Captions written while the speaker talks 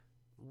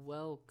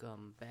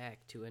Welcome back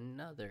to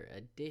another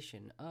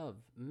edition of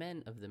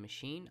Men of the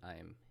Machine.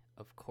 I'm,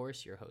 of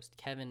course, your host,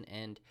 Kevin,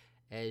 and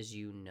as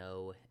you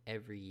know,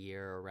 every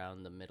year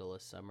around the middle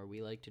of summer,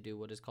 we like to do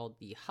what is called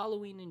the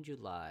Halloween in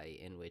July,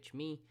 in which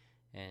me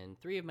and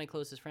three of my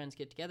closest friends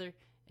get together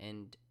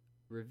and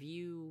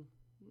review,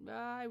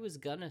 I was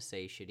gonna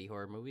say shitty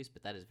horror movies,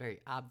 but that is very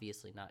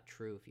obviously not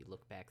true if you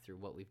look back through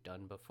what we've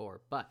done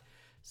before, but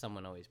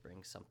someone always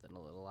brings something a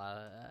little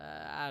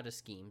out of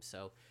scheme,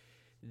 so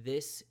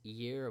this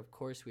year, of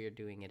course, we are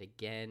doing it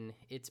again.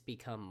 It's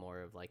become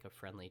more of like a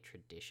friendly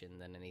tradition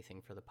than anything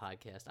for the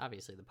podcast.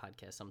 Obviously, the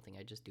podcast is something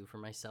I just do for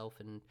myself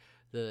and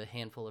the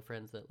handful of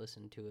friends that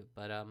listen to it.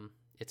 But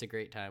it's a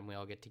great time. We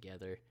all get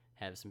together,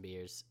 have some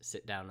beers,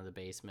 sit down in the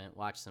basement,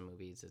 watch some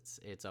movies.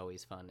 It's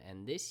always fun.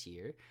 And this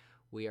year,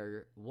 we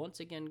are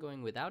once again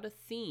going without a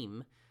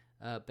theme,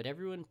 but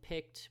everyone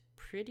picked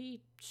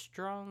pretty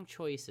strong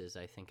choices,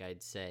 I think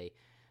I'd say.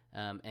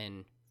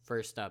 And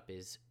first up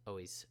is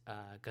always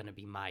going to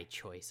be my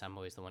choice. I'm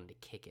always the one to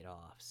kick it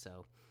off.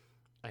 So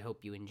I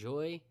hope you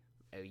enjoy.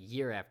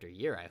 Year after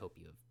year, I hope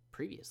you have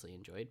previously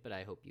enjoyed, but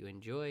I hope you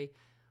enjoy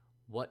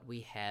what we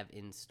have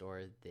in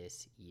store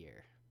this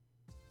year.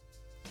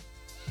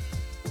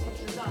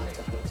 It's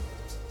alive!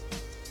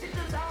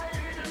 It's alive!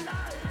 It's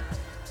alive!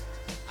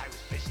 I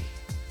was busy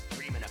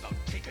dreaming about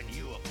taking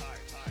you apart.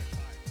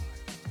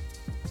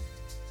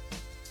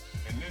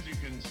 And as you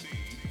can see,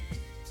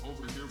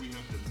 over here we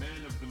have the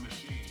Men of the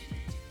Machine.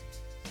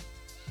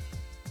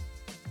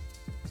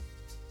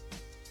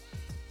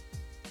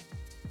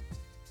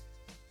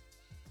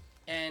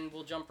 And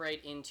we'll jump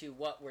right into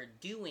what we're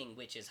doing,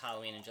 which is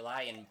Halloween in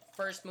July. And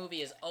first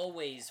movie is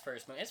always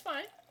first movie. It's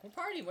fine. We'll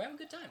party. We're having a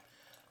good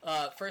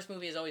time. First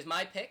movie is always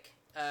my pick.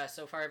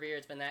 So far every year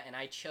it's been that. And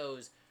I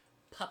chose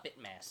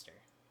Puppet Master.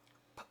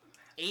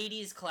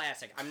 80s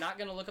classic. I'm not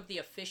going to look up the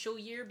official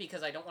year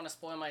because I don't want to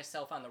spoil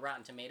myself on the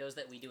Rotten Tomatoes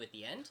that we do at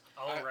the end.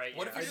 Oh, right.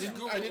 What if yeah. you just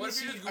Google? I didn't What if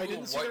see, you just I Google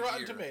didn't see what the Rotten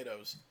year?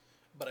 Tomatoes,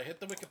 but I hit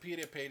the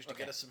Wikipedia page to Okay.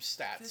 get us some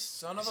stats. This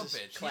son of a This is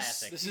bitch.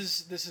 Classic. This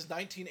is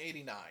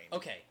 1989.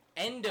 Okay.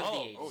 End of the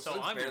 80s. oh, So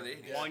it's I'm barely-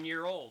 1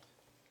 year old.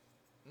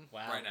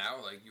 Wow. Right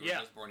now, like you were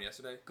Yeah. just born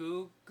yesterday.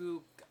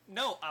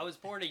 No, I was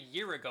born a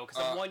year ago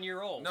because I'm 1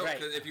 year old. No, Right.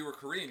 because if you were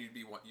Korean, you'd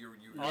be one. You were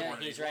Yeah,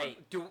 born he's 81.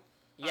 right.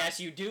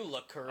 Yes, you do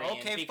look Korean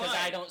Okay, because fine.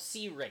 I don't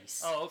see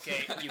race. Oh,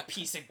 okay. You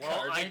piece of Well,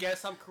 garbage. I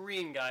guess I'm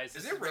Korean, guys.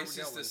 Is This it where we're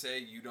racist to going. say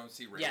you don't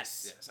see race?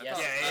 Yes. Yes. I Yes.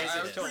 thought- Yeah, it is. I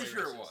was It's totally pretty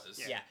sure it racist.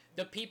 was. Yeah.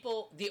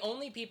 The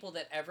only people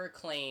that ever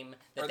claim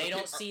that Are they the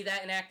don't pe- see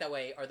that and act that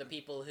way are the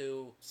people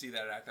who See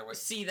that act that way?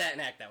 see that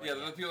and act that way. Yeah,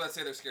 the people that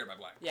say they're scared by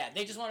black. Yeah,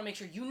 they just want to make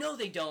sure you know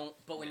they don't,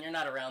 but when you're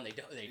not around, they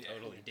don't. They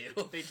totally do.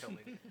 They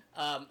totally do.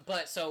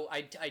 But so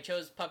I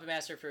chose Puppet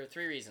Master for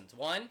 3 reasons.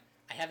 One,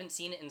 I haven't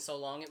seen it in so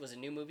long. It was a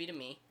new movie to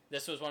me.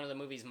 This was one of the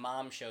movies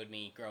Mom showed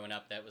me growing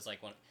up. That was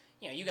like one.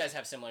 You know, you guys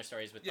have similar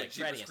stories with Yeah, like Jeepers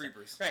Freddy and stuff.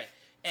 Creepers. Right?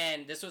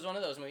 And this was one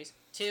of those movies.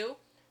 2,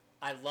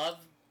 I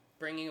love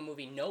bringing a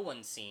movie no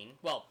one's seen.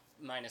 Well,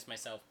 minus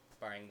myself,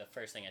 barring the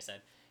first thing I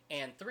said.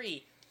 And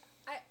 3,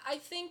 I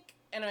think,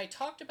 and I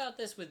talked about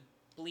this with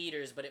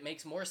Bleeders, but it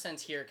makes more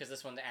sense here because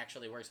this one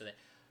actually works with it.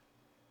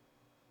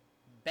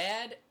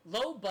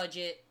 Low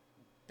budget,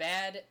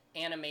 bad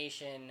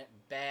animation,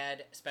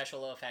 bad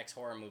special effects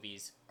horror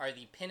movies are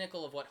the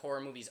pinnacle of what horror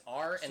movies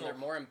are, and So- they're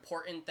more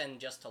important than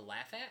just to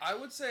laugh at. I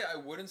wouldn't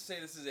say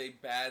this is a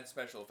bad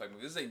special effect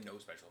movie. This is a no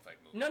special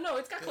effect movie. No,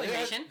 it's got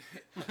claymation.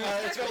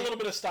 It's got a little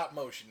bit of stop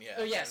motion, yeah.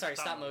 Oh yeah, sorry,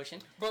 stop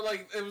motion. But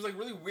like it was like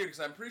really weird because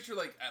I'm pretty sure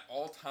like at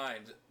all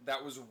times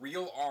that was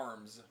real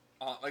arms.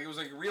 Like it was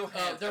like real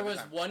hands. There every was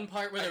time. one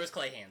part where there was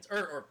clay hands,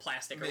 or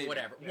plastic, or Maybe,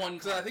 whatever. yeah. One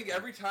Because I part. think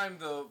every time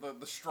the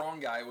strong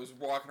guy was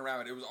walking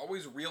around, it was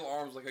always real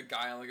arms, like a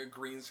guy on like a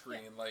green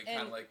screen, like And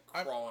kind of like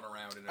crawling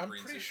around in a I'm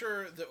green pretty suit.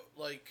 sure that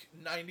like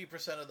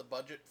 90% of the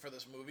budget for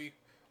this movie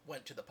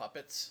went to the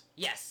puppets.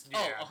 Yes.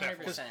 Yeah, Oh,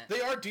 100%. They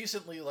are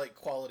decently like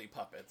quality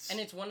puppets. And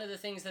it's one of the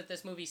things that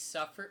this movie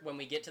when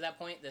we get to that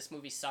point, this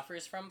movie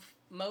suffers from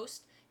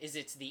most, is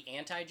it's the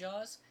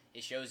anti-Jaws.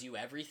 It shows you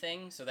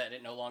everything so that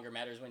it no longer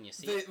matters when you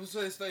see it.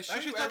 So they show I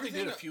actually you thought they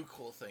everything. did a few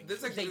cool things.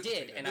 This actually, They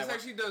did, and this I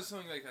actually does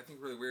something like I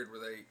think really weird, where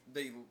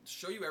they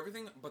show you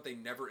everything, but they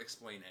never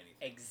explain anything.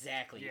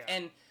 Exactly. Yeah.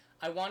 And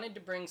I wanted to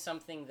bring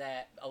something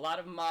that a lot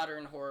of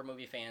modern horror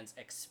movie fans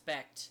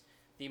expect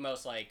the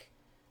most, like,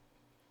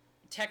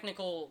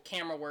 technical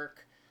camera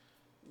work,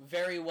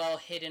 very well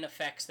hidden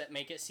effects that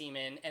make it seem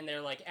in, and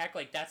they're like, act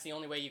like that's the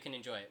only way you can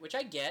enjoy it, which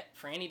I get.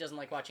 Franny doesn't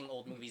like watching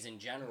old movies in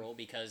general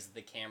because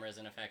the cameras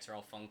and effects are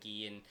all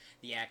funky and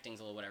the acting's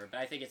a little whatever, but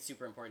I think it's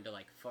super important to,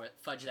 like,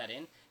 fudge that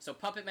in. So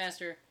Puppet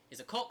Master is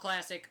a cult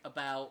classic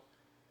about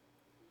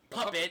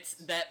puppets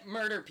that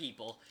murder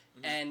people,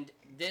 and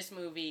this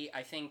movie,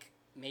 I think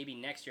maybe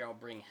next year I'll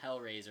bring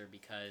Hellraiser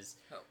because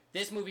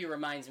this movie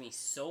reminds me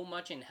so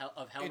much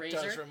of Hellraiser. It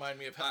does remind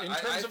me of in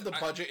terms of the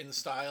budget and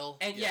style.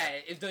 And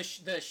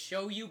the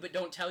show you but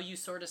don't tell you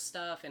sort of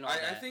stuff and all I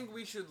that. think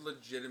we should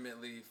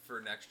legitimately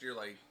for next year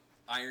like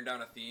iron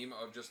down a theme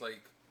of just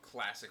like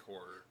classic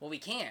horror. Well, we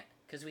can't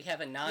because we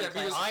have a because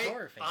non-classic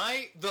horror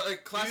fan. The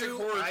classic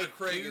horror I for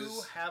Craig do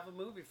is... have a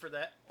movie for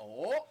that.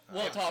 Oh,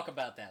 we'll talk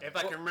about that. If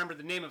I can remember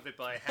the name of it,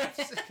 but I have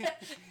to.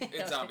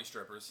 It's Zombie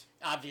Strippers.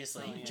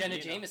 Obviously, Oh, yeah, Jenna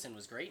you know. Jameson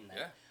was great in that.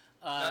 Yeah.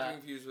 Not to Uh, be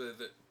confused with...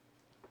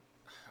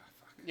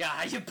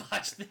 yeah, you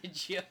botched the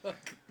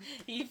joke.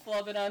 He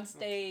flubbed it on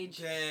stage.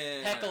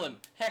 Damn.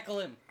 Heckle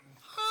him.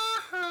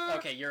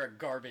 Okay, you're a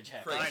garbage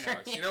heckler. Craig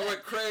sucks. You know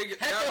what, Craig?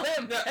 Heckle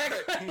him. No,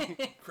 Heckle him.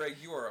 Craig,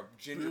 you are a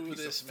ginger Boo piece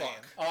this of man.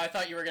 fuck. Oh, I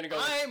thought you were gonna go.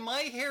 My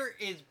hair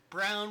is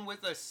brown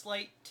with a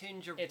slight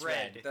tinge of It's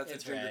red. red. That's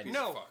It's a ginger red. piece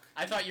No. of fuck.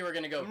 I thought you were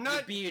gonna go. I'm not-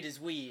 Your beard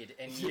is weed,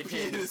 and you Your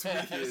beard didn't. is I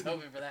was weed.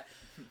 hoping for that.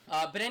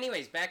 But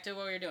anyways, back to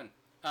what we were doing.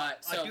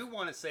 So I do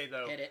want to say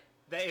though hit it.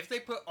 that if they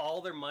put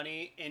all their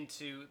money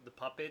into the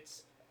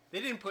puppets, they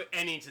didn't put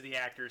any into the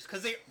actors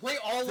because they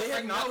all look They like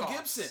have Mel knockoffs.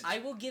 Gibson. I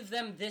will give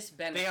them this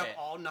benefit. They have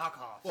all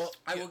knockoffs. Well,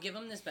 I will give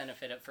them this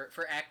benefit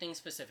for acting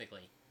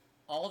specifically.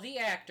 All the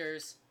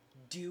actors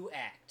do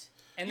act,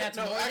 and Yeah, that's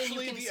no, more than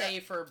actually, you can the say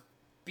for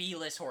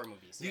B-list horror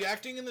movies. the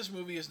acting in this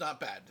movie is not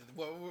bad.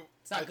 not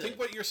I think good.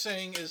 what you're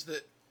saying is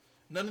that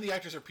none of the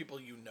actors are people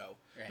you know.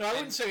 Right. No, I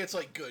wouldn't say it's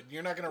like good.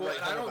 You're not going to Well,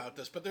 write I home don't- about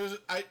this, but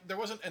there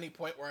wasn't any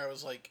point where I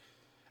was like,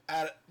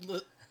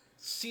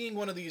 seeing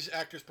one of these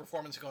actors'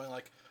 performance, going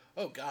like,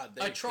 oh god,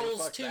 they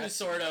Trolls fucked 2 that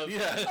sort scene. of.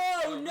 Yeah.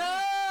 Oh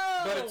no!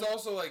 But it's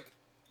also like,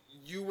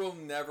 you will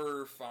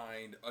never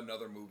find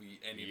another movie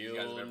any of you guys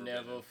have You'll ever been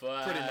never in.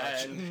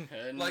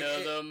 find Like,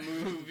 another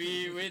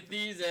movie with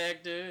these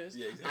actors.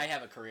 Yeah, exactly. I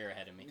have a career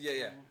ahead of me. Yeah,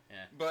 yeah. Yeah.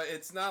 But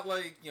it's not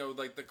like,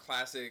 like the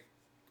classic...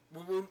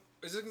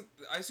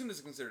 I assume this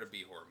is considered a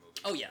B horror movie.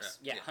 Oh yes,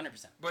 yeah,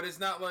 100%. But it's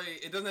not like...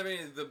 It doesn't have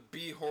any of the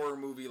B horror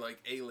movie, like,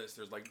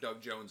 A-listers, like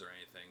Doug Jones or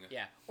anything.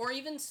 Yeah, or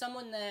even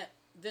someone that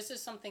this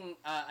is something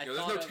I There's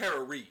thought no of.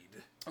 Tara Reid.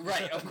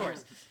 Right, of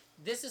course.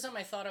 This is something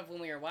I thought of when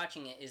we were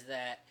watching it. Is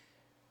that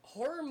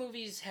horror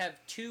movies have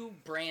two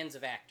brands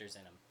of actors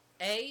in them.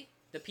 A,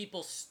 the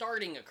people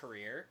starting a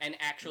career and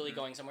actually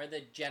going somewhere.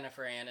 The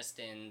Jennifer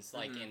Anistons,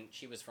 like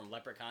she was from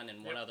Leprechaun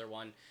and one other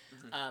one,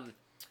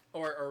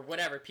 or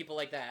whatever. People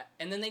like that,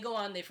 and then they go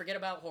on. They forget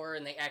about horror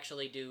and they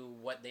actually do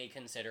what they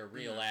consider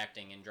real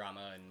acting and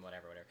drama and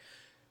whatever.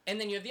 And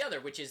then you have the other,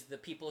 which is the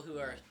people who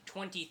are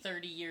 20,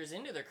 30 years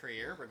into their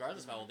career,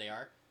 regardless of how old they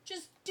are,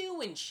 just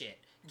doing shit.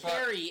 But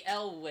Carrie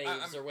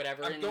Elways or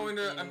whatever. I'm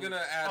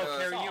gonna add Oh,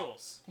 Carrie Saw.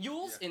 Yules.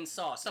 Yules Yeah. in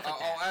Saw, stuff like I'll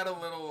that. add a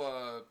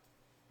little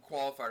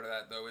qualifier to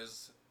that though.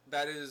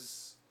 That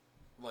is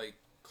like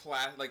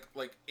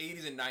like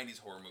 80s and 90s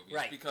horror movies,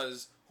 Right.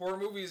 Because horror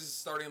movies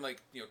starting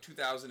like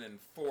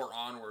 2004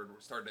 onward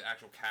started to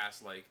actual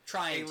cast like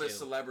Trying A-list to.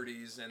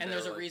 celebrities, and And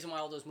there's a like, reason why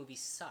all those movies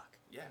suck.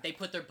 Yeah. They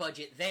put their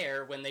budget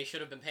there when they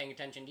should have been paying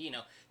attention to,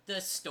 the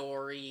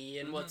story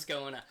and what's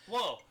going on.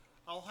 Whoa!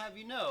 I'll have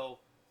you know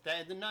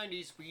that in the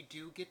 90s we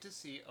do get to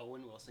see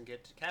Owen Wilson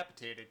get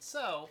decapitated.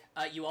 So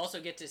You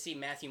also get to see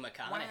Matthew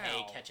McConaughey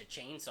Wow. catch a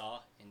chainsaw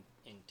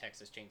in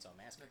Texas Chainsaw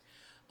Massacre.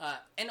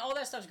 And all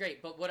that stuff's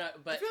great, but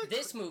I feel like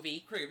this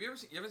movie, Craig, you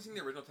haven't seen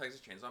the original Texas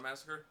Chainsaw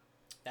Massacre?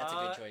 that's a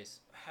good choice.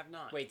 have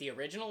not. Wait, the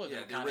original or the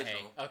Yeah, the McConaughey?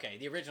 original. Okay,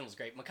 the original's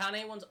great.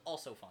 McConaughey one's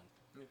also fun.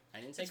 I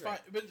didn't say It's great. fine,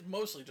 but it's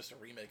mostly just a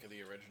remake of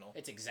the original.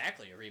 It's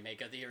exactly a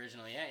remake of the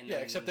original, yeah. in Yeah,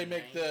 the except they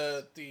make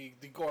 90s.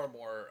 the gore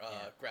more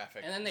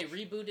graphic. And then they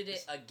rebooted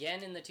it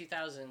again in the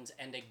 2000s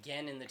and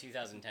again in the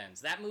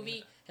 2010s. That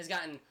movie has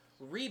gotten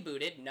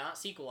rebooted, not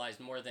sequelized,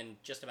 more than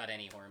just about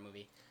any horror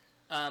movie.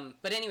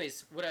 But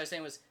anyways, what I was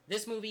saying was,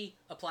 this movie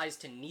applies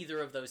to neither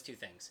of those two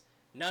things.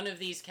 None of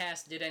these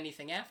casts did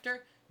anything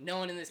after. No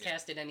one in this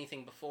cast did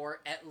anything before.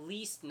 At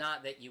least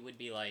not that you would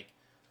be like,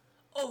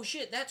 oh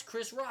shit, that's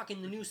Chris Rock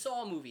in the new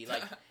Saw movie.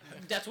 Like,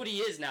 that's what he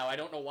is now. I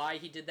don't know why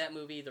he did that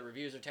movie. The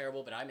reviews are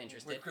terrible, but I'm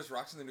interested. Wait, Chris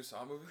Rock's in the new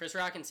Saw movie? Chris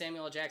Rock and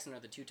Samuel L. Jackson are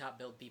the two top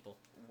billed people.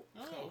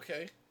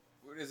 Okay.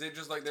 Is it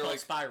just like they're Called like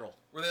Spiral.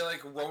 were they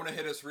like Rona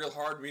hit us real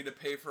hard? We need to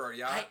pay for our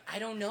yacht. I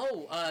don't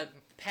know.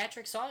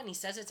 Patrick saw it and he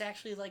says it's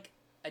actually like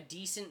a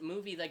decent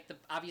movie. Like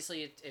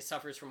obviously it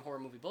suffers from horror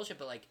movie bullshit,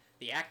 but like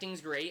the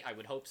acting's great. I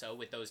would hope so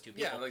with those two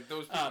people. Yeah, like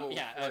those people.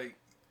 Like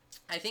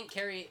I think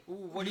Carrie.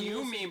 What do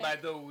you mean by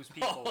those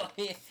people? Oh,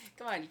 yeah.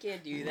 Come on, you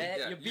can't do that.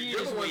 yeah, Your beard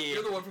you're is the one. weird.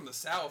 You're the one from the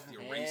South. You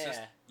Yeah.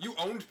 racist. You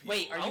owned people.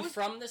 Wait, are I you was-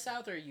 from the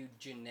South or are you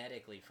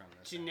genetically from the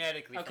South?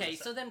 Genetically. from Okay, the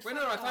so South. then. Wait,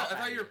 no, fuck I thought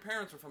off, your Abby.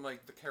 parents were from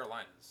like the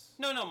Carolinas.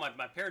 No,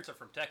 my parents are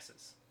from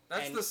Texas.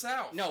 That's And- the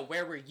South. No,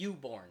 where were you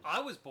born? I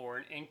was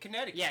born in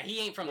Connecticut. Yeah, he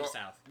ain't from What, the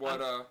South.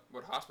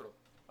 What hospital?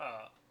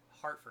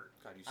 Hartford.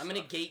 God, you I'm gonna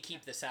suck.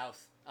 gatekeep the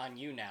South on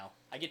you now.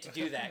 I get to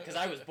do that because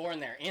I was born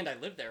there and I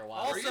lived there a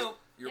while. Were you? Also-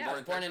 You were yeah, I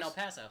was born in Texas?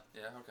 El Paso.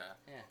 Yeah, okay.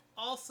 Yeah.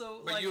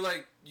 Also, But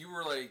like, you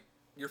were like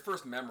your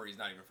first memory's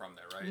not even from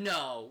there, right?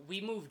 No,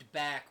 we moved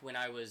back when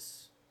I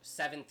was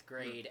 7th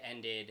grade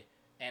ended,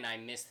 and I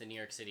missed the New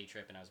York City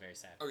trip, and I was very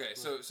sad. Okay,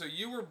 so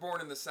you were born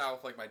in the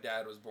South like my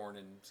dad was born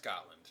in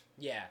Scotland.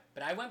 Yeah,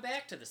 but I went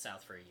back to the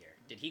South for a year.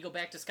 Did he go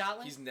back to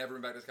Scotland? He's never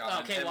been back to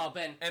Scotland. Okay, and, well,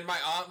 Ben, and my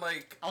aunt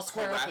like I'll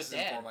square up with harasses him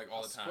Dad. for him like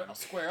all the time. I'll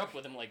square up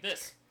with him like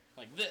this.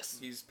 like this.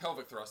 He's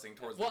pelvic thrusting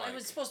towards Well, the mic. it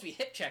was supposed to be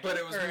hip checking. But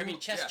it was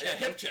chest yeah,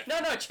 checking. hip check. No,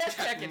 chest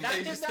checking. Not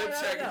He just just hip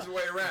checking his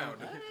way around.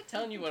 I'm not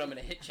telling you what I'm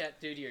gonna hit chat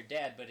do to your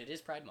dad, but it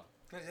is Pride Month.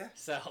 Yeah.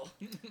 So,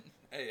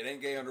 Hey, it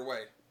ain't gay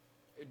underway.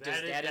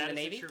 does Dad in the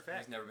Navy? True He's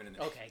fact. never been in the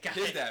Navy. Okay, got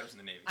His it. dad was in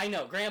the Navy. I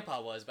know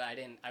Grandpa was, but I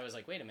didn't. I was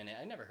like, wait a minute,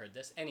 I never heard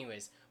this.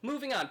 Anyways,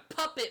 moving on.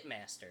 Puppet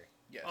Master.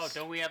 Yes. Oh,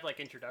 don't we have like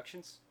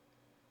introductions?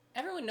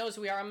 Everyone knows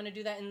who we are. I'm gonna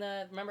do that in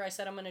the. Remember, I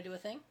said I'm gonna do a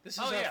thing. This is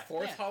Oh, our yeah.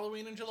 fourth Yeah.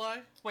 Halloween in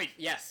July. Wait,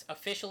 Yes,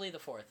 officially the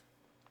 4th.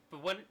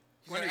 but when?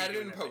 He's gonna are you add it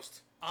doing in that?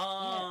 post.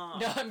 Ah.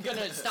 No, I'm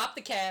gonna stop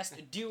the cast,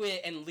 do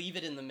it, and leave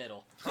it in the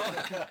middle.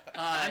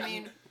 I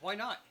mean, why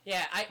not?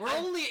 Yeah, We're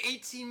only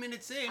 18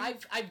 minutes in.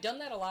 I've done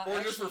that a lot.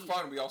 Or just for actually.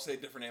 fun, we all say a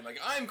different name. Like,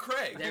 I'm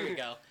Craig. There we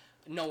go.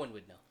 No one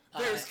would know.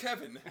 There's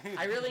Kevin.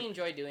 I really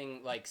enjoy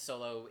doing like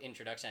solo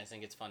introductions. I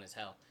think it's fun as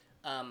hell.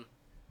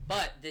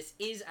 But this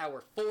is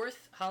our 4th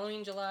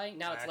Halloween July.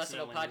 Now it's less of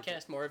a Accidentally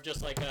podcast, more of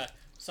just like a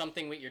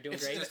something that you're doing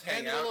It's great. just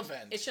hang Annual out.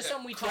 event. It's just Yeah,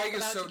 something we Craig talk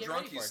about is so to get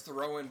drunk ready he's for.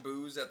 throwing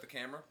booze at the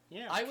camera.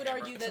 yeah. I would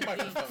camera. argue that the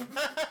Microphone.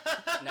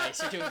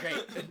 nice, you're doing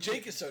great. And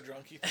Jake is so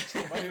drunk he thinks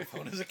the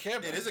microphone is a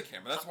camera. It is a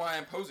camera. That's why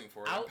I'm posing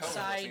for it. I'm pelvic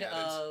Outside thrusting at it.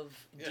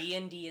 of Yeah.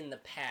 D&D in the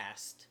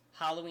past,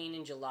 Halloween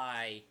in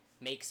July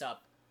makes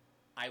up,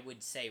 I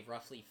would say,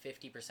 roughly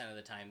 50% of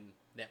the time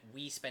that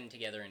we spend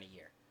together in a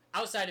year.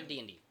 Outside of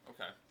D&D.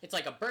 Okay. It's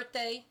like a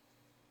birthday,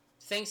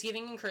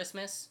 Thanksgiving and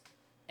Christmas,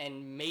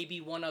 and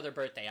maybe one other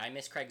birthday. I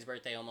miss Craig's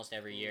birthday almost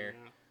every year.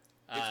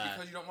 It's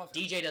because you don't love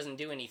him. DJ doesn't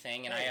do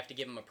anything, and I Hey. have to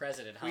give him a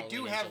present at We Halloween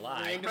do in have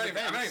July. random- I'm not even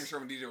events. sure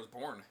when DJ was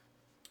born.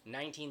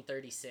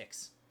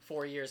 1936.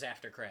 4 years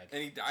after Craig.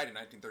 And he died in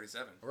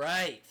 1937.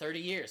 Right, 30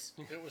 years.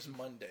 It was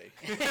Monday.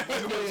 Were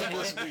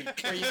this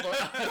week. you born?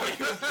 it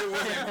was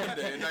a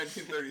Monday in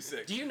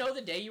 1936. Do you know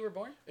the day you were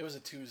born? It was a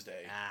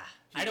Tuesday. Ah,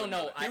 I don't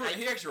know.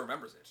 He actually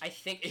remembers it. I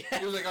think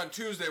He was like, on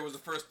Tuesday was the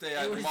first day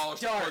I it was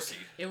demolished a dark. pussy.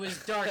 It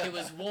was dark. It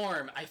was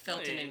warm. I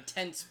felt an Hey.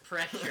 intense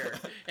pressure,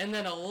 and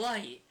then a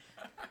light.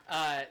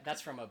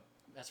 That's from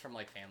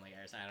like Family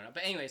Guy or something. I don't know.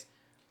 But anyways,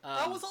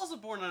 I was also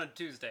born on a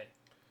Tuesday.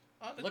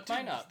 On a Look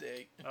mine up.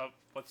 Tuesday.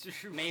 What's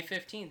your May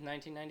 15th,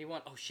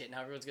 1991. Oh shit!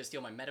 Now everyone's gonna steal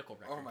my medical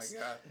records. Oh my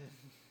god.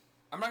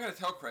 I'm not going to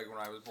tell Craig when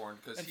I was born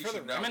because And he for the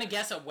should know. I'm gonna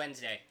guess a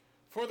Wednesday.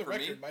 For the For me?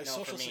 record, my No,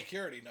 social for me.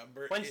 security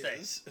number Wednesday.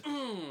 is...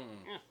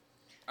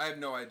 I have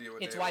no idea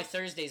what It's day why it was.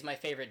 Thursday's my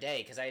favorite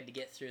day because I had to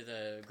get through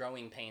the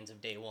growing pains of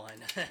day one.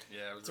 Yeah,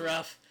 it was It's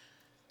rough.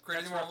 Craig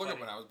That's didn't want to look rough, up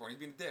when buddy. I was born. He's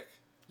being a dick.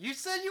 You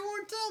said you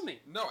wouldn't tell me.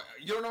 No,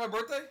 you don't know my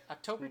birthday?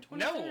 October 23rd.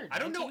 No, I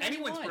don't know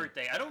anyone's 1991.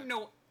 birthday. I don't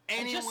know I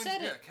anyone's. just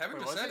said Yeah, it. Kevin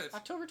Wait, just was said it? it.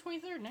 October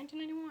 23rd,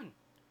 1991.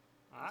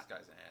 This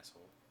guy's an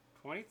asshole.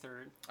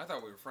 23rd. I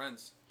thought we were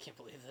friends. Can't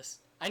believe this.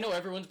 I know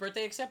everyone's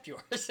birthday except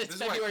yours. It's is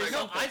why February Craig- No,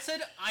 something. I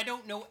said I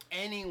don't know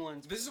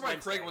anyone's. This is why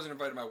Wednesday. Craig wasn't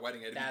invited to my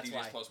wedding. I had to That's be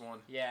why. DJ's plus one.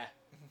 Yeah,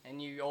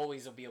 and you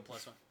always will be a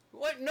plus one.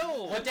 What?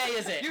 No. What day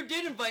is it? You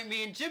did invite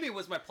me, and Jimmy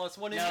was my plus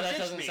one. And No, you that ditched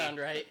doesn't me. sound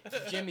right.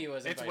 Jimmy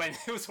was It's invited. when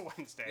it was a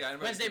Wednesday. Yeah, I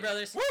invited Wednesday you.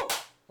 brothers. Woo!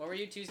 What were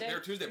you, Tuesday? They were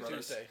Tuesday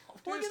brothers. Tuesday.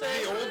 Look at The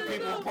that. old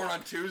people were born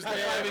on Tuesday,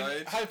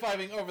 right?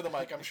 High-fiving over the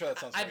mic. I'm sure that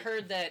sounds I've right.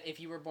 heard that if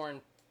you were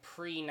born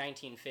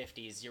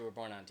pre-1950s, you were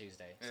born on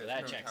Tuesday. So Yeah, that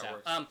that's checks how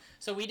it out. works.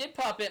 So we did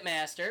Puppet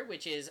Master,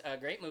 which is a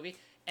great movie,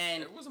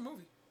 and It was a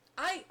movie.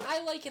 I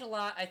like it a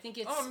lot. I think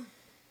it's.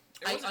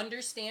 It I wasn't-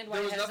 understand why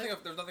There it was has nothing. a,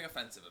 There was nothing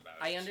offensive about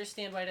it. I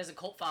understand why it has a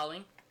cult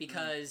following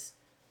because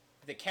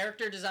the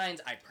character designs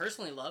I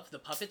personally love. The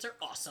puppets are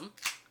awesome.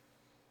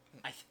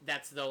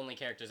 That's the only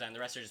character design. The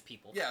rest are just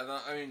people. Yeah, no,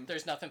 I mean,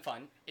 There's nothing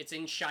fun. It's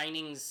in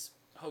Shining's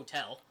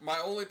hotel. my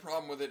only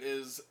problem with it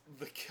is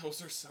the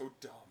kills are so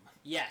dumb.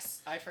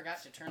 Yes, I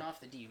forgot to turn off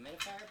the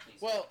dehumidifier,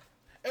 please. Well,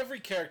 every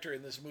character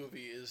in this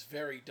movie is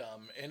very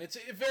dumb, and it's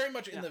very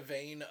much in the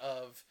vein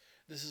of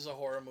this is a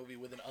horror movie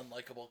with an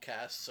unlikable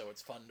cast, so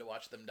it's fun to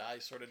watch them die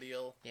sort of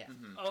deal. yeah.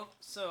 Oh,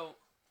 so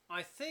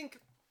I think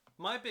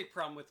my big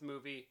problem with the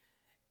movie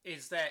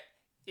is that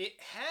it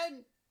had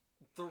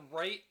the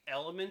right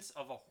elements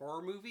of a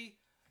horror movie.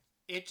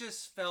 It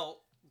just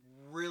felt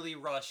really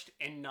rushed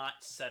and not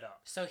set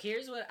up. So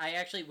here's what I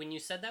actually, when you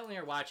said that when we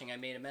were watching, I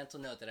made a mental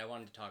note that I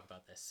wanted to talk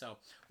about this. So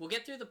we'll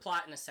get through the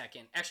plot in a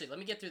second. Actually, let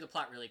me get through the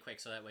plot really quick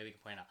so that way we can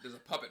point out. There's a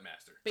puppet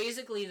master.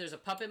 Basically, there's a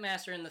puppet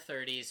master in the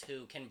 30s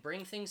who can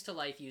bring things to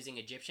life using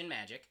Egyptian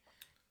magic.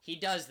 He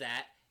does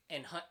that,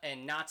 and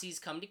Nazis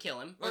come to kill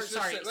him. Let's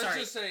sorry.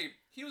 just say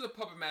he was a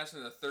puppet master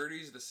in the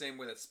 30s, the same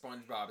way that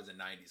SpongeBob is a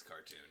 90s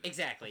cartoon.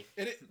 Exactly.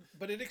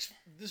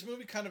 This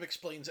movie kind of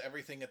explains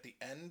everything at the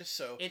end.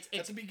 So It's-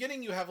 at the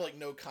beginning, you have like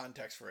no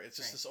context for it. It's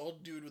just Right. this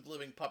old dude with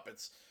living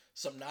puppets.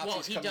 Some Nazis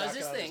Well, he come does knocking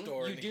his on thing. his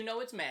door. You and do know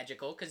it's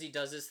magical because he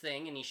does his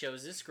thing and he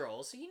shows his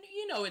scrolls. So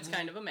you know it's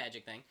kind of a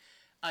magic thing.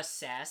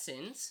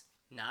 Assassins,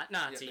 not Yeah,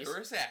 Nazis. they were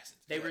assassins.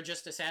 They were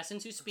just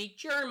assassins who speak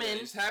German. They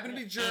just happened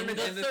to be German in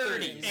the in the 30s.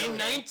 30s. In Okay.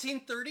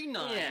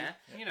 1939, Yeah,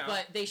 you know.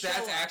 but they show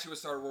That's up- actually what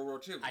started World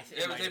War II. I think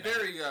it it was might a have been.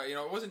 very,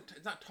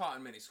 it's not taught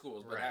in many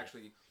schools, but Right.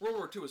 actually, World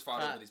War II was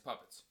fought over these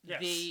puppets.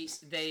 yes.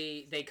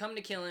 they come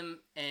to kill him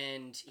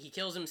and he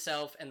kills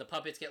himself and the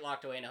puppets get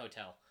locked away in a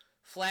hotel.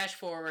 Flash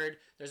forward,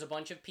 there's a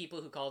bunch of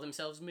people who call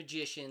themselves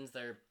magicians.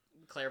 They're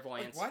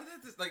clairvoyants. Why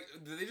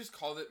did did they just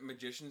call it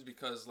magicians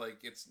because like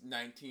it's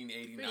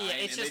 1989 Yeah,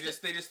 it's and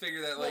just they just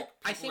figure that like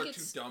I people think are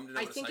too it's dumb to know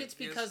I what a think it's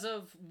psychic is? because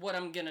of what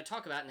I'm gonna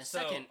talk about in a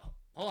second.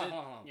 Hold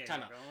on. Yeah,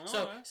 Time out. go So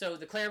on. so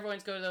the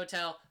clairvoyants go to the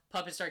hotel.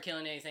 Puppets start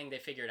killing anything. They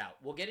figure it out.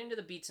 We'll get into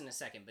the beats in a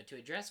second, but to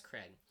address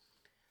Craig,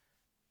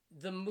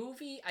 the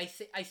movie, I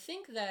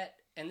think that,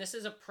 and this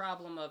is a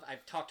problem of,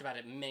 I've talked about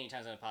it many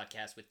times on the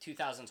podcast with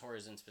 2000s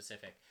horrors in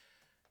specific.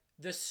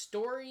 The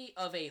story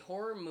of a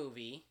horror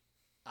movie,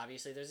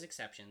 obviously there's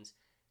exceptions,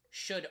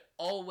 should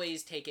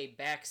always take a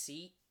back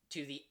seat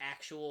to the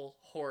actual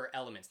horror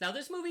elements. Now,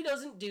 this movie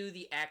doesn't do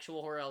the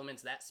actual horror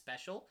elements that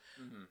special,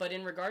 but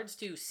in regards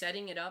to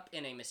setting it up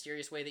in a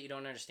mysterious way that you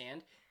don't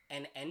understand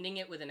and ending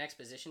it with an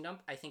exposition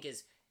dump, I think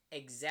is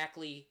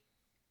exactly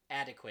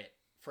adequate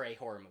for a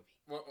horror movie.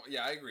 Well,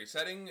 yeah, I agree.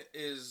 Setting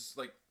is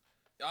like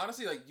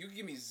honestly like you can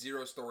give me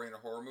zero story in a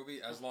horror movie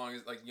as long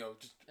as like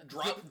just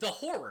drop The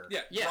horror.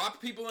 yeah,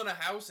 drop people in a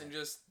house and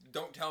just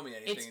don't tell me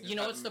anything. It's and just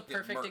have what's the them get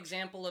perfect murked.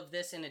 example of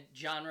this in a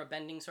genre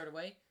bending sort of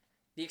way?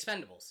 The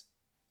Expendables.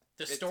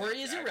 The It's story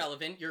is exactly-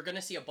 irrelevant. You're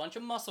gonna see a bunch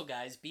of muscle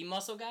guys be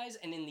muscle guys,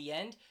 and in the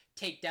end,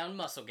 take down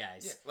muscle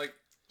guys. Yeah, like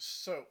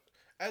So,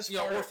 as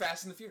or far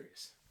Fast and the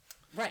Furious.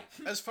 Right.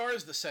 as far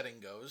as the setting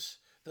goes,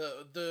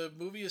 the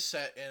movie is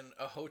set in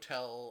a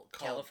hotel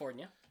called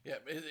California. Yeah,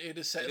 it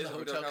is set It in is the a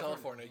Hotel Hotel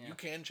California. Yeah. You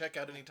can check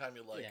out anytime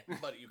you like, Yeah.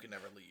 but you can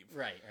never leave.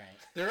 Right.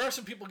 There are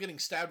some people getting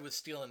stabbed with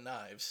steel and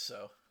knives,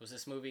 so Was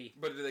this movie?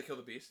 But did they kill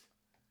the beast?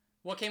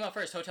 What came out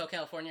first, Hotel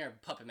California or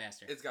Puppet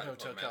Master? It's got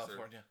Hotel Puppet Master.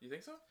 California. You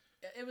think so?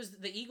 It was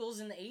the Eagles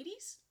in the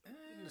 80s?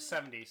 In the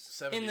 70s.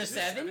 70s. In the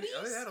 70s?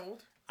 Are they that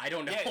old? I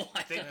don't know. Yeah,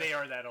 I don't- they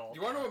are that old.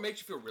 You want to know what makes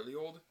you feel really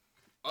old?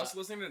 Us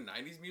listening to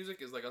 90s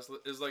music is like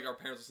our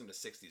parents listening to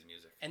 60s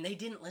music. And they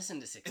didn't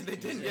listen to 60s And they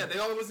didn't. music. Yeah, they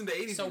all listened to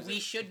 80s So music. we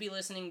should be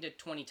listening to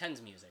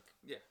 2010s music.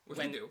 Yeah, which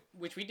When- we do.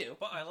 Which we do.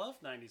 But I love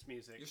 90s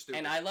music. You're stupid.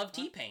 And I love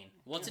T-Pain.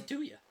 What's it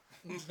to you?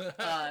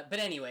 But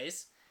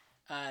anyways,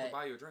 I'll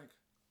buy you a drink.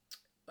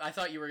 I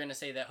thought you were going to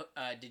say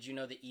that, did you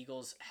know the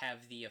Eagles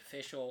have the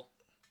official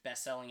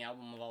best-selling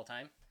album of all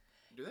time?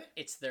 Do they?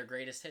 It's their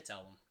greatest hits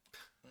album.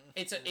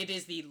 It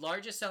is the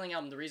largest selling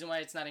album. The reason why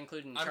it's not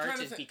included in I'm trying charts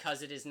to is think-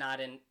 because it is not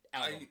an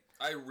album.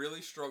 I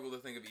really struggle to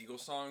think of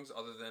Eagles songs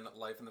other than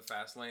Life in the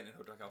Fast Lane and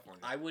Hotel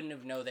California. I wouldn't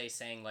have known they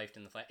sang Life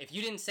in the Flat. If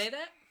you didn't say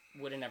that,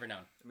 would have never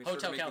known. I mean, sure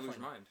to Hotel make you lose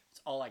California. your mind.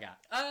 That's all I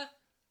got.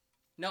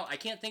 No, I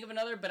can't think of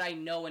another, but I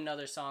know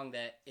another song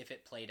that if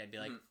it played, I'd be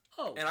like,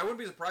 oh. And I wouldn't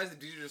be surprised if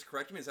DJ just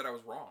corrected me and said I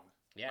was wrong.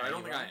 Yeah, But I are don't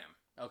you think wrong?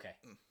 I am. Okay.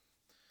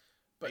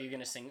 But- Are you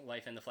going to sing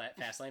Life in the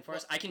Fast Lane for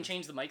us? I can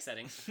change the mic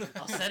settings.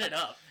 I'll set it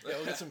up. yeah,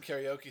 we'll get some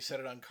karaoke. Set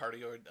it on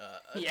cardio.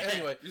 Yeah.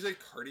 Anyway, You say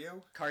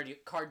cardio?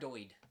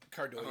 Cardoid.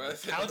 cardio. Oh,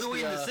 that's- How do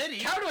we in the the, city?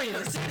 Cowboy in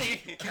the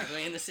city.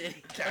 Cowboy in the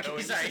city. Cowboy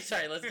Okay, in the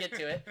sorry. Let's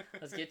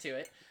get to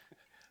it.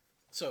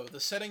 So the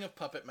setting of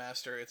Puppet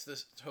Master, it's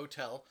this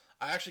hotel.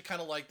 I actually kind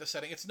of like the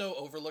setting. It's no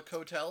Overlook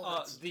Hotel.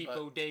 it's- The but-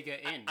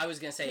 Bodega Inn. I was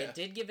gonna say Yeah. it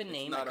did give a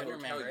name. I Not a couldn't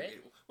hotel. remember you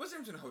it. get. What's the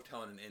difference between a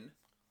hotel and an inn?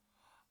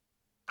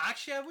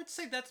 Actually, I would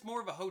say that's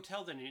more of a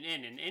hotel than an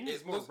inn. An inn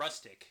is It more was-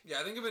 rustic. Yeah,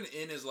 I think of an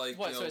inn as like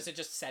What? you So know, is it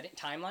just set it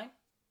timeline?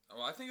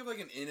 well, I think of like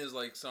an inn as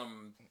like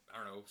some I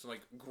don't know, some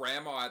like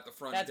grandma at the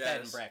front That's desk.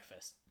 bed and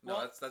breakfast. No,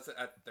 Well, that's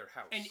at their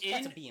house. An That's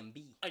a inn,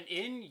 B&B. an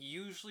inn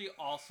usually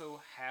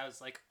also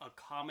has like a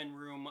common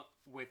room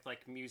with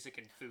like music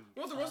and food.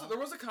 Well, there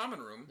was a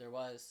common room, There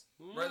was.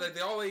 right? Like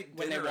they all ate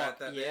When they dinner walk- at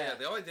that. yeah. Yeah,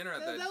 they all ate dinner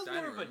at That that was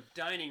dining more of room. a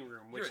dining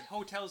room, which You're-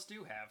 hotels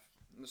do have.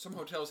 Some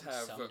hotels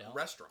have Some don't.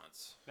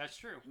 restaurants. That's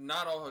true.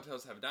 Not all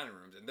hotels have dining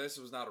rooms, and this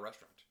was not a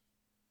restaurant.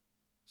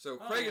 So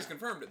Oh, Craig has yeah.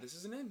 confirmed it. This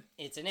is an inn.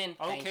 It's an inn.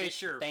 Thank Okay, you.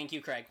 sure. Thank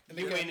you, Craig.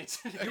 You again- mean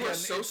it's You Again, are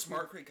so it-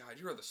 smart, Craig. God,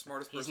 you are the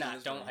smartest person. He's in not.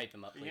 this Don't room. hype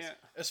him up, please. yeah.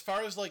 As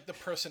far as like the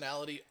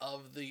personality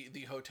of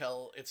the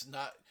hotel, it's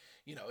not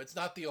it's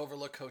not the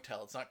Overlook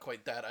Hotel. It's not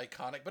quite that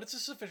iconic, but it's a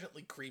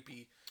sufficiently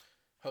creepy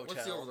hotel.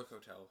 What's the Overlook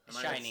Hotel?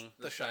 Shining.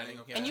 The The Shining,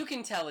 Okay. yeah. And you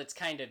can tell it's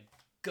kind of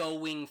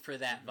going for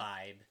that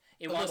vibe.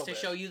 It A wants little to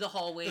bit. show you the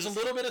hallways. There's a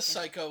little bit of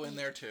Psycho in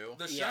there too.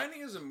 The Yeah.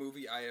 Shining is a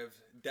movie I have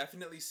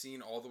definitely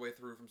seen all the way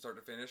through from start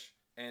to finish,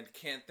 and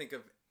can't think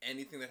of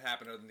anything that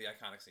happened other than the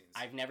iconic scenes.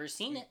 I've never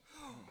seen it.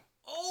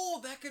 Oh,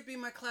 that could be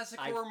my classic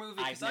I've, horror movie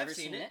I've because never I've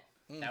seen it.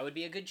 That would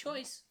be a good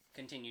choice.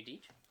 Continue,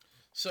 Deej.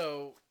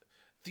 So,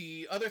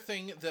 the other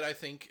thing that I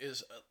think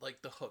is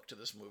like the hook to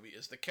this movie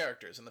is the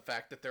characters and the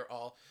fact that they're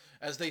all,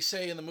 as they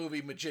say in the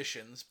movie,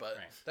 magicians, but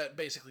Right. that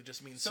basically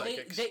just means So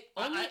psychics.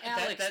 only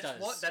Alex that's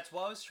does. that's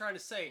what I was trying to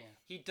say.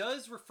 He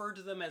does refer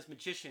to them as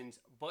magicians,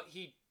 but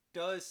he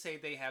does say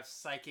they have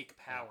psychic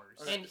powers.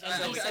 And I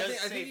so think, he I does think,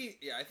 I say- think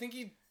he, yeah,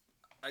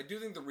 I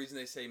do think the reason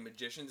they say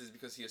magicians is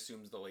because he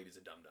assumes the lady's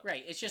a dum dum.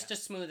 Right, it's just to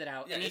smooth it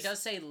out. Yeah, and he it's-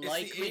 does say it's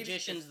like the 80s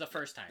magicians the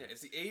first time. Yeah,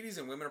 it's the 80s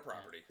and women are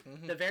property.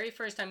 The very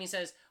first time he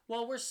says,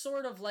 well, we're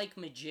sort of like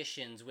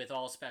magicians with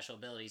all special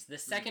abilities. The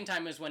second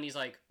time is when he's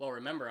like, well,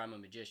 remember, I'm a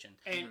magician.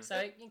 And So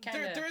you kind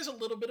there of... is a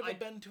little bit of a I-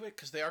 bend to it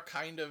because they are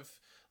kind of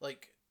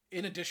like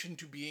in addition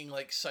to being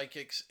like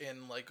psychics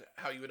in like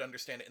how you would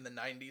understand it in the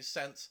 90s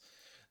sense,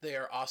 they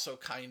are also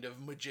kind of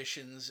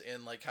magicians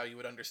in like how you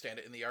would understand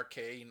it in the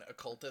arcane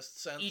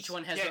occultist sense. Each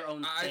one has Yeah, their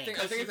own I thing.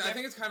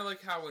 think it's kind of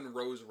like how in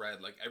Rose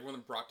Red, like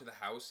everyone brought to the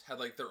house had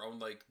like their own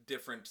like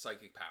different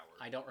psychic power.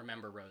 I don't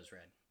remember Rose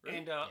Red.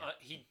 And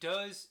he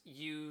does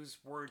use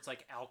words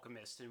like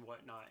alchemist and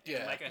whatnot. in,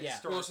 Yeah. like a Yeah.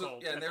 historical.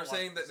 Well, and they're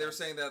saying mythological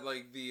sense. that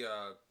like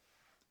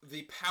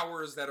the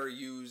powers that are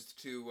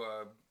used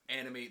to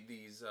animate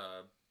these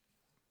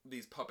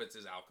puppets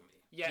is alchemy.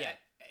 Yeah, Yeah.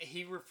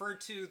 he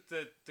referred to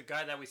the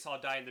guy that we saw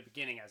die in the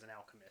beginning as an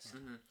alchemist.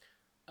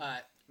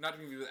 Not to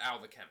be with Al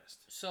the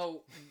chemist.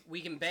 So we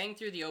can bang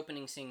through the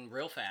opening scene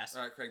real fast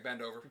All right, Craig,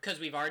 bend over. because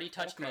we've already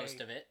touched Okay. most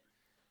of it.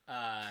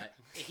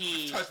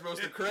 He Touch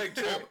most of Craig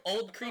too.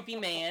 old creepy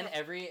man.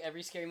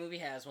 Every scary movie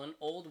has one.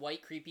 Old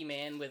white creepy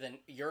man with an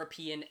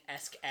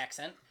European-esque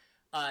accent.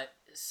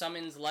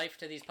 Summons life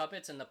to these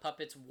puppets, and the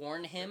puppets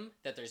warn him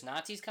that there's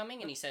Nazis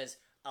coming, and he says,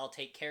 "I'll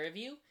take care of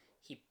you."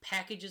 He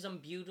packages them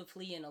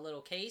beautifully in a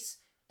little case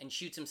and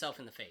shoots himself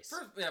in the face.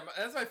 First, yeah,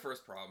 that's my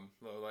first problem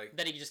though. Like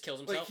That he just kills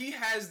himself. he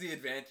has the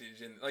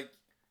advantage, and like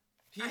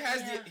he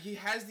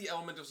has the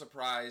element of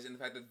surprise in the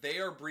fact that they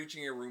are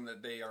breaching a room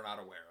that they are not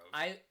aware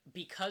of.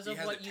 Because He of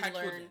has what a you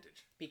tactical learn,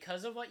 advantage.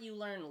 because of what you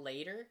learn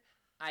later,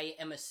 I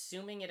am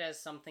assuming it has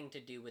something to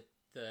do with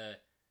the.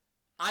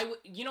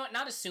 You know what?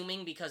 Not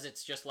assuming because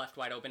it's just left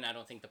wide open. I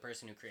don't think the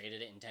person who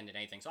created it intended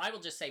anything. So I will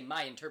just say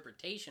my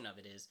interpretation of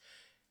it is,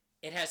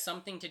 it has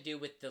something to do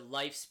with the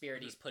life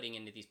spirit he's putting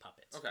into these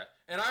puppets. Okay,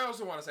 and I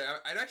also want to say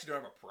I actually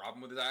don't have a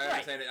problem with this. I Right.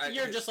 understand it.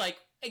 You're just like,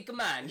 hey, come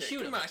on, Yeah, shoot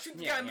him. come on, shoot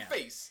the Yeah, guy in yeah. the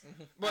face.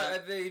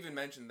 But they even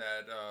mentioned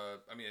that.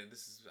 I mean,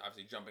 this is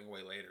obviously jumping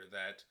way later.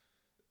 That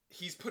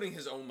he's putting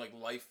his own like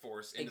life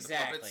force into the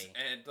puppets, Exactly.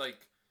 and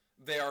like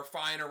they are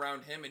fine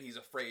around him, and he's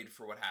afraid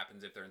for what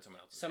happens if they're in someone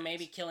else's. So hands.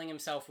 maybe killing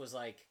himself was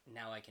like,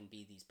 now I can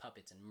be these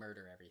puppets and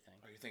murder everything.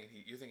 Oh, you're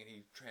thinking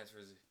he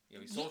transfers. You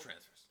know, he soul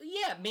transfers.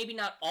 Yeah, maybe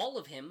not all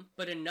of him,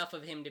 but enough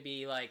of him to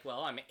be like,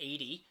 well, I'm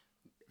 80.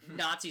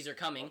 Nazis are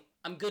coming.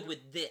 I'm good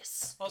with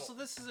this. Also,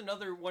 this is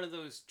another one of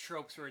those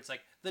tropes where it's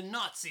like the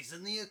Nazis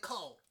and the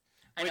occult.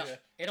 I know. Yeah.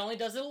 It only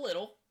does it a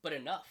little, but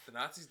enough. The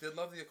Nazis did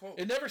love the occult.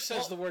 It never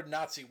says the word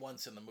Nazi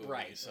once in the movie.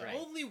 Right, so. right.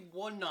 Only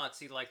one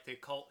Nazi liked the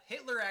occult.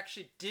 Hitler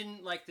actually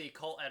didn't like the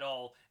occult at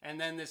all.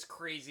 And then this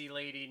crazy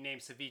lady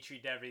named Savitri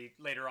Devi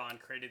later on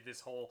created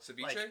this whole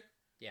Ceviche? like-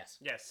 Yes.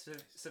 yes,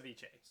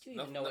 ceviche. Do you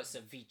even know what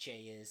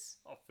ceviche is?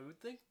 A food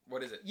thing?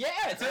 What is it? Yeah,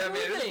 it's a I mean,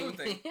 food it is a thing. food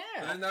thing.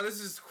 Yeah. Now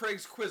this is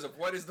Craig's quiz of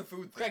what is the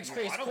food thing. Craig's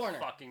Crazy I don't Corner.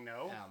 fucking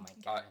know. Oh my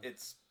god.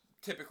 It's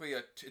typically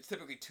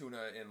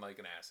tuna in like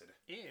an acid.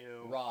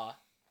 Ew. Raw.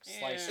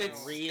 Sliced Ew.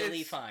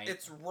 really fine.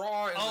 It's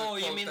raw. In Oh, the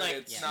you close mean that like-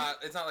 it's Yeah. not?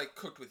 It's not like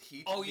cooked with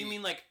heat. Oh, you Heat.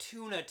 mean like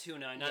tuna,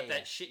 not Yeah, that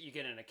yeah. shit you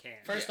get in a can.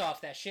 First Yeah.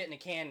 off, that shit in a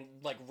can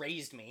like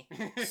raised me.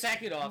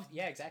 Second off,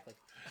 yeah, exactly.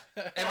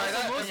 Am I Also,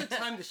 that? most of the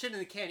time, the shit in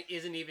the can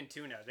isn't even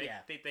tuna. They Yeah.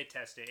 they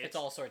test it. It's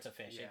all sorts of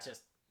fish. Yeah. It's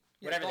just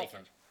Yeah, whatever they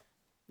dolphin. catch.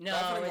 No,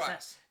 Dolphin and it's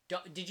glass.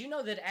 not. Did you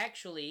know that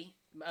actually,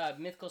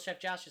 Mythical Chef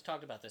Josh just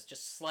talked about this?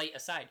 Just slight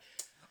aside.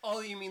 Oh,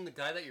 you mean the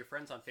guy that you're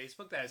friends on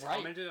Facebook that has Right.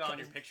 commented on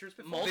your pictures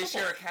before? Multiple- They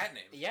share a cat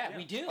name. Yeah,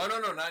 we do. Oh no,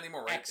 not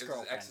anymore. Right?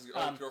 Ex-girlfriend. It's his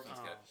girlfriend's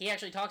Oh. cat. He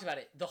actually talked about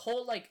it. The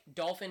whole like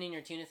dolphin in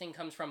your tuna thing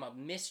comes from a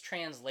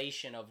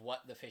mistranslation of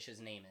what the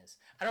fish's name is.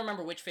 I don't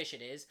remember which fish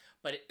it is,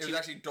 but It was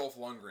actually Dolph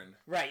Lundgren.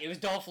 right. It was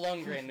Dolph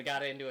Lundgren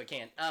got it into a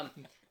can.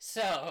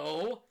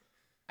 So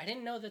I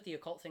didn't know that the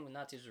occult thing with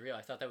Nazis was real.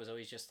 I thought that was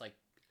always just like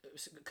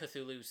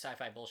Cthulhu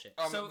sci-fi bullshit.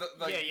 So,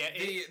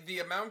 The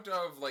amount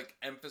of like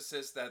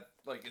emphasis that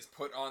like is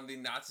put on the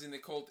Nazis in the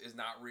cult is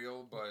not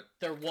real, but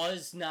There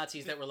was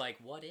Nazis that were like,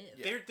 "What if?"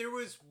 Yeah. There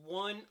was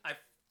one, I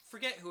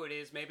forget who it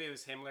is, maybe it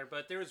was Himmler,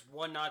 but there was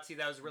one Nazi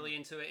that was really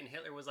into it, and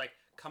Hitler was like,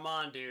 come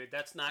on, dude,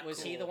 that's not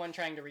Was he cool." the one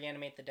trying to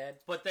reanimate the dead?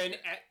 But then,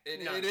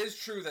 it is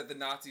true that the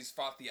Nazis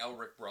fought the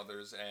Elric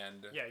brothers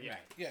and Yeah. Right.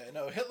 Yeah,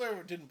 no,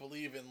 Hitler didn't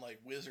believe in like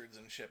wizards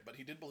and shit, but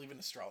he did believe in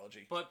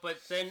astrology.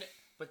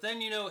 But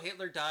then you know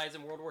Hitler dies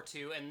in World War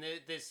II, and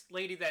this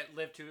lady that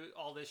lived through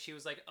all this, she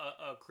was like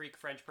a Greek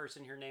French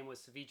person. Her name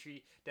was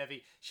Savitri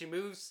Devi. She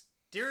moves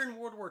during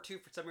World War II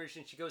for some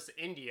reason. She goes to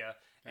India,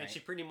 and Right. she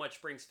pretty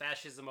much brings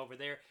fascism over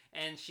there,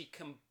 and she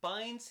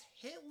combines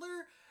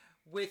Hitler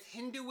with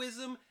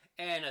Hinduism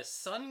and a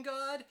sun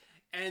god,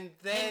 and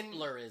then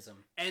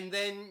Hitlerism. and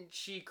then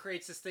she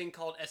creates this thing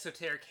called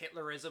esoteric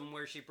Hitlerism,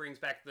 where she brings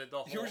back the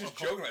whole you were just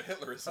occult- joking about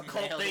Hitlerism.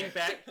 occult Nailed thing it.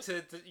 back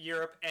to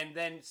Europe, and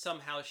then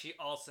somehow she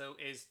also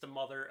is the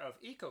mother of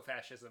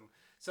ecofascism.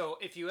 So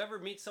if you ever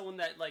meet someone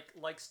that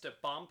likes to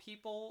bomb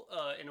people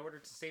in order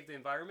to save the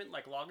environment,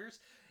 like loggers,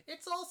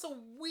 it's also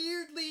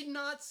weirdly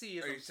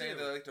Nazism. Are you saying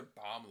too. they like to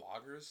bomb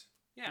loggers?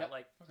 Yeah, Nope.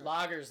 like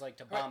Loggers like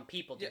to bomb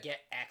people to Yeah. get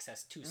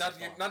access to Not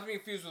stuff. to be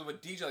confused with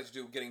what DJ likes to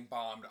do, getting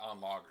bombed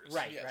on loggers.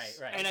 Right, Yes.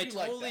 right. and I He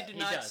liked totally that. did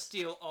He not does.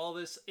 steal all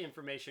this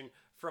information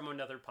from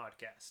another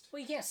podcast. Well,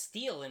 you can't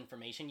steal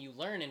information. You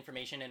learn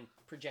information and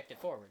project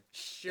it forward.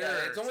 Sure.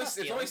 Yeah, it's only not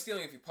it's only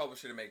stealing if you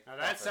publish it and make. Now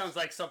that profits. sounds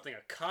like something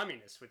a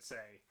communist would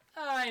say.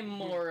 I'm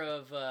more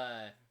of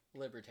a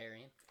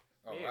libertarian.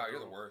 Oh Yeah, wow, you're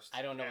cool. the worst.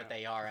 I don't know Yeah. what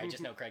they are. I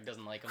just know Craig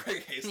doesn't like them.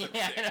 Craig hates Yeah,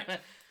 libertarian.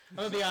 I'm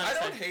gonna be honest. I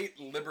don't hate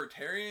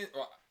libertarian.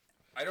 Well,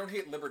 I don't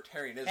hate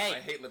libertarianism. Hey. I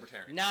hate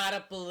libertarian. Not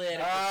a political.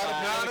 Not a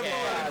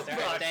podcast.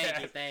 political All right,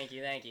 podcast. thank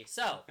you.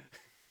 So,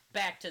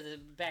 back to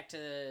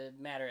the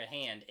matter at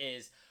hand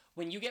is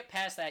when you get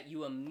past that,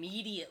 you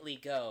immediately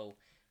go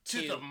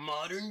To the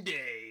modern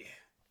day.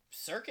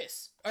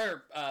 circus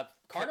or Oh,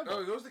 carnival.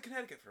 it goes to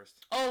Connecticut first.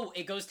 Oh,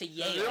 it goes to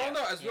Yale. We all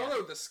know, as we all Yeah.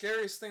 know, the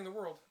scariest thing in the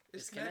world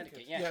is It's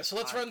Connecticut. Yeah. Yeah, so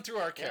let's run through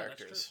our Yeah, that's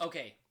characters.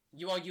 Okay.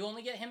 You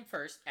only get him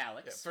first,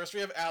 Alex. Yeah, first we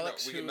have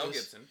Alex, we who get Mel is-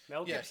 Gibson.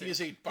 Mel Yeah, Gibson. he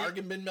is a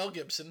bargain bin Mel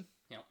Gibson.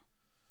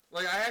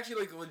 Like, I actually,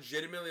 like,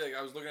 legitimately, like,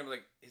 I was looking at him,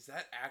 like, is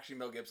that actually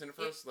Mel Gibson at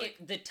first?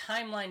 The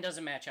timeline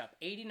doesn't match up.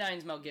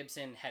 89's Mel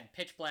Gibson had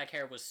pitch black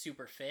hair, was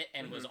super fit,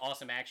 and was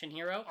awesome action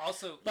hero.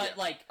 Also, But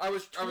like I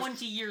was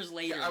 20 years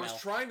later, Yeah, I was Mel.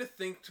 trying to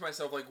think to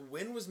myself, like,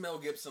 when was Mel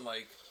Gibson,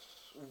 like,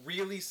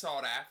 really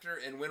sought after,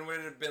 and when would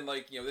it have been,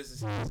 like, this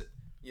is his,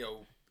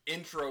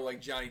 intro,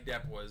 like Johnny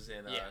Depp was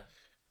in, Yeah.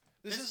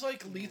 This is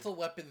like Lethal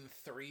Weapon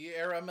 3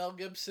 era Mel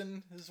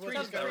Gibson, is what Three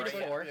he's got to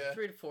right. four. Yeah.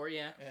 3 to 4,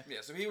 yeah.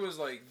 Yeah, so he was,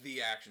 like,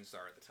 the action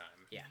star at the time.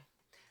 Yeah.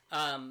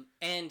 And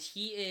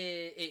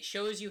it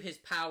shows you his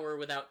power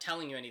without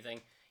telling you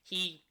anything.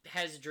 He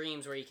has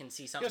dreams where he can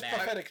see He something has bad.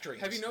 prophetic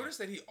dreams. Have you noticed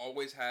that he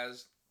always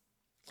has,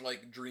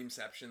 like,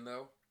 dreamception,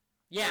 though?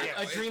 Yeah,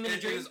 Yeah, a dream in a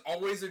It dream. is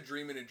always a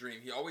dream in a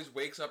dream. He always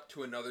wakes up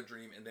to another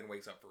dream and then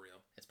wakes up for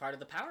real. It's part of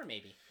the power,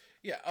 maybe.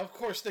 Yeah, of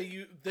course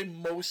they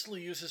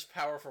mostly use his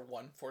power for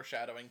one,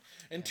 foreshadowing,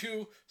 and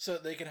two, so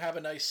that they can have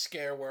a nice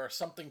scare where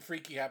something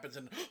freaky happens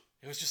and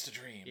it was just a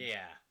dream.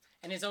 Yeah.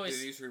 And it's Did always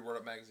you used to read Word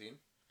Up magazine?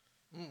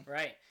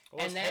 right.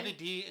 well, And it's Heavy then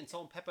D and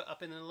Salt and Pepper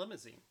up in the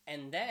limousine.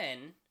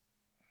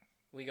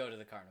 we go to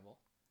the carnival,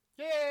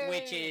 Yay!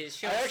 which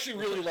is I actually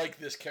really like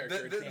this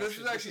character. This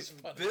is actually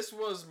fun. this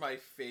was my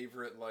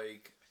favorite.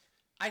 Like,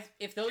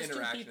 if those two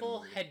interaction people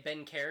movie. had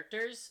been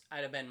characters,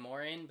 I'd have been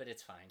more in, but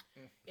it's fine.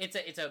 It's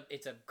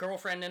a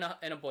girlfriend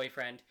and a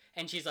boyfriend,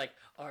 and she's like,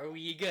 "Are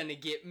we gonna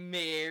get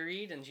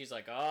married?" And she's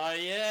like, "Oh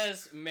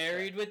yes,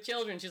 married with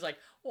children." She's like,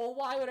 "Well,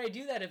 why would I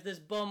do that if this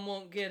bum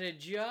won't get a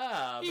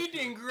job?" He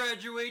didn't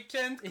graduate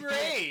 10th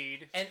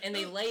grade. And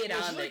they lay it Yeah,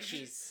 on she's that like-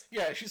 she's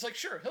Yeah, she's like,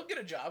 sure, he'll get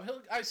a job.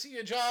 I see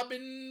a job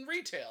in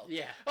retail.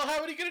 Yeah. Oh,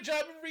 how would he get a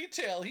job in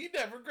retail? He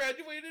never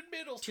graduated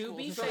middle To school.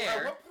 be so fair-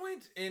 at what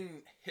point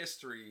in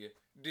history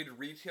did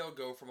retail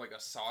go from like a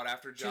sought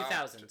after job?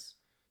 2000s.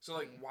 So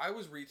like, why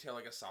was retail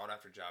like a sought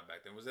after job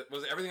back then? Was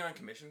everything on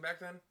commission back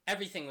then?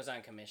 Everything was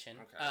on commission.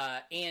 Okay.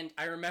 And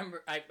I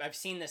remember, I've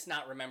seen this,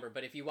 not remember,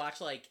 but if you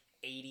watch like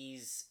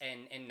 80s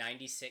and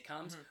 90s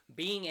sitcoms,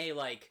 being a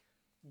like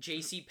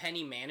J.C.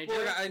 Penney manager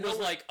Well, I know, was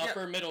like yeah,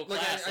 upper middle Like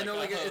class. I know,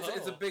 like oh,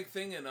 it's a oh. big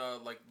thing in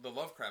like the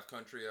Lovecraft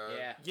Country.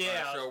 Yeah.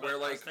 Yeah, I show was- where I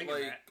was like thinking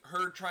that.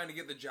 her trying to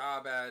get the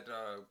job at.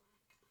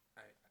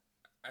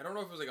 I don't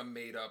know if it was like a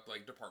made up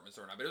like department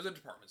store or not, but it was a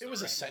department store. It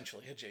was right?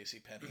 essentially a J.C.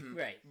 Penney.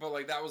 Right. But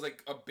like that was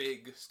like a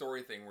big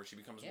story thing where she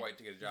becomes Yeah. white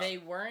to get a job. They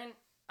weren't.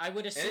 I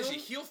would and assume. then she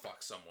heel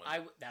fucks someone.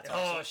 That's Oh,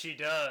 awesome. she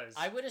does.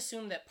 I would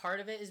assume that part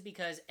of it is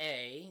because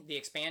the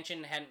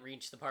expansion hadn't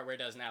reached the part where it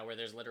does now, where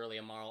there's literally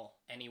a mall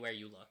anywhere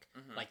you look,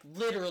 like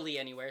literally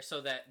anywhere,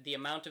 so that the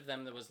amount of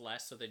them that was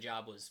less, so the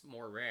job was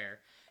more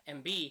rare.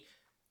 And B,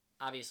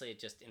 obviously,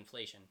 it's just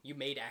inflation. You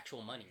made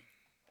actual money.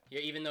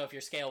 Even though if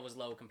your scale was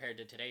low compared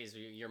to today's,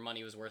 your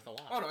money was worth a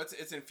lot. Oh no,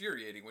 it's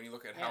infuriating when you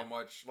look at Yeah. how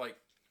much like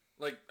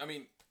I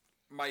mean,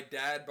 my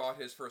dad bought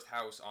his first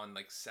house on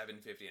like $7.50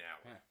 an hour.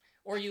 Yeah.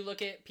 Or you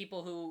look at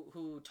people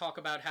who talk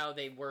about how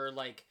they were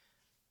like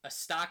a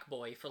stock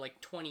boy for like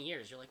 20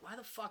 years. You're like, why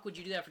the fuck would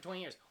you do that for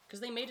 20 years?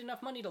 Because they made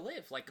enough money to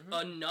live, like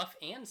enough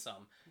and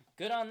some.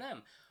 Good on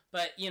them.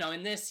 But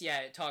in this,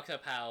 it talks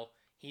up how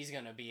he's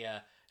gonna be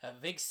a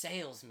big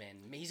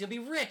salesman. He's gonna be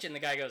rich, and the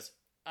guy goes,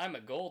 "I'm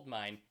a gold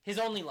mine." His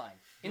only line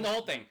in the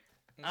whole thing.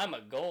 I'm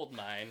a gold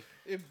mine.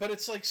 But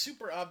it's like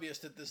super obvious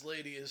that this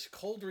lady is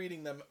cold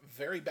reading them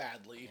very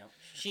badly.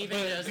 She even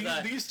But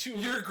does these two.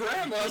 Your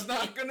grandma's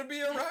not gonna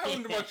be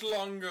around much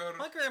longer.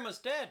 My grandma's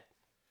dead.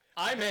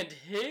 I meant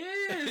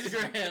his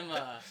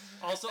grandma.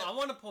 Also, I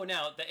want to point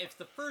out that if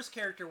the first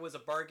character was a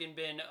bargain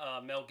bin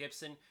Mel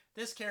Gibson,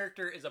 this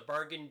character is a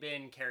bargain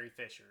bin Carrie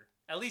Fisher.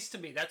 At least to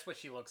me, that's what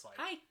she looks like.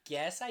 I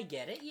guess I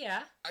get it.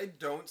 Yeah. I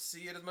don't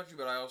see it as much,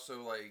 but I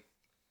also like.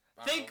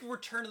 I don't Think know.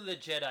 Return of the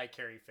Jedi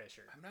Carrie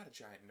Fisher. I'm not a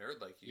giant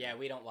nerd like you. Yeah,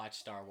 we don't watch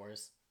Star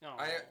Wars. No.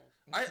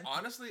 I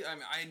honestly,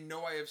 I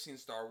know I have seen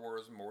Star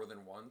Wars more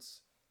than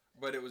once,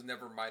 but it was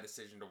never my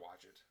decision to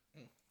watch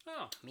it.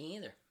 Oh. Me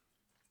either.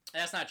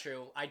 That's not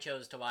true. I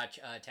chose to watch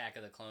Attack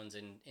of the Clones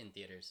in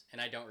theaters,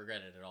 and I don't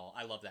regret it at all.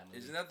 I love that movie.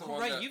 Isn't that the Oh,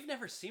 one right, that... you've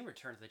never seen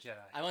Return of the Jedi.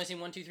 I've only seen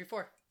 1, 2, 3,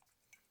 4.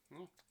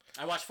 Hmm.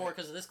 I watched 4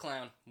 because of this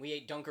clown. We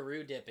ate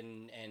Dunkaroo dip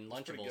and pretty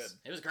Lunchables. good.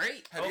 It was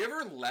great. Have you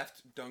ever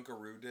left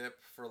Dunkaroo dip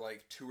for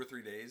like 2 or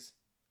 3 days?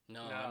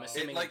 No, No. I'm It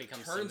assuming like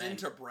becomes turns cement.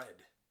 into bread.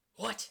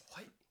 What?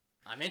 What?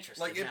 I'm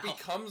interested Like it now.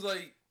 becomes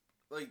like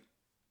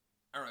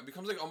I don't know. It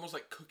becomes like almost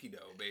like cookie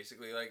dough,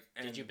 basically. Like,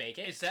 and Did you bake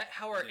it? Is that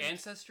how our Yeah.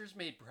 ancestors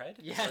made bread?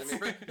 Yes.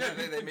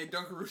 They made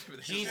Dunkaroo dip. with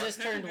it. Jesus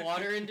turned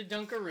water into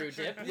Dunkaroo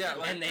dip, Yeah,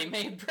 like- and they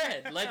made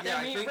bread. Let Yeah,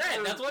 them I eat think bread.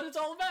 they're- That's what it's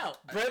all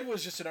about. Bread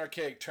was just an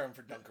archaic term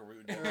for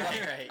Dunkaroo.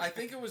 Right. I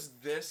think it was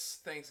this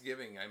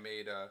Thanksgiving I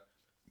made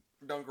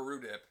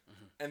Dunkaroo dip,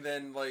 Mm-hmm. and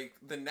then like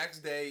the next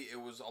day it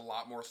was a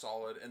lot more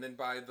solid, and then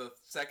by the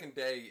second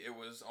day it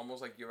was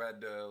almost like you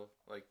had to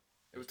like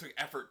it took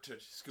effort to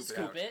scoop it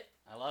out. Scoop it.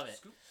 I love it.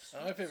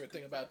 My favorite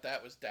thing about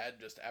that was Dad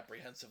just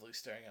apprehensively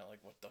staring at like,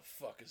 what the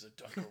fuck is a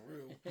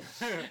Dunkaroo?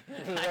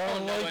 I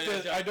don't know like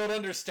what this. I don't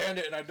understand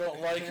it, and I don't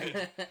like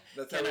it.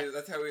 That's Can how I- we.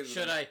 That's how we.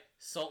 Should I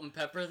salt and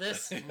pepper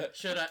this?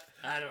 Should I?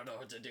 I don't know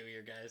what to do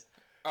here, guys.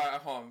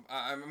 Hold on.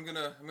 I'm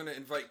gonna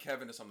invite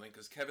Kevin to something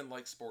because Kevin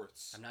likes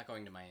sports. I'm not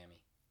going to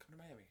Miami. Come to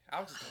Miami.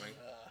 Alex is coming.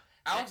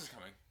 Alex is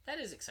coming. That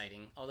is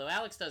exciting. Although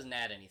Alex doesn't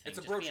add anything. It's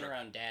a Just bro being trip.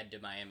 around Dad to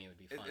Miami would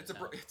be fun. It's so.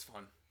 it's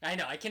fun. I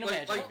know. I can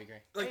imagine it'd be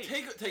great. Like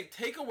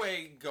take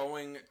away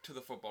going to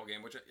the football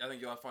game, which I think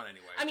you'll have fun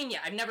anyway. I mean, yeah,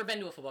 I've never been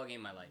to a football game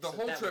in my life. the so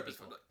whole that would trip be is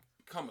cool. fun.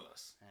 Come with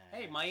us.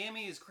 Hey,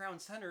 Miami is Crown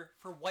Center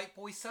for White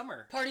Boy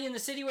Summer. Party in the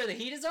city where the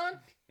heat is on?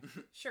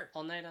 Sure.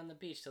 All night on the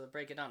beach till the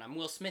break of dawn. I'm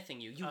Will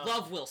Smithing you. You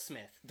love Will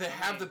Smith. They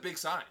have the big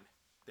sign.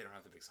 They don't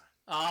have the big sign.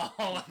 Oh,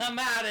 I'm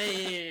out of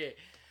here.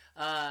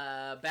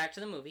 Back to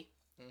the movie.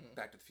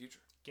 Back to the Future.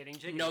 Getting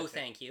jiggy. No, with it.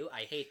 thank you.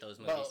 I hate those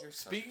movies. Well,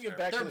 speaking of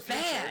Back They're to the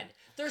Future, bad.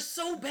 They're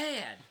so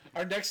bad.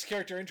 our next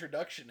character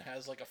introduction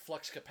has like a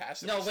flux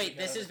capacitor. No, sitting wait.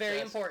 This on is his very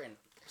desk. important.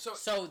 So-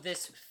 So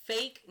this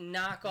fake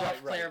knockoff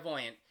Right.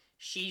 clairvoyant,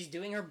 she's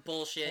doing her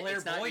bullshit.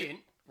 It's not- Clairvoyant.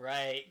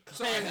 Right.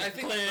 So I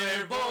think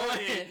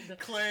clairvoyant.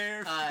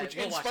 Claire. Which,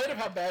 we'll in watch spite that. of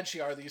how bad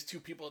she are, these two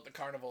people at the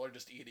carnival are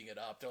just eating it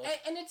up. They're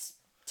like, And it's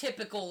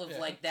typical of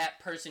like that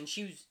person.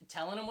 She was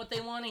telling them what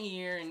they want to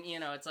hear, and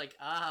it's like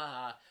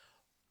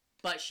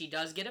but she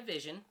does get a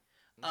vision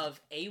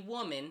of a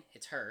woman.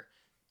 It's her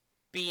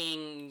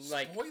being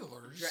like.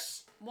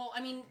 Spoilers. Well,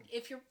 I mean,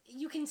 if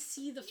you can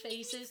see the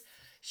faces.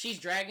 She's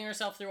dragging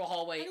herself through a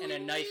hallway, and a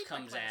knife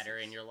comes at her,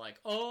 and you're like,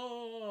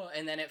 oh!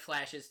 And then it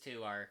flashes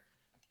to our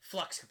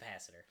flux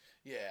capacitor.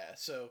 yeah.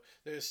 So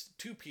there's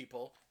two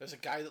people. There's a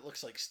guy that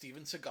looks like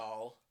Steven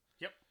Seagal,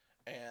 Yep.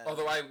 and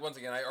Although once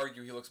again I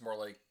argue he looks more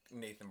like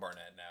Nathan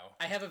Barnett now.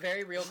 I have a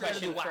very real gotta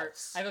question do for.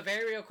 wows. I have a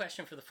very real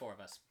question for the four of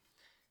us.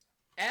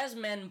 As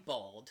men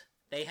bald,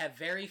 they have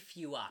very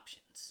few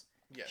options.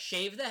 Yes.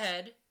 Shave the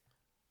head,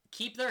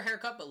 keep their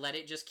haircut, but let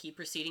it just keep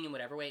receding in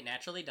whatever way it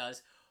naturally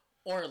does,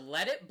 or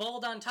let it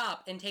bald on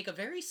top and take a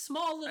very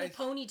small little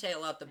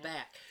ponytail out the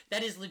back.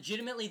 That is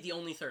legitimately the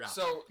only third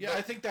option. So yeah,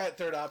 I think that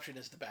third option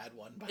is the bad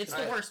one. By It's the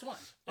the way. worst one.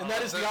 and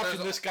that is the there's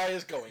option a- this guy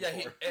is going yeah,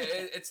 for.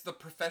 it's the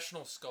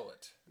professional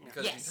skullet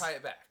because Yes. you tie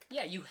it back.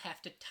 Yeah, you have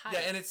to tie Yeah,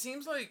 it. and it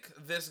seems like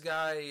this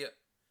guy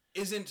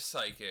isn't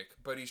psychic,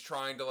 but he's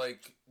trying to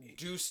like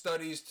do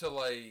studies to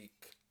like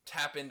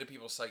tap into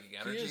people's psychic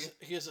energy.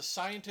 He is a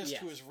scientist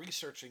Yes. who is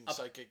researching A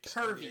psychic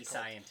pervy occult.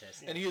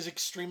 scientist. and he is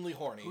extremely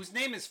horny. Whose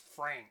name is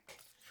Frank.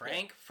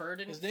 Frank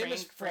Ferdinand. His name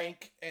is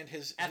Frank, and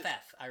his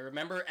FF. I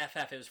remember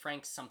FF. It was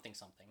Frank something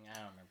something. I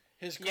don't remember.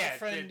 his Yeah,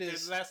 girlfriend their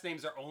is last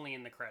names are only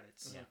in the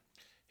credits. Yeah.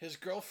 his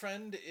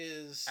girlfriend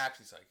is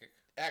Actually psychic.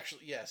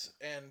 actually yes,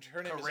 and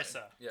her name Carissa. is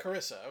Yeah.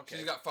 Carissa. Okay.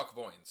 She's got fuck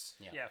voins.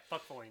 Yeah,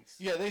 fuck points.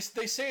 Yeah, they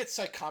say it's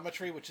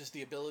psychometry, which is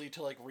the ability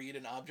to like read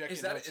an object Is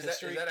and know that its is that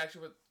history. is that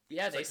actually what?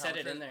 Yeah, they said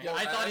it in there. Yeah,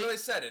 I thought know they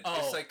said it. Oh.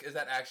 It's like is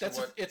that actually That's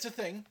what? it's a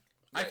thing.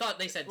 I thought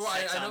they said Well,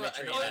 I know that-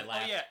 sexometry, I know Oh, and I oh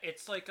laughed. yeah,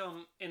 it's like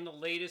in the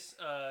latest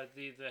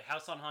the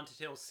House on Haunted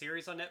Hill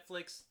series on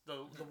Netflix. The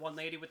one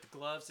lady with the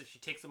gloves, if she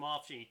takes them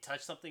off, she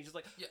touch something, she's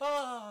like, Yeah.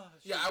 oh.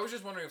 Yeah, I was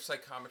just wondering if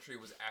psychometry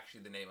was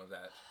actually the name of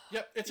that.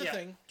 Yep, it's a Yeah.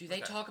 thing. Do they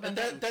Okay. talk about And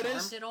that, that in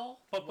is- Charmed at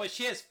all? But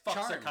she has fuck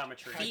Charmed.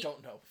 psychometry. I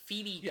don't know.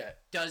 Phoebe Yeah.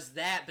 does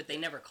that, but they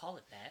never call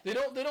it that. They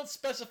don't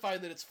specify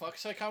that it's fuck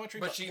psychometry,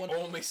 But she one-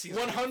 only sees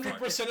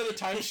 100% of the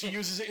time she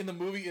uses it in the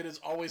movie. It is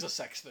always a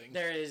sex thing.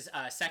 There is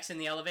sex in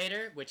the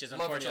elevator, which is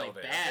Love Which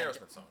unfortunately Elevator. bad.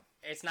 Aerosmith song.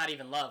 It's not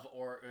even love,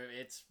 or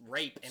it's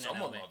rape in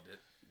Someone an elevator. loved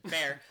it.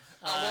 Fair.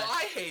 Well,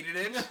 I hated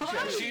it.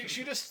 Yeah,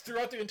 she just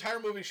throughout the entire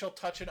movie she'll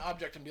touch an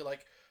object and be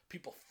like,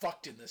 people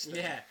fucked in this thing.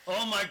 Yeah.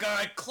 Oh my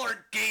god,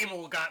 Clark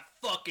Gable got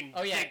fucking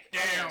Oh yeah. dicked Oh,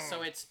 yeah.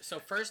 down. So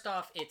first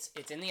off, it's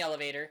in the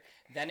elevator,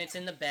 then it's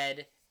in the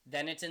bed,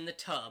 then it's in the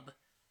tub,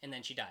 and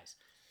then she dies.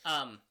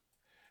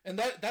 And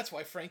that's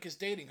why Frank is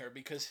dating her,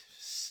 because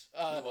He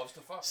loves to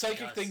fuck. psychic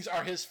does. things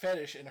are his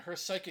fetish, and her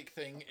psychic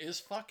thing is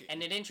fucking.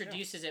 And it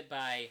introduces it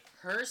by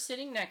her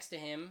sitting next to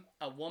him,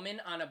 a woman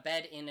on a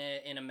bed in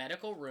a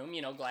medical room,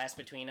 glass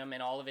between them,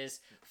 and all of his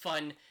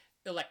fun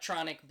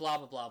electronic blah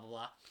blah blah blah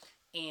blah.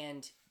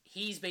 And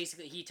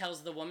he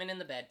tells the woman in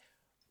the bed,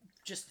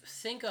 just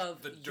think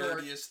of The your,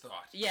 dirtiest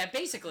thought. yeah,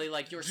 basically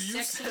like your Do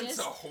you sense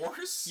a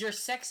horse? your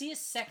sexiest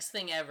sex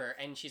thing ever.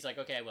 And she's like,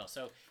 okay, I will.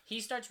 So he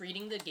starts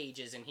reading the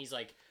gauges, and he's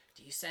like,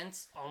 do you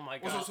sense? Oh my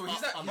Well, god. so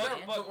he's not. Oh, He's, not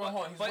yeah. but,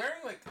 hold on, he's but-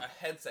 wearing like a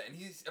headset, and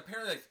he's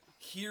apparently like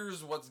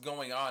hears what's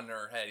going on in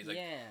her head. He's like,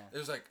 Yeah.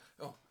 There's like,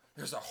 oh,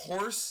 there's a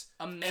horse,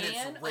 A man,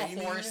 and it's raining.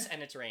 a horse,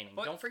 and it's raining.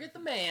 But- Don't forget the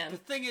man. The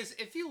thing is,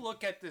 if you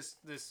look at this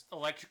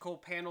electrical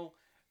panel,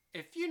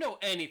 if you know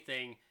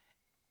anything,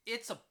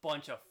 it's a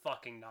bunch of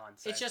fucking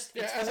nonsense. It's just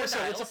Yeah, it's as I four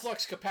said, it's a dials.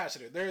 flux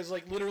capacitor. There is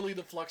like literally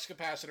the flux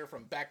capacitor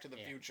from Back to the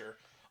Yeah. Future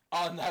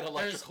on that There's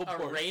electrical a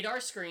board. radar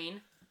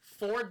screen,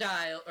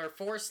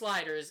 4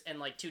 sliders, and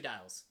like 2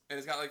 dials. And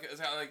it's got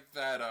like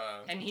that.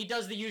 And he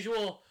does the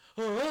usual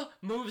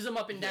moves them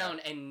up and down,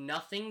 and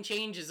nothing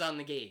changes on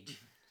the gauge.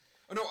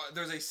 Oh no,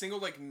 there's a single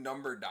like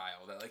number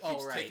dial that like Oh,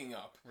 keeps right. ticking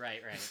up. Right.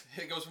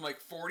 It goes from like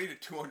 40 to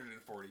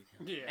 240.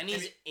 yeah. And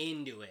he's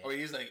into it. Oh,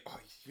 he's like, oh,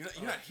 you're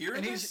not hearing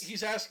And this?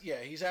 he's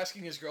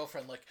asking his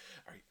girlfriend like,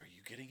 are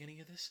you getting any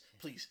of this?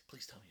 Please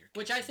tell me you're getting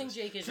Which I any of think this.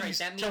 Jake is right. Please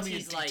That tell means me in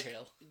he's like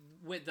detail."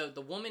 with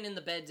the woman in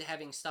the bed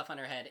having stuff on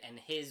her head and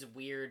his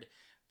weird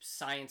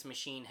science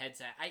machine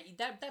headset.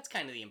 That's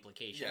kind of the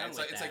implication. Yeah, I'm it's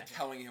with like that. it's like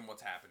telling him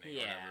what's happening. or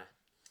Yeah.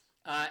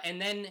 whatever.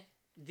 And then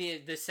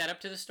the setup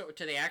to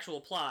the actual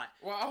plot.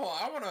 Well,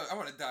 I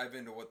wanna dive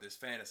into what this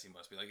fantasy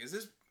must be like.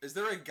 Is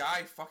there a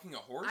guy fucking a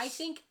horse? I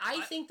think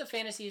the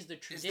fantasy is the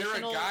Is there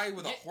traditional. a guy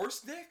with a Yeah,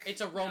 horse dick?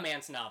 It's a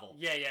romance novel.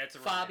 yeah, it's a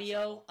romance Fabio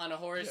novel. on a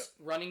horse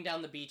running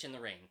down the beach in the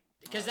rain.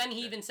 Because then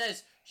he even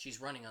says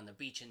she's running on the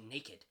beach and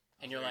naked,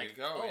 and you're There like, you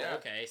go, oh, yeah.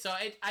 okay. So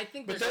I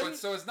think But there's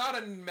So it's not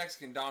a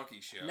Mexican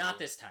donkey show. not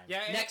this time.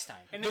 Yeah, next time.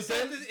 And But it's,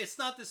 then- it's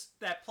not this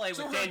that play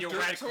So with her Daniel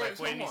dirt- so Radcliffe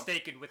when hold he's on.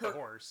 naked with her, the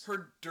horse.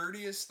 Her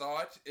dirtiest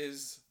thought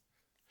is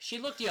She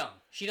looked young.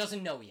 She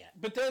doesn't know yet.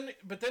 But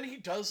then he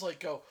does like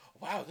go,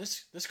 wow,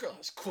 this girl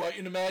has quite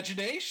an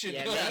imagination.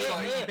 Yeah,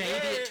 Yeah. maybe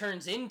it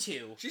turns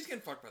into she's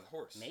getting fucked by the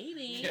horse.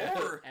 maybe.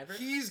 Or Ever?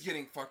 he's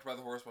getting fucked by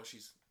the horse while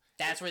she's.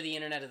 That's where the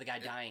internet of the guy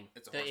dying.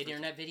 it's a The horse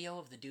internet video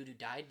of the dude who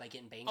died by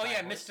getting banged Oh by yeah,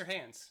 a horse. Mr.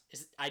 Hands.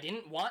 I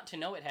didn't want to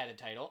know it had a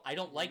title. I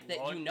don't like that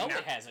Well, you know now-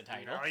 it has a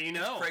title. Now you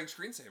know. Craig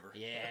screensaver.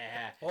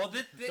 Yeah. Well,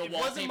 it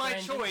wasn't my wallpaper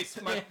engine.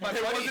 choice. My It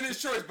buddy, wasn't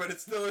his choice, but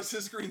it still is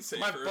his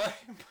screensaver.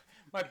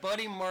 my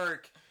buddy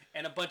Mark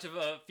and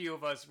a few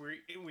of us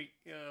we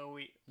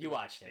You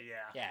watched it. Yeah.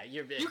 Yeah,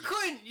 you're You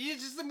couldn't. You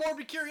just the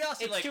morbid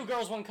curiosity. It's like 2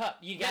 girls, 1 cup.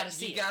 You gotta you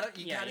see it. gotta-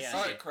 you gotta see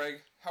All it. right,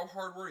 Craig. How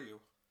hard were you?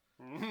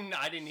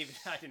 I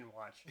didn't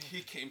watch.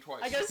 He came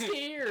twice. I got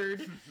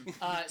scared.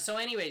 So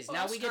anyways,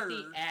 now we get the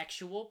scared.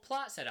 actual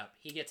plot set up.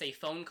 He gets a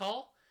phone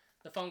call.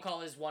 The phone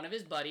call is one of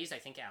his buddies, I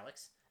think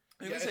Alex.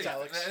 I think Yeah, they it's said-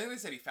 Alex. I think they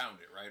said he found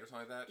it, right, or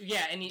something like that.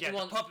 Yeah, and he Yeah, the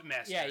well, puppet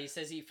master. Yeah, he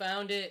says he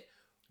found it.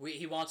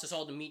 He wants us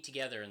all to meet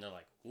together, and they're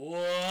like,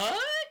 "What?"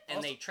 And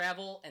Also- they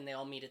travel, and they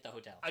all meet at the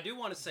hotel. I do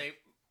want to say,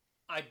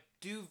 I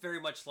do very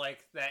much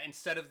like that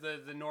instead of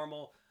the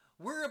normal.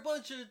 We're a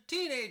bunch of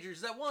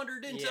teenagers that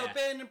wandered into Yeah. an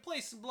abandoned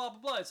place and blah blah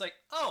blah. It's like,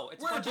 oh,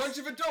 it's We're a bunch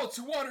of adults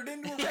who wandered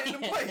into a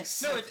random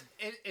place. no,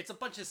 it's a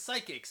bunch of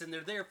psychics and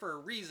they're there for a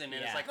reason.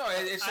 And Yeah. it's like, No, I-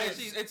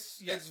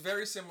 it's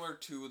very similar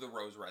to the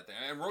Rose Red thing,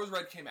 and Rose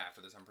Red came after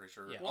this. I'm pretty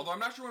sure. Yeah. Although I'm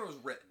not sure when it was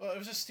written. Well, it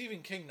was a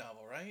Stephen King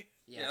novel, right?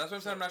 Yeah, that's what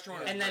I'm saying. I'm not sure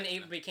when it was And then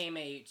written. it became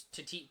a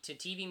to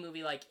TV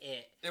movie like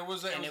It. It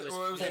was and a it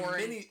was a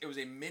foreign- mini. It was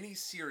a mini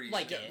series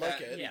Like that it.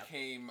 Like it. Yeah.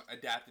 became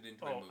adapted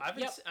into a oh, movie. I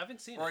Yep.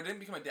 haven't seen Or it. it didn't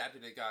become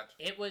adapted. It got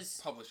It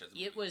was published as a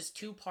movie. It was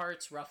 2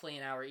 parts, roughly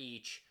an hour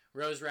each.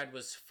 Rose Red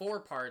was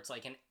 4 parts,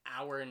 like an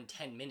hour and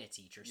 10 minutes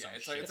each or Yeah, something.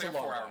 it's like It's a a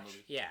long 4-hour watch.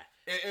 movie. Yeah.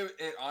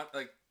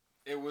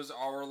 It was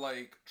our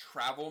like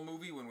travel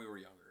movie when we were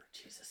younger.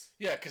 Jesus.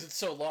 Yeah, because it's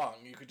so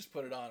long, you could just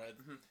put it on it.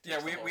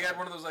 Yeah, we had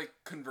one of those like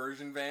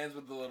conversion vans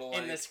with the little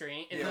like In the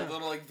screen. in yeah, the-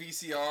 little like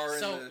VCR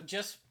so and the,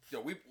 just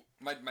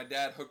my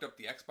dad hooked up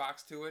the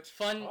Xbox to it.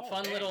 fun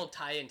dang. little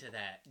tie into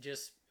that,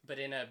 just but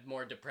in a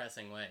more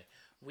depressing way.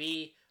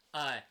 We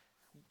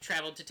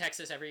traveled to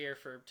Texas every year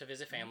to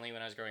visit family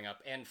when I was growing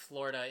up, and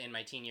Florida in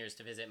my teen years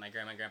to visit my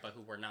grandma and grandpa,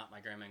 who were not my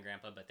grandma and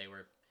grandpa, but they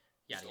were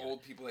Just yada.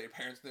 old people that your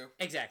parents knew.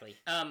 Exactly.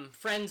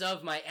 Friends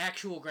of my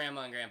actual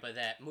grandma and grandpa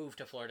that moved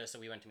to Florida, so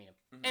we went to meet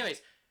them.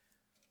 Anyways,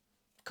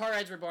 car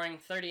rides were boring.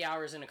 30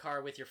 hours in a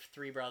car with your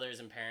 3 brothers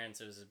and parents,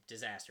 it was a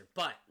disaster.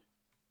 But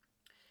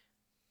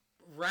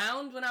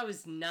round when I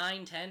was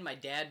 9, 10, my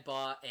dad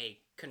bought a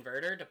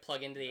converter to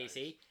plug into the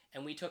AC,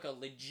 and we took a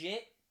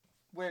legit,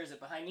 where is it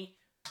behind me?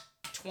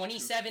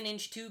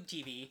 27-inch tube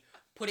TV,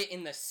 put it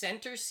in the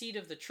center seat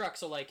of the truck,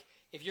 so like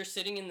if you're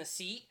sitting in the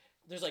seat,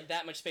 there's like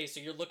that much space, so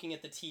you're looking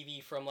at the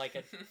TV from like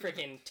a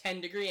freaking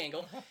 10-degree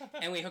angle,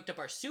 and we hooked up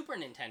our Super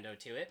Nintendo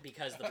to it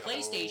because the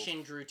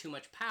PlayStation drew too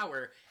much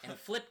power and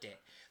flipped it.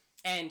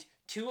 And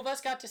 2 of us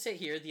got to sit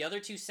here, the other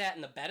 2 sat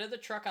in the bed of the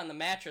truck on the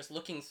mattress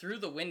looking through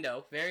the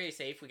window, very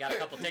safe, we got a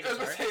couple I tickets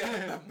was for gonna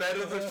it. say, the bed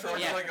of the truck,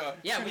 Yeah.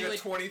 like We a would-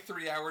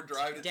 23-hour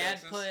drive to Dad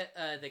Texas.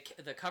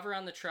 put the cover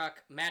on the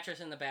truck, mattress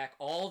in the back,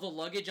 all the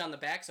luggage on the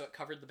back, so it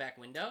covered the back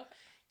window,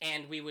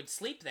 and we would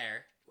sleep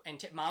there.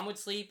 And Mom would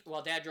sleep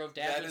while Dad drove.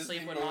 Dad That would is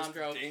sleep the when Mom most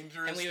drove,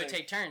 dangerous and we would thing.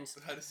 take turns.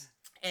 That is,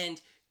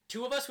 And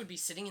 2 of us would be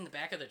sitting in the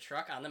back of the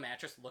truck on the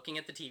mattress looking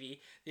at the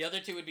TV. The other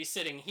 2 would be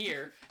sitting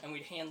here, and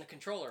we'd hand the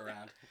controller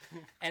around.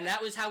 And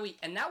that was how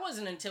and that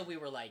wasn't until we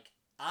were like,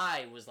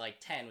 I was like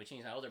 10, which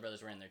means my older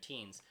brothers were in their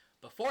teens.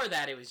 Before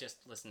that, it was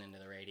just listening to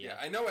the radio. Yeah,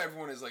 I know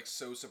everyone is like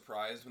so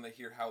surprised when they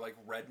hear how like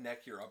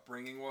redneck your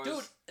upbringing was.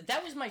 Dude,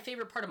 that was my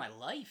favorite part of my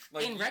life.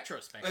 Like, in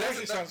retrospect, like, It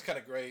actually sounds kind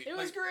of great. it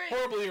was great.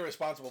 Horribly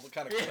irresponsible, but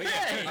kind of great.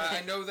 Yeah.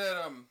 I know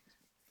that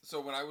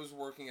so when I was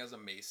working as a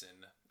mason,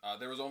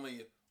 there was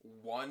only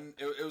one.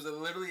 It was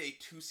literally a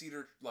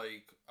 2-seater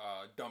like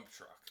dump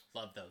truck.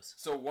 Love those.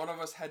 So one of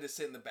us had to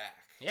sit in the back.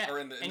 Yeah, Or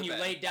in the and you bed.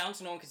 laid down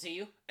so no one could see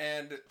you.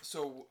 And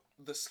so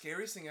the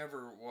scariest thing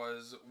ever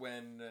was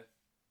when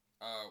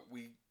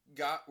we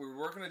were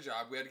working a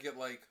job. We had to get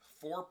like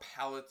 4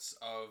 pallets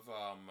of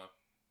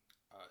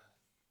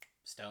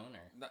Stone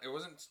or no, it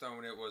wasn't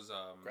stone. It was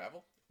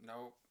Gravel?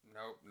 No.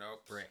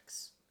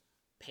 bricks,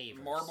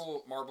 pavers.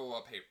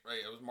 Marble paper. Right,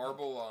 it was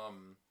marble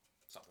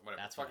something.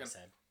 Whatever. That's what I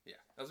said. Yeah,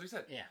 that's what he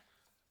said.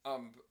 Yeah.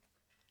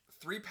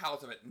 3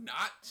 pallets of it,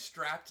 not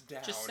strapped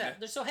down. Just said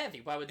they're so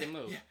heavy. Why would they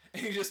move? Yeah,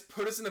 and he just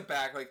put us in the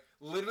back. Like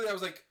literally, I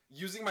was like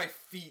using my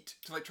feet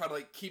to like try to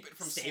like keep it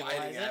from Stabilize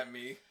sliding it? at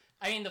me.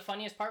 I mean, the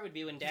funniest part would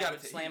be when Dad gotta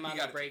would ta- slam you on the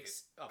gotta take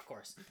brakes. Of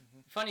course.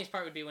 Funniest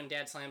part would be when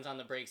Dad slams on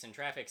the brakes in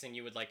traffic, and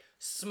you would like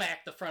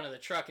smack the front of the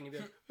truck, and you'd be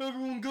like,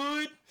 "Everyone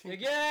good?" You're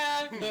like,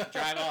 yeah.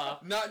 Drive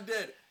off. Not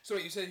dead. So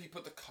wait, you said he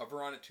put the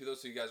cover on it too, though.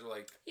 So you guys were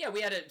like, Yeah, we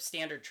had a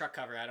standard truck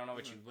cover. I don't know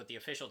what the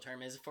official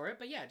term is for it,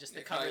 but yeah, just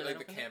the cover. kinda that like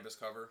the opens up. canvas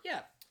cover.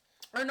 Yeah.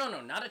 Or no,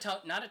 not a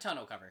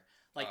tonneau cover.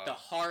 Like the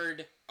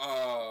hard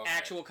Oh. Okay.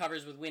 actual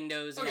covers with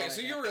windows. And Okay, all so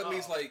that you shit. were at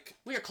least like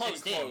We were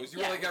closed in. enclosed.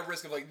 You Yeah. were like at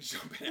risk of like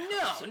jumping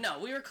out. No,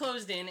 we were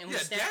closed in, and we Yeah,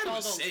 stacked Dad all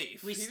was the.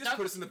 safe. We He stuck. just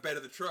put us in the bed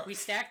of the truck. We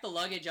stacked the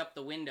luggage up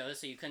the windows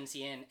so you couldn't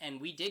see in, and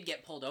we did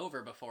get pulled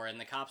over before, and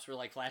the cops were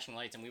like flashing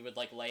lights, and we would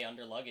like lay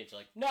under luggage,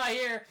 like not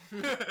here,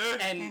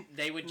 and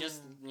they would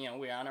just,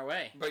 we're on our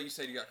way. But you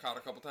said you got caught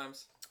a couple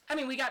times. I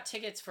mean, we got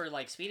tickets for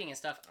like speeding and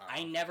stuff.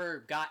 I never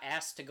got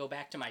asked to go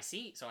back to my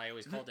seat, so I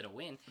always called it a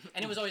win,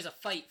 and it was always a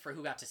fight for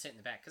who got to sit in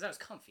the back because I was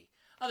comfy.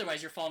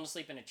 Otherwise, you're falling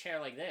asleep in a chair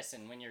like this,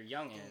 and when you're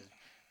young, it's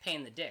a pain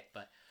in the dick.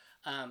 But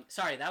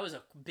sorry, that was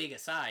a big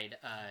aside.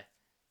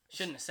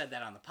 Shouldn't have said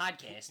that on the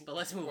podcast, but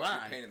let's move What, on.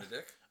 you're pain in the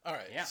dick. All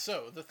right. Yeah.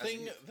 So the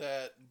thing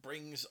that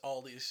brings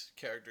all these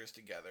characters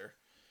together.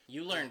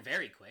 You learn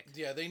very quick.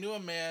 Yeah, they knew a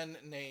man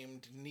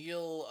named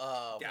Neil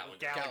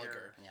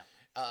Gallagher.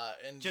 Yeah.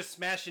 And Just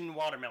smashing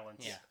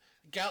watermelons.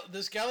 Yeah.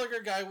 This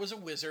Gallagher guy was a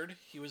wizard.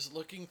 He was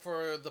looking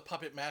for the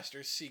puppet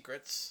master's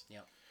secrets.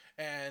 Yep.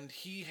 And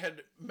he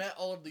had met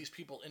all of these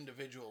people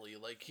individually.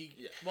 Like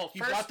he Well, he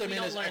first brought them we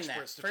in don't as learn that.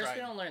 experts to First try.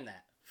 we don't learn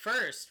that.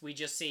 First we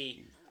just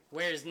see,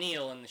 where's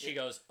Neil? And she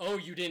goes, oh,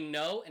 you didn't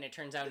know? And it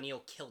turns out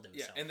Neil killed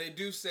Yeah, himself. and they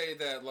do say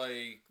that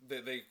like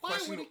they Why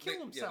question. would he kill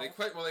himself?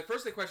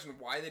 They questioned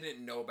why they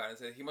didn't know about it. And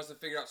said he must have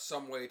figured out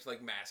some way to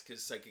like mask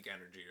his psychic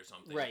energy or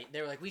something. Right.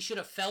 They were like, we should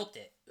have felt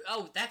it.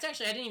 Oh, that's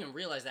actually, I didn't even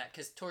realize that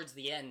because towards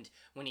the end,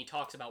 when he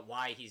talks about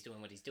why he's doing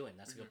what he's doing,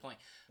 that's a good point.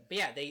 But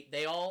yeah,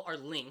 they all are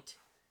linked,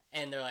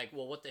 and they're like,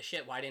 well, what the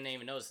shit? Why didn't I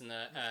even notice? And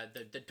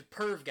the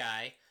perv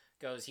guy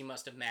goes, he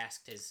must have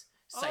masked his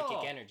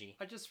psychic energy.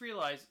 I just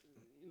realized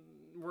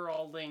we're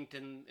all linked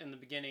in the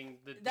beginning.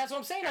 That's what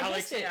I'm saying. I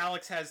missed it.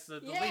 Alex has the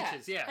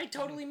leeches. Yeah. I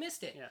totally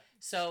missed it. Yeah.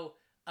 So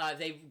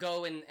they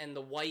go and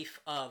the wife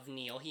of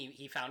Neil,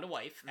 he found a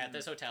wife at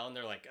this hotel, and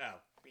they're like, oh,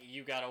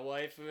 you got a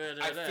wife?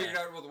 I figured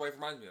out what the wife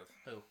reminds me of.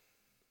 Who?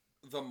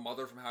 The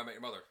mother from How I Met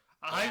Your Mother.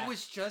 I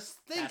was just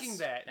thinking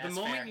that. The That's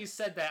moment fair. you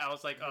said that, I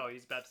was like, oh,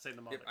 he's about to say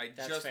the mother. Yep, I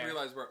That's just fair.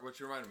 realized what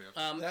you reminded me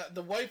of.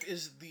 The wife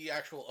is the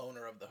actual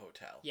owner of the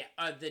hotel. Yeah,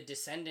 the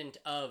descendant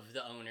of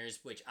the owners,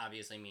 which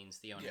obviously means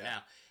the owner Yeah.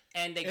 now.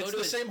 And they go It's to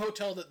the his... same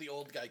hotel that the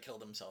old guy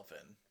killed himself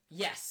in.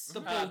 Yes. The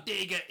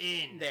Bodega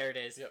Inn. There it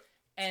is. Yep.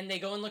 And they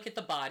go and look at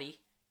the body,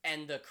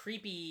 and the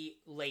creepy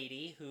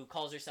lady who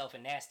calls herself a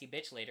nasty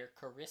bitch later,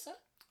 Carissa?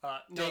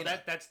 No,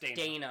 Dana. that's Dana.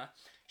 Dana.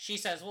 She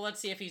says, well,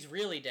 let's see if he's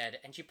really dead.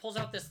 And she pulls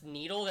out this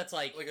needle that's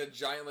like Like a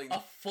giant like. a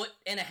foot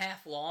and a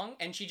half long,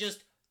 and she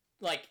just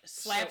like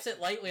slaps it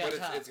lightly on But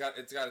top. it's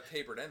got a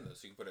tapered end though,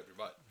 so you can put it up your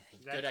butt.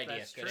 Good idea.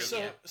 That's Good true.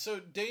 idea. So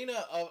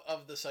Dana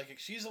of the psychic,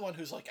 she's the one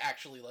who's like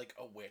actually like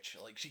a witch.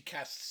 Like she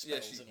casts Yeah,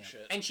 spells she- and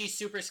shit. And she's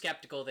super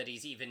skeptical that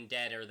he's even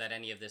dead or that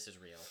any of this is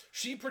real.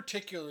 She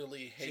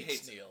particularly hates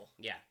hates it. Neil.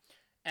 Yeah.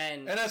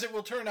 And And as it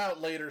will turn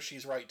out later,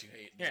 she's right to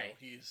hate Neil. Right.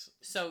 He's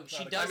so she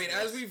not a does I mean, this.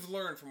 as we've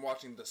learned from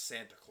watching the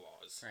Santa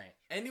Claus, Right.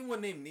 anyone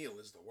named Neil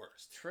is the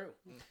worst. True.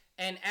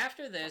 And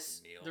after this,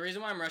 Fucking Neil. the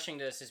reason why I'm rushing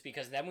to this is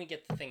because then we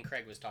get the thing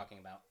Craig was talking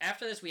about.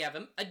 After this, we have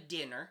a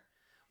dinner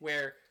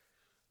where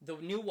the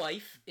new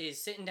wife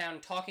is sitting down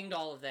talking to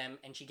all of them,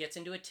 and she gets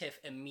into a tiff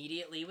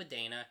immediately with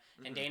Dana,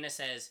 and Dana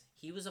says,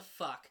 he was a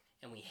fuck,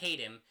 and we hate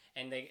him,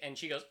 and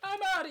she goes, I'm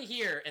out of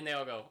here, and they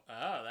all go,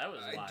 oh, that was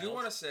wild. I do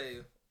want to say,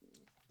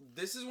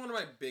 this is one of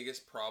my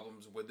biggest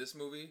problems with this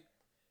movie,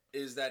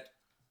 is that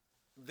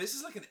this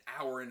is like an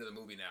hour into the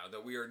movie now,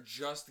 that we are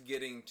just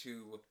getting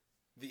to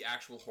the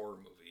actual horror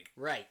movie.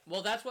 Right.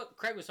 Well, that's what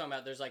Craig was talking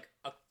about. There's like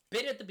a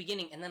bit at the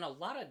beginning, and then a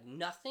lot of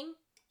nothing,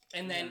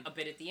 and then a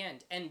bit at the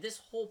end. And this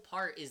whole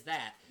part is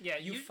that. Yeah,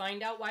 You you-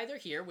 find out why they're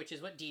here, which is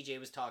what DJ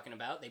was talking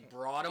about. They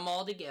brought them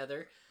all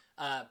together.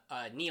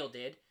 Neil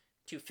did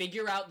to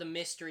figure out the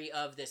mystery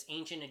of this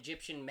ancient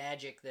Egyptian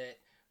magic that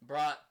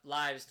brought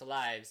lives to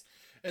lives.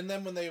 And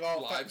then when they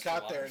all Lives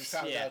got to there and lives.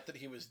 found Yeah. out that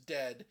he was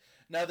dead,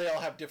 now they all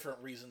have different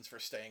reasons for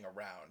staying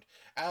around.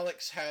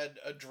 Alex had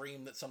a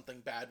dream that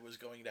something bad was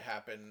going to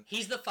happen.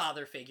 He's the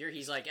father figure.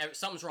 He's like,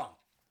 something's wrong.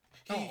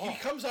 He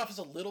comes off as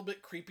a little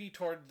bit creepy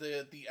toward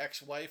the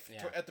ex-wife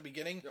Yeah. at the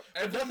beginning, but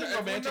Everyone- nothing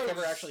everyone romantic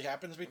ever knows- actually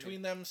happens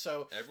between them.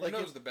 So Everyone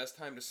like, knows the best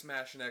time to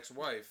smash an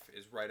ex-wife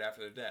is right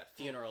after their death.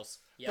 Funerals.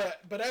 Yeah.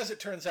 but as it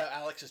turns out,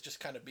 Alex is just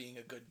kind of being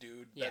a good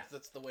dude. Yeah.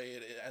 That's the way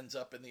it ends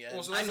up in the end.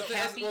 Well, so that's, I'm the thing,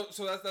 happy-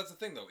 that's the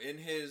thing though. In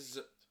his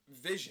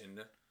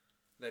vision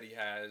that he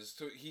has,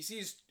 so he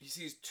sees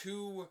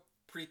two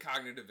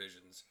precognitive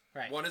visions.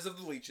 Right. One is of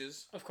the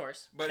leeches, Of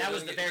course. but that it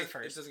was doesn't the get- very it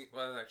first. doesn't.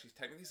 Well, actually,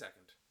 technically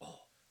second. Oh.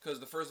 Because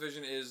the first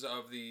vision is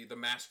of the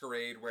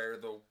masquerade where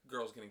the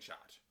girl's getting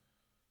shot.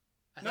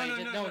 I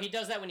thought No, he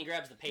does that when he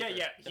grabs the paper.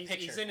 Yeah, The he's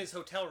picture. in his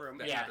hotel room.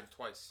 That Yeah. happens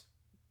twice.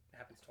 It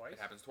happens twice. It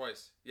happens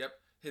twice. Yep.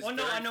 His Well,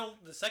 no, very- I know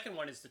the second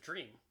one is the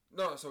dream.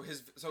 No, so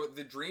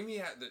the dream he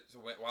had. So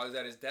while he's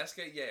at his desk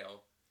at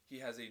Yale, he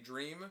has a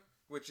dream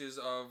which is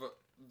of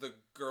the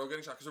girl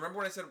getting shot. Because remember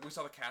when I said we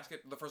saw the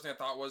casket? The first thing I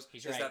thought was,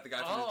 He's is right. that the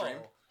guy from his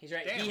dream? He's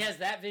right. Damn. He has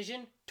that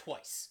vision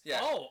twice. Yeah.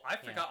 Oh, I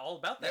forgot all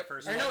about that Yep.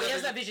 first Or one. no, he that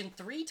has that vision- vision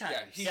 3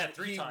 times. Yeah, Yeah,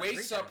 three he times.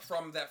 wakes Three up times.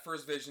 from that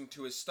first vision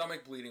to his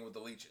stomach bleeding with the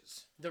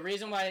leeches. The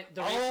reason why...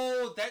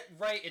 Oh, that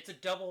right. It's a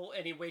double,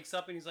 and he wakes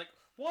up and he's like,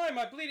 "Why am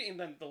I bleeding?" And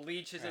then the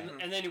leeches, and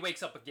then he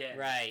wakes up again.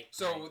 Right.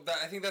 So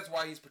I think that's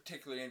why he's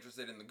particularly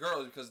interested in the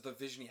girl, because the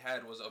vision he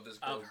had was of this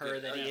girl. Of her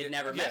that he had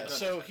never Yeah, met.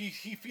 so he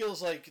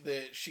feels like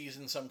that she's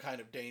in some kind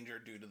of danger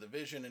due to the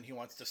vision, and he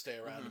wants to stay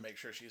around to make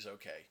sure she's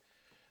okay.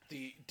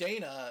 The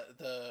Dana,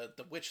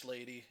 the witch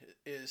lady,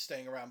 is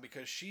staying around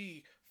because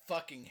she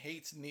fucking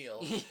hates Neil.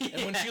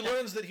 And when she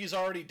learns that he's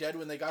already dead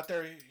when they got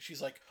there, she's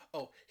like,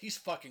 "Oh, he's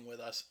fucking with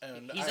us,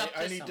 and He's up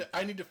to something."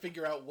 I need to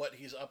figure out what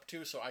he's up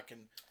to so I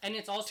can." And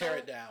it's also Tear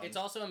it down. It's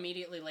also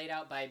immediately laid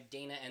out by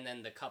Dana and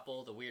then the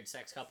couple, the weird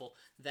sex couple,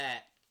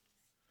 that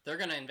they're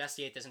gonna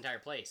investigate this entire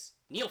place.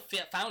 Neil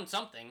found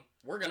something.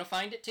 We're gonna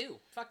find it too.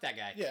 Fuck that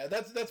guy. Yeah,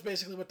 that's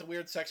basically what the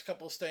weird sex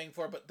couple is staying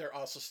for, but they're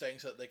also staying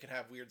so that they can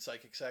have weird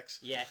psychic sex.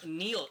 Yeah,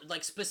 Neil,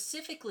 like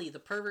specifically, the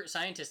pervert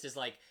scientist is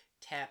like,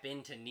 tap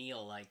into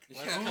Neil, like,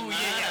 Yeah. come Ooh, on,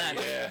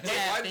 yeah.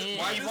 tap Why in. does this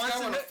wants guy to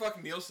want to know-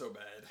 fuck Neil so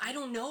bad? I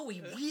don't know.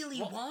 He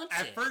really wants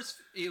At it. first,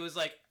 it was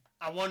like,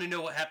 I want to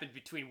know what happened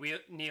between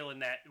Neil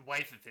and that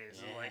wife of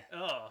his. I'm Yeah. like,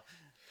 oh.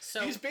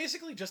 So He's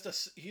basically just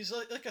he's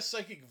like a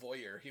psychic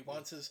voyeur. He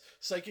wants his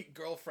psychic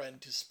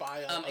girlfriend to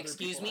spy on other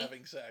excuse people me?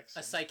 having sex.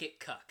 a psychic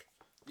cuck.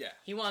 Yeah.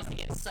 He wants to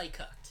get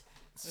psych-cucked.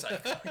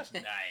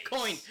 Nice.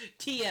 Coin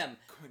TM.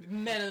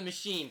 Men of the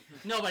Machine.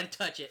 Nobody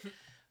touch it.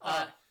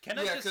 Can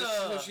I Yeah, just, because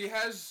so she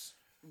has,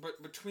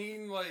 but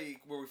between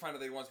like where we find out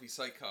they want to be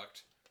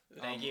psych-cucked.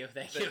 Thank you.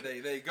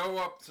 They go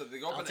up. So they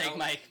go up. I'll an take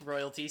my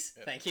royalties.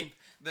 Thank you.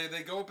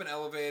 They go up an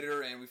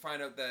elevator and we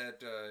find out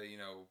that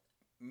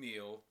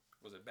Neil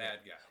was a bad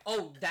guy.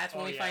 Oh, that's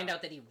when Oh, we yeah. find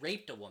out that he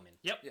raped a woman.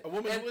 Yep. A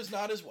woman And who is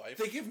not his wife.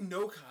 They give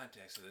no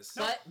context to this.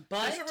 But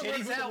I never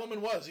learned who titties the out.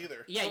 woman was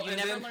either. yeah, Well, you and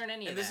never then- learn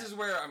any of and that. this is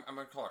where I'm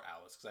gonna call her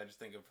Alice because I just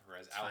think of her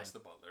as Alice fine. the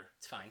butler.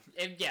 It's fine.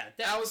 Yeah.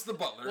 Alice the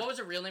butler. What was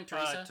her real name?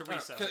 Teresa.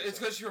 Teresa. It's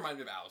because she reminds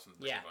me of Alice in the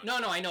Brady Yeah. Bunch.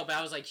 No, I know, but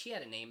I was like, she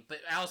had a name.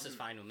 But Alice is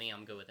fine with me.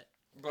 I'm good with it.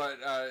 But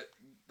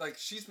like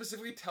she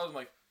specifically tells him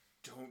like,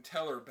 don't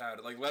tell her about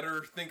it. Like let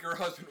her think her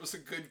husband was a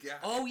good guy.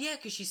 Oh yeah,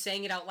 because she's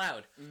saying it out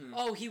loud.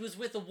 Oh, he was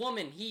with a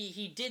woman.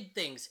 He did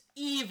things,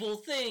 evil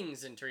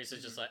things, and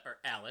Teresa's just like, or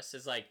Alice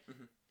is like,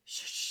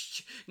 shh,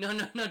 shh, no,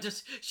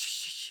 just shh,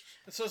 shh, shh.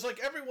 So it's like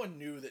everyone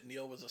knew that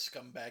Neil was a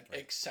scumbag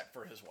except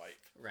for his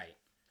wife. Right.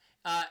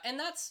 And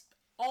that's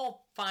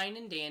all fine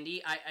and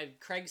dandy.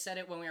 Craig said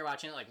it when we were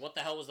watching it. Like, what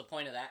the hell was the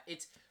point of that?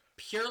 It's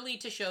purely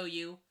to show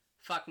you.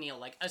 Fuck Neil.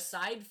 Like,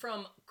 aside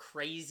from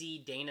crazy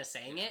Dana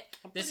saying it,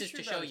 this is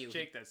to show you.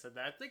 Jake that said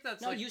that. I think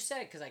that's No, like, you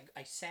said it because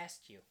I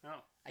sassed you.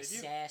 Oh, I did you?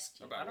 sassed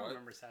you. About I don't what?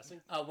 remember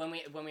sassing.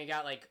 When we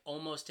got like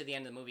almost to the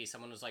end of the movie,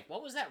 someone was like,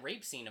 "What was that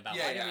rape scene about?"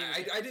 Yeah, Why didn't we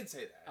even-" I did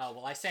say that. Oh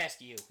well, I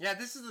sassed you. Yeah,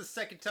 this is the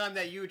second time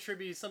that you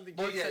attributed something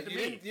Well, Jake yeah, said to you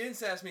me. didn't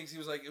sass me because he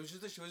was like, it was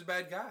just that she was a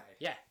bad guy.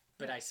 Yeah,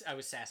 but I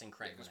was sassing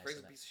Craig Yeah, 'cause when I Craig's said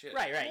a that. piece of shit.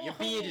 Right. Your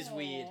beard is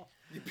weird.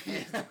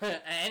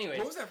 Anyways,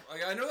 What was that?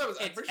 Like, I know that was.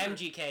 I'm it's pretty sure-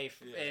 MGK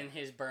in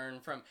his burn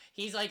from.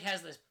 He's like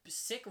has this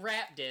sick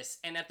rap diss,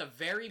 and at the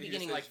very just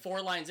beginning, says- like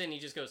 4 lines in, he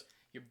just goes,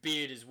 "Your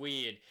beard is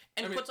weird,"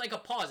 and I mean- puts like a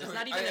pause. It's I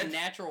not mean, even I- a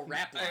natural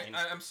rap line.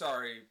 I'm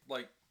sorry.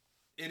 Like,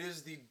 it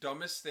is the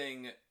dumbest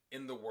thing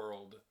in the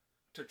world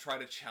to try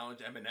to challenge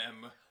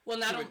Eminem. well,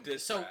 not to a only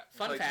diss so rap.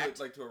 fun like, fact.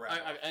 to a rap.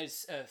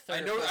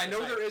 battle. I I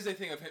know there is a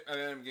thing of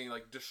Eminem getting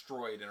like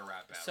destroyed in a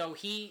rap battle. So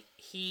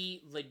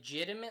he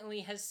legitimately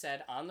has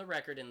said on the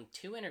record in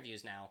 2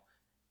 interviews now,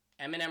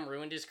 Eminem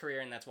ruined his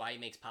career, and that's why he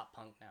makes pop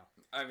punk now.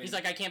 I mean, He's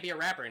like, I can't be a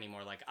rapper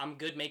anymore. Like, I'm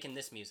good making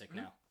this music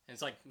now. And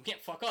it's like, you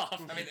can't fuck off.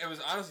 I mean, it was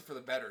honestly for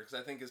the better because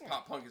I think his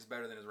pop punk is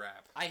better than his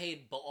rap. I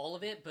hate all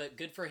of it, but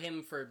good for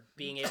him for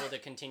being able to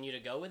continue to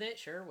go with it.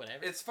 Sure,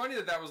 whatever. It's funny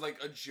that was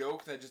like a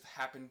joke that just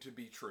happened to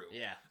be true.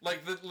 Yeah.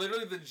 Like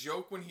literally the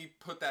joke when he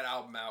put that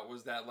album out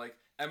was that like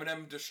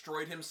Eminem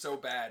destroyed him so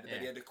bad that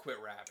he had to quit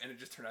rap, and it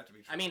just turned out to be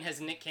true. I mean,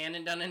 has Nick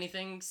Cannon done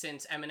anything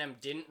since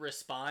Eminem didn't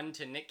respond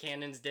to Nick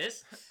Cannon's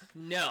diss?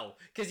 No,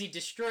 because he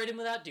destroyed him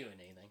without doing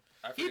anything.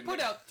 He put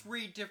out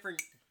 3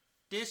 different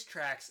diss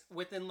tracks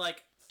within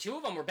like 2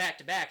 of them were back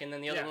to back, and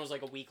then the other one was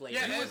like a week later.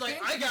 Yeah, he You was would like,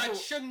 think I got people-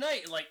 Suge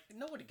Knight. Like,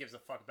 nobody gives a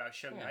fuck about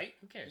Suge Knight.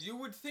 Who cares? You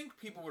would think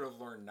people would have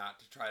learned not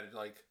to try to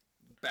like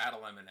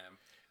battle Eminem.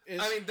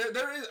 Is- I mean,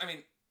 there is. I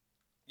mean,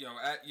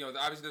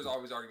 obviously there's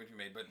always arguments to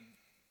be made, but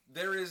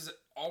there is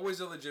always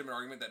a legitimate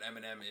argument that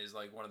Eminem is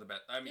like one of the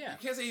best. I mean, Yeah. you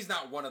can't say he's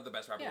not one of the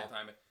best rappers Yeah. of all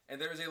time, and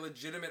there is a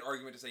legitimate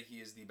argument to say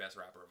he is the best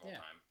rapper of all Yeah.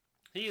 time.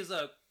 He is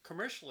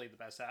commercially the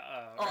best.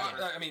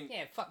 I mean,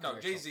 Yeah, fuck no,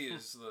 commercial. Jay-Z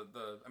is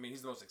I mean,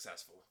 he's the most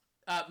successful.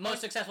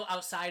 Most successful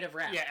outside of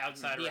rap. Yeah,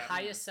 outside of the rap.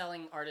 highest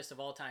selling artist of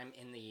all time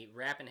in the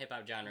rap and hip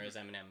hop genre is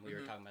Eminem. We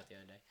were talking about the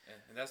other day.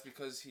 And that's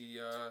because he,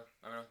 I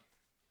don't know.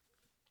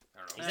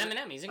 He's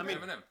Eminem. He's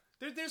incredible.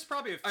 Eminem. There's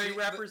probably a few I mean,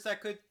 rappers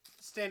that could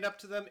stand up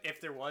to them if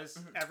there was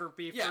ever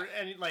beef. Yeah. Or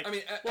any, like, I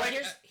mean, Well,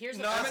 like, here's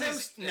the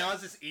Nas's, problem.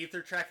 Nas's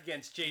Ether track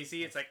against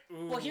Jay-Z, it's like,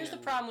 ooh. Well, here's the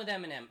problem with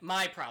Eminem.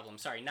 My problem.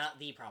 Sorry, not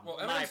the problem.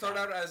 well, my Eminem started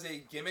problem. out as a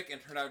gimmick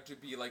and turned out to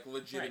be like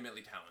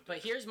legitimately talented. But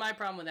here's my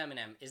problem with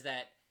Eminem is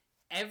that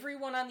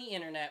everyone on the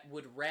internet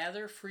would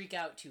rather freak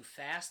out to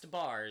fast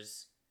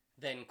bars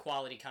than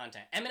quality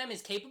content. Eminem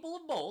is capable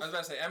of both. I was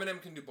about to say Eminem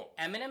can do both.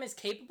 Eminem is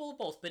capable of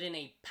both, but in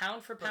a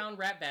pound-for-pound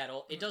rap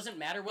battle, it doesn't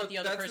matter what But the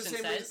other that's the person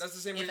same says reason- that's the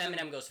same if reason-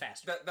 Eminem goes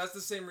faster. That's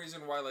the same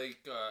reason why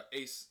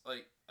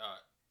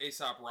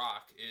Aesop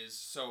Rock is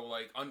so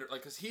like under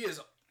like because he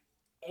is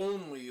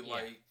only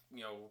like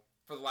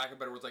for the lack of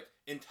better words like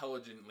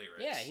intelligent lyrics.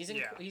 Yeah,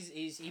 Yeah.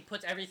 he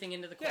puts everything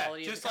into the Yeah,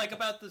 quality. just of the like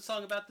content. about the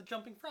song about the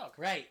jumping frog.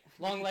 Right,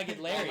 long-legged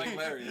Larry. like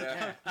Larry.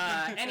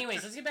 Yeah.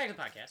 Anyways, let's get back to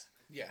the podcast.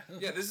 Yeah.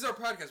 Yeah, this is our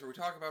podcast where we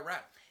talk about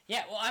rap.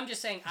 Yeah, well, I'm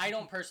just saying I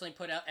don't personally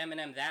put out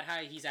Eminem that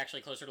high. He's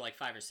actually closer to like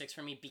 5 or 6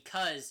 for me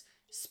because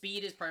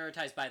speed is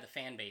prioritized by the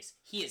fan base.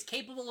 He is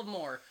capable of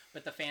more,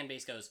 but the fan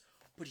base goes,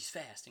 but he's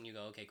fast, and you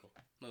go, okay, cool,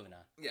 moving on.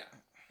 Yeah.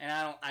 And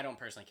I don't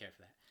personally care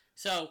for that.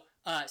 So,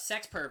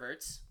 sex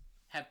perverts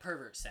have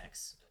pervert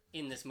sex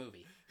in this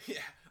movie. Yeah.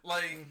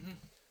 Like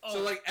so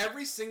like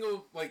every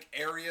single like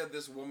area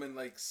this woman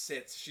like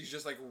sits, she's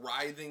just like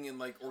writhing in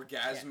like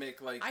orgasmic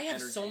like I have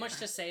energy. so much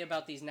to say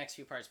about these next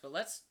few parts, but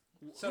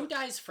who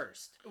dies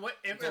first? What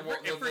if The-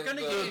 we're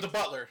gonna the- get The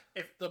butler.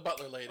 if- The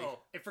butler lady.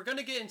 if we're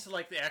gonna get into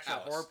like the actual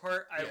Alice. horror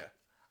part, Yeah.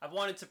 I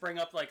wanted to bring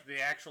up like the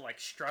actual like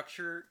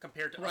structure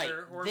compared to Right,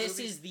 other horror this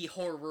movies. is the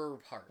horror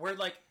part. Where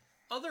like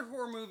other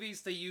horror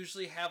movies, they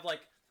usually have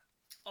like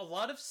a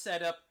lot of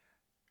setup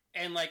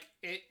and like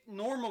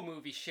normal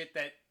movie shit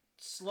that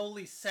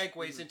slowly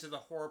segues into the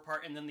horror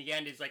part, and then the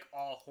end is like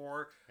all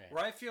horror. Right.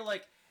 Where I feel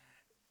like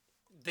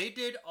they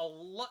did a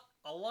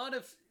lot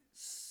of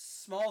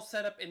small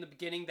setup in the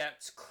beginning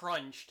that's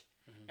crunched,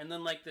 and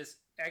then like this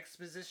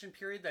exposition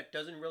period that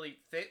doesn't really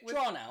fit with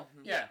Drawn out.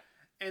 yeah.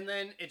 And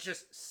then it's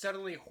just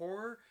suddenly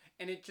horror,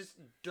 and it just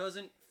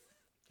doesn't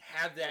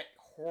have that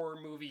horror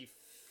movie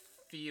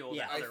feel.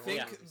 Yeah. that I other think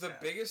horror movies the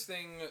have. biggest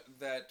thing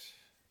that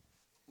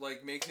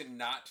like makes it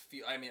not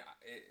feel I mean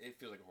it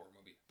feels like a horror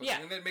movie. But Yeah.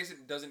 the thing that makes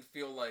it doesn't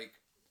feel like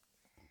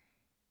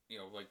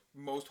like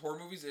most horror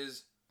movies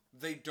is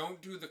they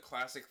don't do the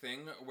classic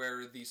thing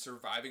where the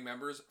surviving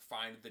members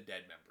find the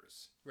dead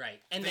members.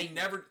 Right. And They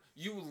never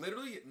you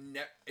literally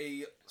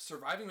a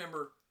surviving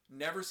member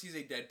never sees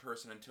a dead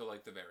person until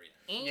like the very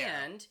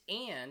end.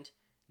 And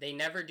they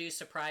never do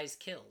surprise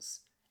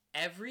kills.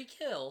 Every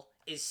kill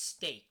is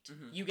staked.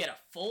 Mm-hmm. You get a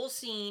full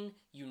scene,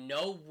 you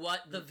know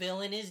what the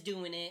villain is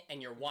doing it,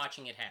 and you're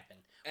watching it happen.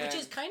 Which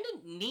is And- kind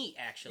of neat,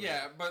 actually.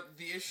 Yeah, but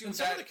the issue And that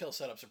some of the kill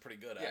setups are pretty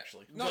good, Yeah.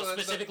 actually. No, Well,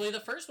 the- specifically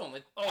the first one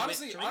with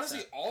honestly, with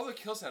Teresa. all the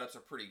kill setups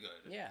are pretty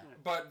good. Yeah.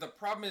 But the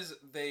problem is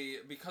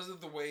because of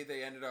the way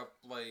they ended up,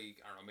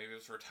 like, I don't know, maybe it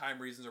was for time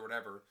reasons or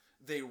whatever,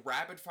 they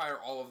rapid fire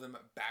all of them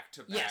back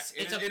to back. Yes,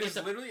 it is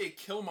literally a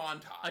kill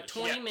montage. A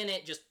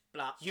 20-minute just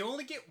blah. You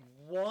only get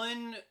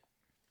one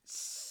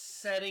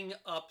setting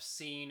up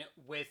scene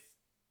with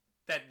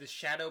the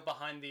shadow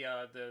behind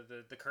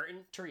the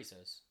curtain.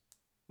 Teresa's.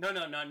 No,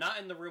 not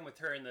in the room with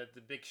her and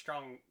the big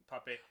strong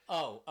puppet.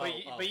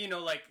 But you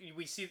know, like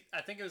we see,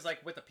 I think it was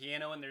like with a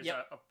piano and there's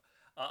Yep.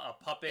 a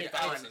puppet. It-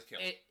 on- Alice's kill.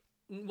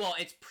 Well,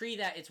 it's pre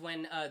that. It's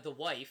when the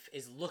wife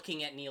is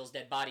looking at Neil's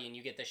dead body, and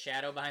you get the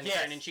shadow behind the Yes.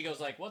 curtain, and she goes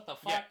like, "What the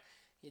fuck?"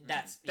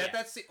 That's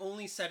That's the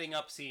only setting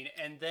up scene,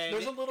 and then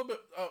There's a little bit.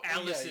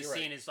 Alice's you're right.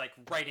 scene is like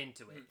right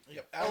into it.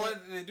 Yep. Oh,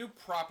 and they do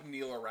prop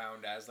Neil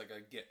around as like a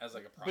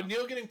prop. But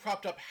Neil getting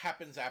propped up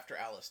happens after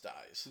Alice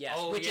dies. Yes,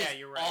 Oh, which yeah, is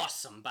you're right.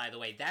 awesome, by the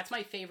way. That's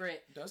my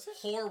favorite Does it?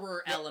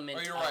 horror element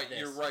Oh, you're of right. this.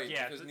 You're right.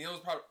 Yeah, because the-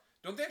 Neil's probably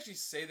Don't they actually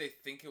say they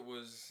think it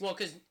was? Well,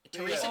 because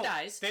Teresa Oh,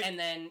 dies, and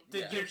then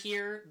Yeah. you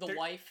hear the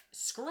wife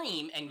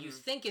scream, and you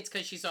think it's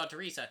because she saw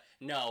Teresa.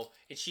 No,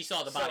 it's she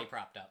saw the body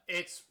propped up.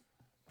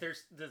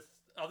 There's the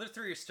other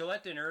three are still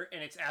at dinner,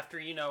 and it's after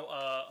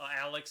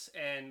Alex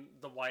and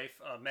the wife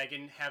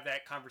Megan have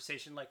that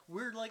conversation like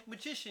we're like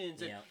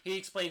magicians, and Yeah. he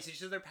explains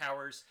each of their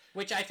powers.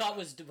 Which I thought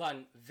was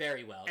done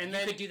very well. And you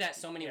then- could do that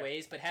so many yeah.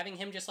 ways, but having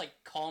him just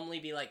like calmly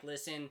be like,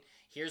 "Listen,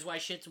 here's why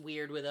shit's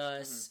weird with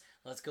us.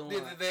 Let's go They,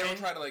 on." they don't And-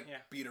 try to like yeah.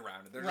 beat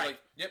around it. They're Right.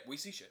 like, "Yep, we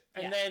see shit."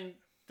 And Yeah.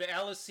 then the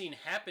Alice scene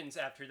happens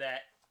after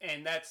that,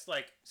 and that's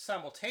like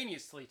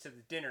simultaneously to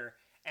the dinner.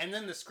 And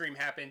then the scream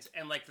happens,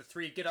 and like the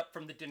three get up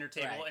from the dinner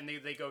table, Right. and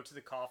they go to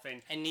the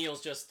coffin. And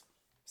Neil's just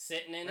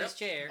sitting in his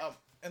chair.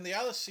 And the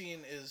Alice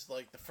scene is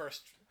like the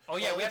first. Oh,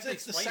 yeah, we have to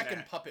it's the explain second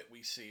that. puppet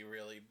we see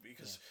really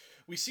because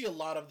we see a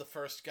lot of the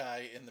first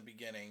guy in the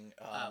beginning.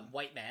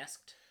 White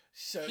masked.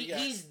 So He, yeah,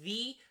 He's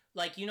the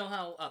like you know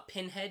how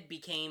Pinhead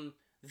became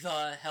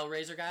the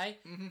Hellraiser guy.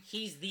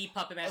 He's the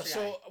puppet master guy.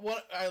 so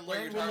what I Wait,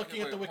 learned when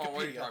looking at the hold on,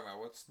 what are you Wikipedia. talking about?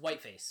 What's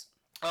Whiteface.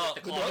 Oh,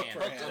 the claw hand.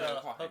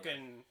 Hook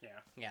and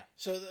yeah.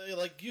 So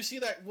like you see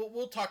that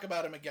we'll talk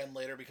about him again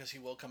later because he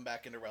will come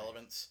back into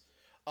relevance.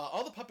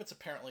 All the puppets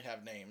apparently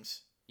have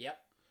names. Yep.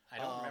 I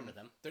don't remember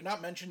them. They're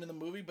not mentioned in the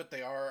movie, but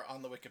they are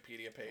on the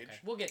Wikipedia page. Okay.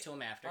 We'll get to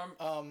them after.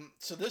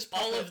 So this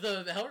puppet, all of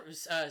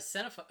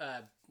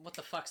the what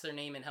the fuck's their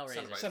name in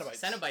Hellraiser? Cenobites.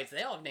 Cenobites.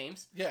 They all have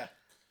names. yeah.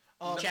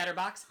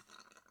 Chatterbox.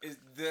 Is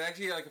they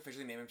actually like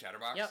officially name him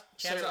Chatterbox? Yep,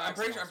 So Chatterbox I'm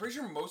pretty is sure. I'm pretty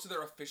sure most of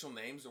their official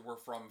names were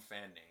from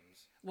fan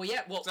names. Well,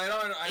 yeah. Well, So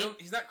I don't.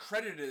 He's not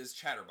credited as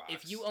Chatterbox.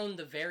 if you own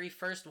the very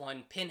first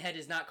one, Pinhead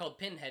is not called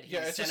Pinhead. He's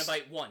Yeah, it's just-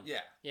 Cenobite 1. Yeah.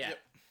 Yeah. Yep.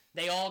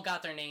 They all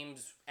got their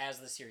names as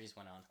the series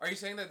went on. Are you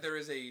saying that there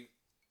is a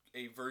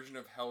version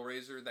of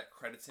Hellraiser that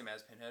credits him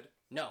as Pinhead?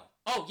 No.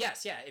 Oh,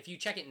 yes, yeah. If you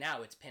check it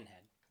now, it's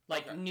Pinhead.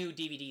 Like Okay. new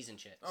DVDs and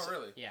shit. Oh,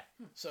 really? Yeah.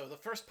 So the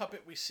first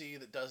puppet we see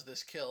that does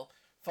this kill,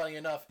 funny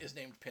enough, is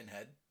named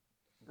Pinhead.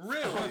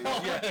 Really?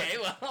 Okay,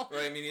 well. Well,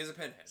 I mean, he is a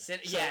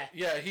Pinhead. Yeah.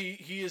 Yeah,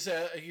 he's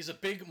a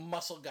big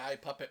muscle guy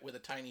puppet with a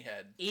tiny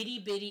head. Itty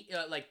bitty,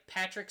 like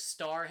Patrick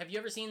Star. Have you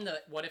ever seen the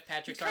What If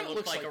Patrick He Star kinda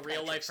looked looks like a like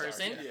real life Patrick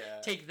Star, person?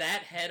 yeah. Take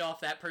that head off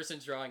that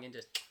person's drawing and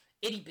just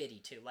itty bitty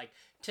too. Like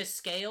to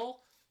scale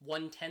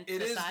 1/10 It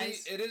the is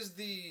size. the. It is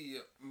the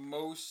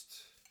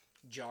most.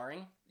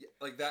 Jarring.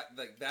 Like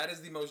that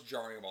is the most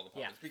jarring of all the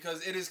puppets Yeah.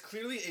 because it is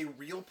clearly a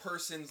real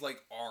person's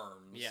like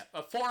arms. Yeah,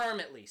 a forearm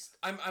at least.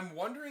 I'm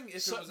wondering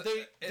if So it was.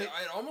 they- it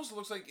almost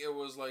looks like it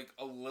was like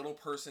a little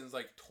person's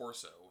like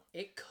torso.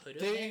 It could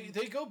have They been.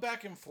 they go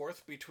back and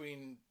forth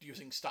between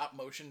using stop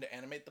motion to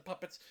animate the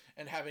puppets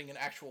and having an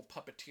actual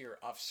puppeteer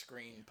off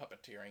screen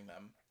puppeteering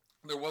them.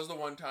 There was the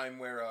one time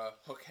where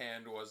Hook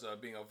Hand was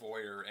being a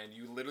voyeur, and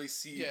you literally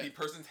see Yeah. the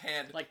person's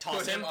hand Like toss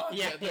put him? on.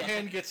 Yeah. The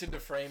hand gets into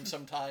frame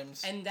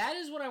sometimes. And that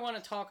is what I want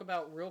to talk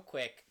about real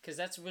quick, because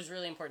that was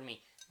really important to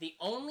me. The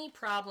only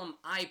problem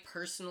I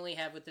personally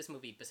have with this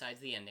movie,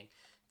 besides the ending,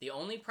 the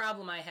only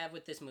problem I have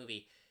with this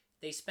movie,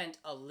 they spent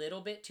a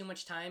little bit too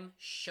much time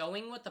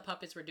showing what the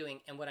puppets were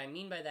doing, and what I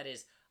mean by that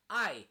is,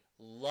 I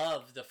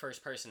love the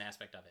first person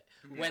aspect of it.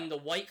 When the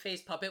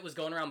white-faced puppet was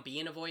going around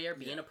being a voyeur,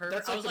 being a pervert,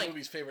 That's I like was the like,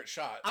 movie's favorite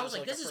shot. I was like,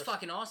 like this a is first-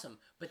 fucking awesome.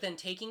 But then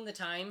taking the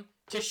time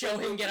to show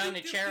him get on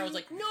a chair, I was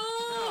like,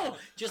 no!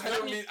 Just I let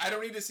don't me... need. I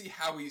don't need to see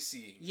how he's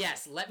seeing.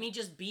 Yes, let me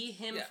just be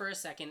him Yeah. for a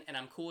second, and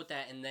I'm cool with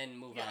that, and then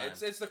move on.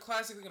 It's the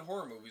classic thing in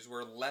horror movies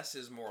where less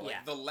is more. Like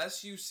Yeah. the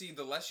less you see,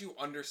 the less you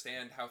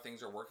understand how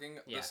things are working,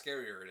 Yeah. the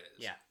scarier it is.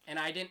 Yeah, and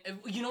I didn't...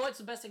 You know what's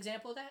the best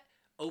example of that?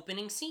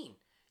 Opening scene.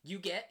 You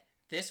get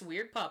this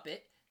weird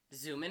puppet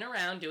zooming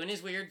around, doing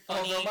his weird,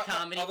 funny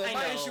comedy. Although I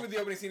my know. issue with the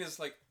opening scene is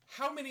like,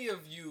 how many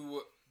of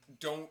you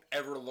don't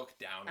ever look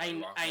down? When I- you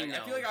walk? I Like,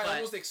 know, I feel like I but-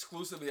 almost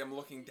exclusively am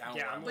looking down.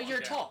 Yeah, when I'm I'm But walking. you're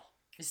Yeah. tall.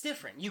 It's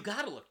different. You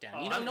gotta look down. Oh,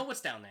 You don't I'm- know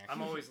what's down there.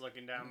 I'm always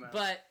looking down. Though.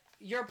 But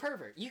you're a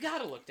pervert. You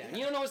gotta look down.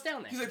 You don't know what's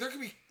down there. He's like, there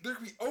could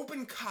be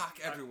open cock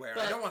everywhere.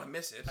 but- I don't want to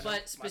miss it.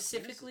 But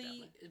penis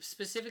is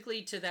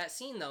specifically to that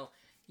scene though,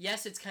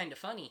 yes, it's kind of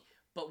funny.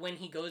 But when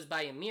he goes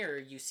by a mirror,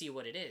 you see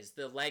what it is.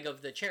 The leg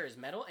of the chair is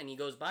metal, and he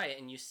goes by it,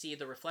 and you see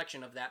the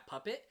reflection of that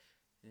puppet.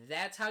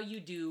 That's how you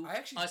do. I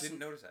actually didn't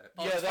notice that.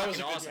 Oh, yeah, it's that was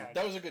a fucking good. awesome.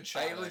 That was a good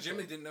shot. I legitimately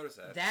actually. didn't notice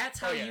that. That's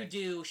how Oh, yeah. you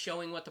do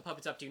showing what the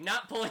puppet's up to.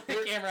 Not pulling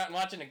the camera out and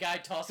watching a guy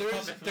toss a There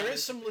is puppet. there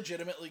is some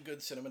legitimately good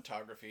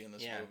cinematography in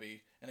this Yeah.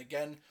 movie, and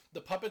again, the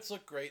puppets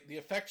look great. The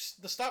effects,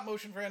 the stop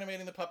motion for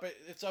animating the puppet,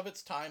 it's of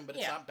its time, but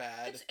it's Yeah. not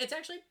bad. It's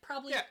actually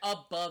probably Yeah.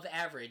 above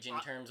average in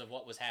terms of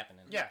what was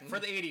happening. yeah, for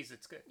the '80s,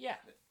 it's good. Yeah,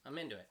 I'm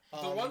into it.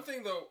 The one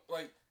thing though,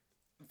 like,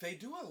 they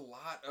do a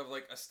lot of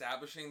like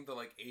establishing the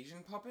like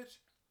Asian puppet,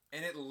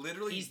 and it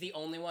literally He's the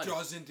only one.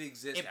 doesn't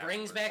exist. It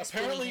brings afterwards.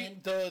 back Apparently,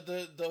 Spinny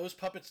Head. those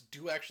puppets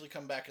do actually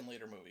come back in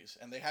later movies,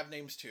 and they have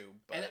names too.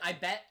 But And I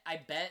bet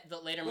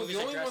that later Well, movies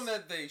the only address... one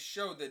that they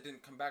showed that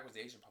didn't come back was the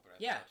Asian puppet. I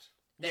Yeah. thought.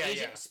 The Yeah,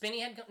 Asian yeah.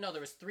 Spinning Head. No,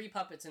 there was 3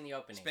 puppets in the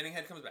opening. Spinning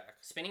Head comes back.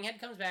 Spinning Head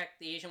comes back.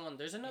 The Asian one.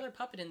 There's another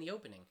puppet in the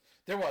opening.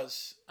 There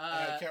was. I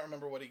Uh, can't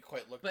remember what he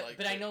quite looked But like.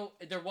 but I know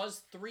there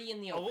was 3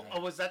 in the Oh,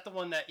 opening. was that the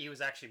one that he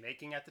was actually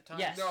making at the time?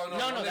 Yes. No, No,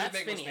 the one they that's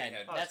make was Spinny Head.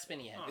 Spinny Head. That's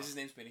Spinny Head. Is his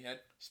name Spinny Head?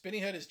 Spinny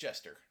Head is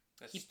Jester.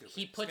 That's He stupid.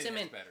 he puts Spinny him in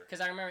Head's better.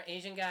 because I remember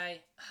Asian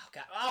guy. Oh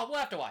god. Oh, we'll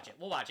have to watch it.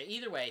 We'll watch it.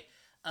 Either way,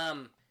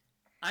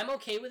 I'm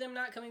okay with him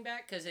not coming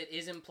back because it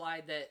is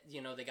implied that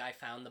the guy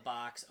found the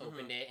box,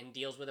 opened it, and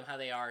deals with them how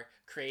they are.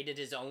 Created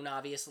his own,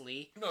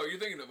 obviously. No, you're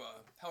thinking of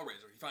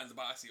Hellraiser. He finds the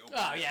box, he opens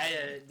Oh it.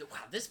 yeah. Wow,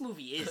 this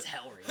movie is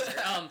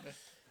Hellraiser.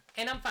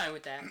 And I'm fine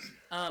with that.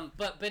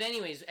 But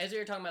anyways, as we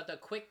were talking about the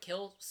quick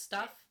kill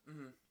stuff,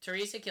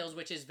 Teresa kills,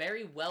 which is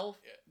very well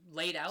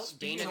laid out.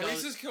 Dana goes.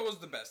 Teresa's kill was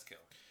the best kill.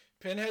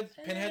 Pinhead's.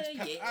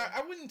 yeah.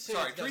 I wouldn't say.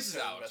 Sorry, it's Teresa's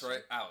necessarily Alex, the right?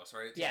 best Alice,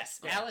 right? Yes,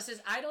 Okay. Alice is.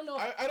 I don't know.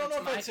 I don't know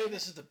if my I'd say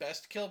this is the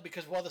best kill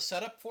because while the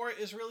setup for it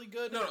is really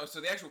good. No, so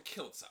the actual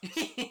kill sucks.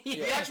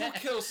 yeah. The actual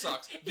kill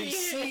sucks. The He-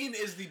 scene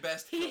is the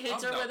best. He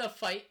hits her no. with a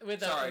fight with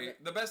Sorry,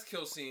 the best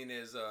kill scene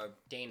is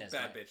Dana's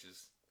bad one.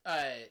 bitches.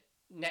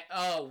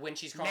 When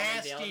she's crawling in the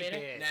Nasty elevator.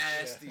 bitch.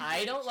 Nasty.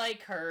 I don't bitch.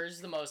 like hers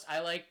the most. I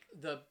like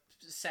the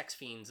sex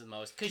fiends the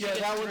most because Yeah,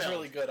 that one's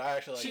really good. I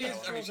actually like She that is-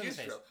 one. I mean, Throws in she the is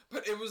face. drilled.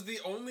 But it was the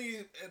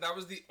only. That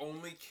was the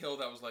only kill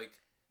that was like.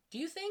 Do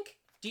you think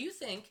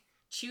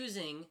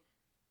choosing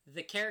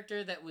the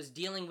character that was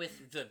dealing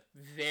with the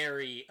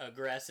very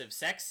aggressive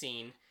sex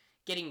scene,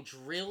 getting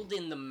drilled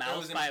in the That mouth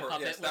was by a important.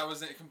 puppet? Yes, that was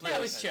completely.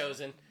 that was intentional.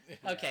 chosen.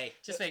 Okay,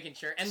 just making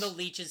sure. And the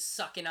leech is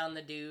sucking on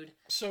the dude.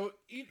 So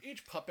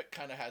each puppet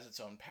kind of has its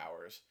own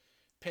powers.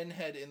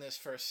 Pinhead in this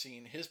first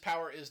scene, his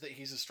power is that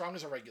he's as strong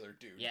as a regular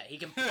dude. Yeah, he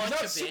can He's punch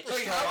not a super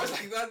bitch. strong. I was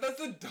like, that's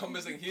the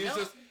dumbest thing. He's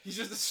No.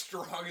 just as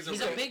strong as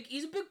He's a a big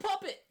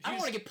puppet. I don't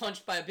He's- want to get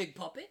punched by a big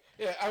puppet.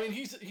 Yeah, I mean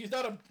he's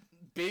not a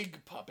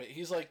big puppet.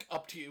 He's like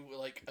up to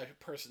like a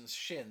person's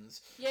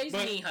shins. Yeah, he's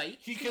But knee height.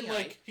 He He's can knee like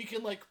height. he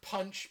can like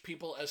punch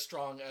people as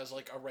strong as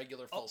like a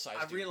regular full size.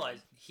 I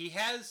realized he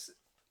has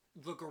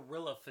the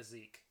gorilla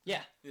physique.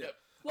 Yeah. Yep.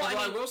 Well, Although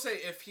I I, mean- will say,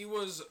 if he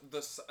was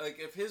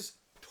if his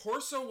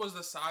torso was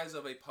the size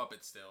of a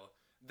puppet, still,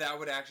 that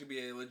would actually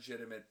be a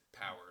legitimate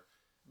power,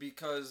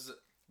 because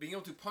being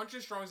able to punch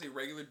as strong as a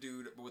regular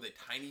dude but with a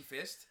tiny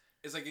fist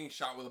is like getting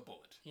shot with a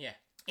bullet. Yeah.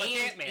 Like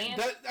Ant-Man.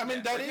 That I mean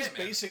Yeah, that like is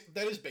Ant-Man. basic.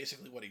 That is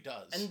basically what he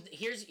does. And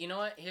here's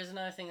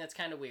another thing that's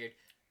kind of weird.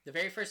 The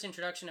very first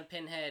introduction of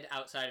Pinhead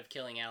outside of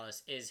killing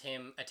Alice is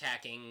him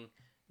attacking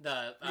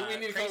the we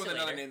need to come up with Crazy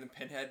another Later. name than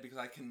Pinhead, because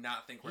I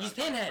cannot think. He's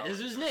Pinhead. This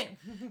is his name.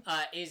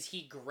 Is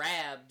he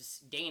grabs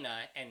Dana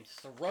and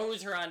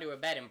throws her onto a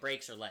bed and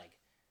breaks her leg.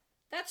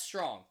 That's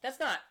strong. That's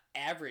not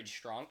average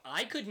strong.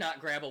 I could not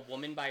grab a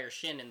woman by her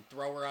shin and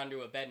throw her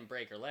onto a bed and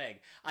break her leg.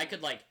 I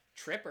could like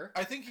trip her.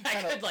 I think he I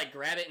kind could of like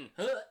grab it and.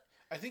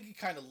 I think he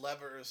kind of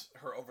levers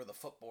her over the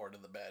footboard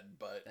of the bed,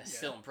 but That's yeah.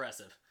 still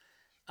impressive.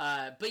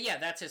 But yeah,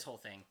 that's his whole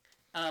thing.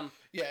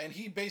 Yeah, and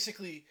he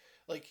basically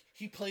like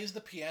he plays the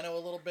piano a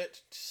little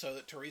bit so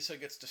that Teresa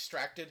gets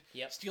distracted.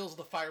 Yep. Steals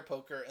the fire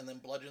poker and then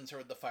bludgeons her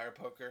with the fire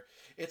poker.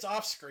 It's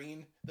off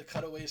screen. The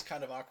cutaway is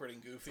kind of awkward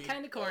and goofy.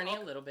 Kind of corny a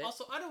little bit.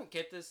 Also, I don't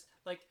get this.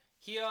 Like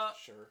he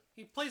Sure.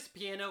 he plays the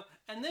piano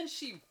and then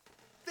she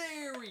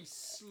very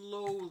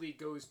slowly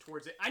goes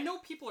towards it. I know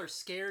people are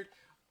scared,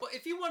 but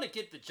if you want to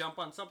get the jump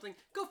on something,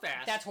 go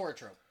fast. That's horror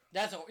trope.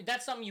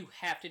 That's something you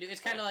have to do.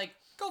 It's kind of like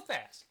Go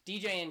fast.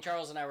 DJ and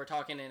Charles and I were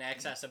talking in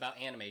excess about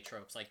anime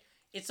tropes. Like,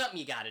 it's something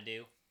you gotta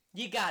do.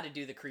 You gotta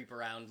do the creep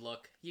around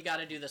look. You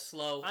gotta do the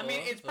slow. I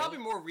mean, it's probably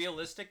more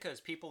realistic because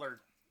people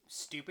are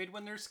stupid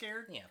when they're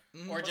scared.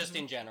 Yeah. Or just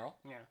in general.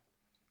 Yeah.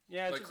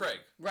 Yeah. Like Craig.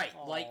 Right,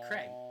 like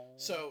Craig.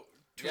 So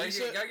You gotta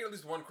Teresa get at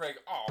least one Craig.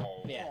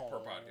 Oh, Yeah. per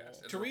podcast.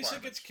 It's a Teresa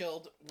requirement. gets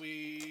killed.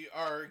 We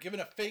are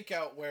given a fake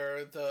out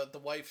where the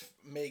wife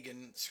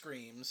Megan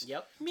screams.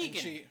 Yep. And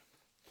Megan.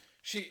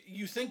 She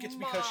you think it's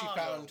because she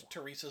Motto. found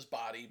Teresa's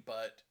body,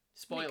 but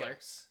Spoiler.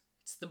 It's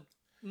the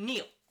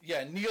Neil.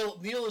 yeah,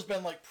 Neil has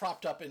been like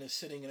propped up and is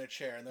sitting in a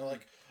chair, and they're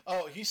like,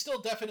 "Oh, he's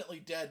still definitely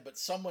dead, but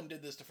someone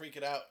did this to freak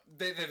it out."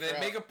 They Crap.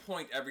 make a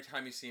point every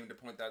time you see him to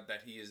point out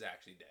that he is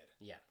actually dead.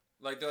 Yeah.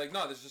 Like they're like,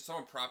 no, there's just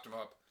someone propped him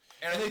up,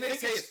 and I And think they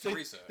say it's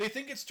Teresa. They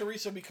think it's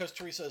Teresa because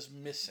Teresa is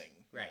missing.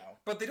 Right. now.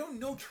 But they don't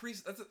know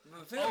Teresa. That's the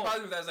thing that bothers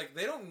me with that is like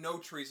they don't know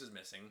Teresa's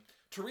missing.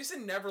 Teresa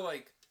never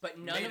like But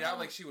none made of it out them-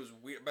 like she was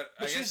weird. But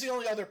I But she's guess the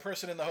only other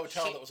person in the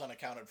hotel She- that was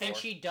unaccounted for. And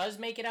she does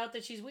make it out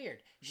that she's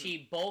weird.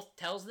 She both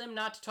tells them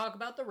not to talk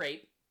about the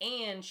rape,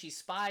 and she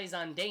spies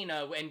on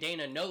Dana, and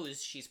Dana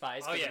knows she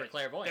spies Oh because yeah. of her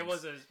clairvoyance. There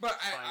was a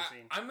But spying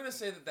scene. I'm gonna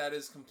say that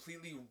is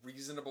completely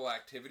reasonable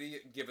activity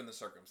given the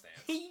circumstance.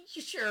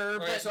 Sure,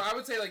 Okay, but so I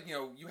would say like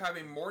you have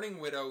a mourning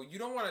widow. You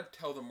don't want to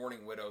tell the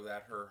mourning widow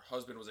that her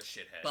husband was a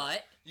shithead.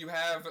 But you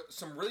have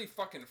some really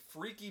fucking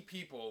freaky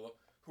people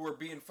who are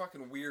being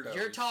fucking weirdos.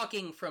 you're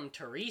talking from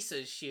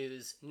Teresa's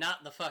shoes,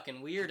 not the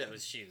fucking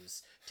weirdo's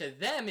shoes. To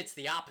them, it's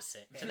the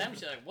opposite. To them,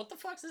 she's like, "What the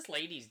fuck's this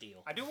lady's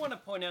deal?" I do want to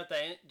point out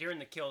that during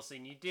the kill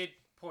scene, you did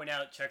point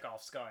out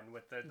Chekhov's gun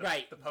with the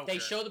Right. the poker. They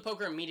show the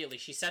poker immediately.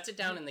 She sets it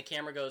down, and the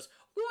camera goes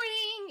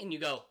 "Wing," and you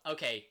go,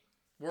 "Okay,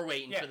 We're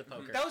waiting Yeah, for the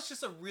poker. that was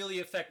just a really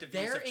effective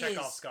use There of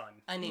Chekhov's is gun.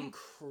 an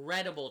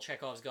incredible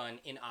Chekhov's gun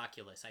in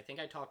Oculus. I think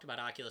I talked about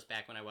Oculus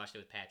back when I watched it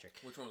with Patrick.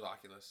 Which one was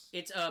Oculus?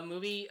 It's a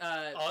movie,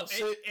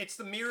 It's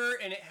the mirror,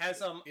 and it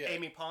has Yeah.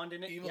 Amy Pond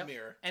in it. Evil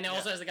Mirror. and it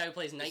also has the guy who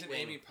plays Isn't Nightwing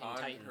Amy in Pond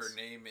Titans. her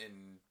name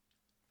in...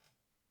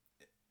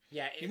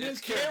 Yeah, He means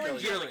Karen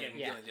Gilligan. Gillian.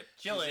 Yeah.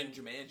 She's in Jillian.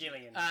 Jumanji.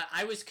 Jillian.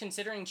 I was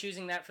considering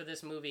choosing that for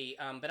this movie,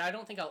 but I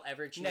don't think I'll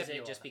ever choose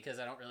Nebula. it just because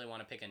I don't really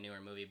want to pick a newer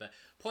movie. But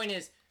point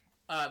is,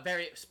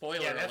 very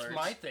spoiler yeah, that's alerts.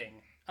 my thing.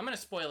 I'm gonna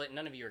spoil it.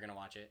 None of you are gonna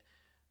watch it.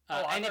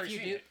 I've and if already you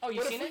seen do, it. oh, you've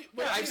What if seen we- it?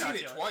 what Yeah, if I've we- seen it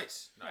Oculus.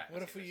 twice. No,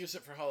 What if we use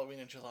it for Halloween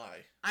in July?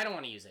 I don't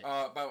want to use it.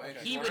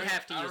 He you would want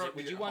have to I don't use know it. if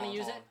Would we- you wanna hold on,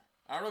 use hold it? on.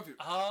 I don't know if you...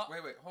 Uh,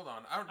 Wait, hold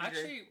on. I don't... DJ,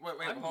 actually,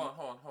 wait, I'm-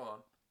 hold on.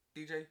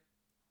 DJ,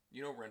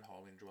 you know we're in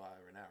Halloween July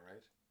right now,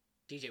 right?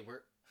 DJ,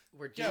 we're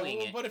Yeah, doing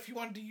well, it. but if you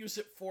wanted to use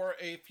it for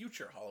a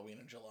future Halloween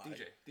in July.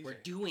 DJ. We're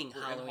doing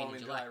We're in Halloween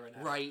in July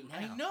right now.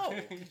 I know.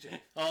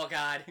 Oh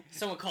God!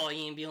 Someone call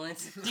the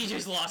ambulance.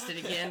 DJ's lost it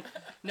again.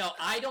 No,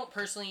 I don't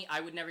personally. I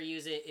would never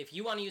use it. If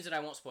you want to use it, I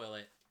won't spoil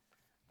it.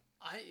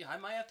 I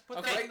might have to put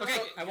Okay, that. okay.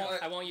 I won't use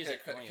it. I won't use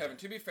Kevin, it.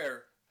 to be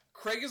fair,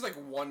 Craig is like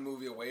one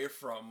movie away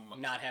from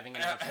Not having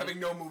an option. having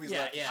no movies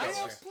left. yeah, to that's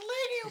show. fair.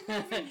 plenty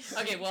of movies.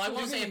 Okay, well I He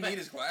won't doesn't say it, even but need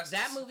his glasses.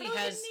 that movie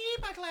has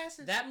need my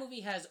glasses. that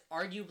movie has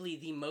arguably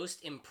the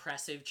most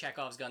impressive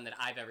Chekhov's gun that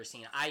I've ever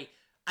seen. I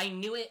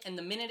knew it, and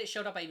the minute it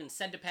showed up, I even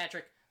said to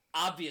Patrick,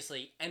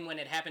 obviously, and when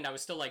it happened, I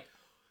was still like,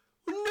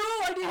 no,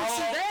 I didn't see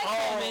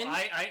that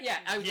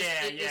coming.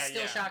 It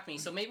still shocked me.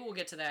 So maybe we'll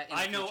get to that. In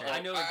the future.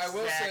 I know I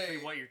will exactly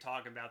say- what you're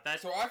talking about.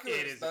 That's So Oculus,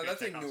 it is a good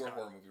that's a Chekhov's newer gun.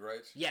 horror movie,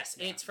 right? Yes,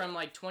 it's from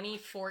like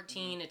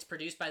 2014. It's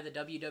produced by the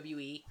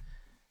WWE.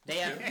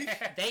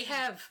 They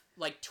have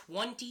like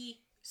 20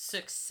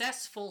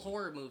 successful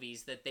horror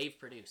movies that they've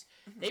produced.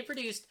 They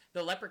produced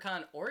The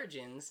Leprechaun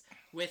Origins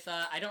with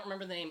I don't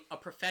remember the name, a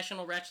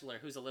professional wrestler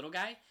who's a little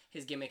guy.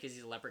 His gimmick is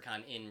he's a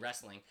leprechaun in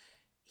wrestling.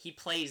 He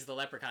plays the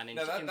leprechaun in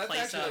No, that's place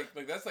actually of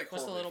like that's like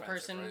what's the horribly little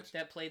person offensive, right?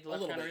 that played the A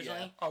little leprechaun bit, yeah.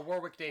 originally? Oh,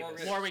 Warwick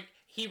Davis. Warwick.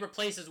 He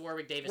replaces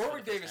Warwick Davis.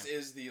 Warwick for the first Davis time.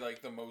 is the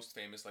like the most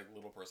famous like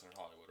little person in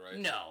Hollywood, right?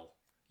 No,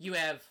 you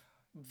have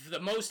the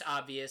most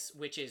obvious,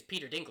 which is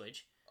Peter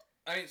Dinklage.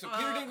 I mean, so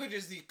Peter Dinklage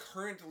is the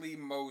currently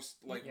most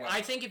like. Yeah.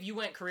 I think if you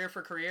went career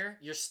for career,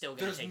 you're still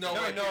gonna There's take no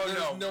Dinklage. way.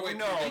 There's no way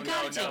no, Peter You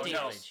gotta no, take no.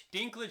 Dinklage.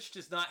 Dinklage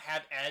does not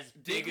have as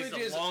big as Dinklage the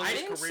is- longest I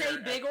didn't career. say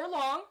big or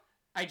long.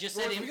 I just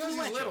Well, said it's because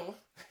he's influential.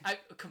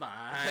 little. Come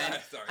on.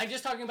 Sorry. I'm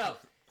just talking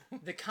about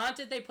the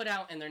content they put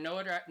out and their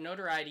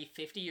notoriety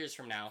 50 years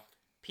from now.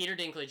 Peter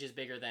Dinklage is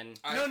bigger than...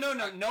 No.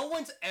 No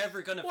one's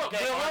ever gonna What,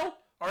 forget Willow?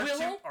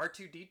 Willow?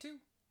 R2D2.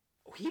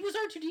 He was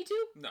R2-D2?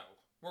 No,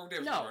 Warwick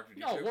Davis. No, was R2D2.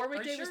 no, Warwick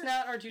Are you Davis sure?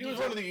 not R2-D2. He was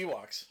one of the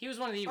Ewoks. He was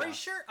one of the Ewoks. Are you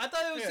sure? I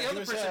thought it was Yeah, the he other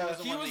was, person. Was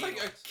the He one was that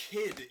like a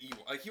kid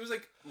evil. Like he was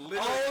like literally.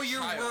 Oh, a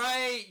you're child.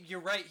 right. You're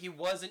right. He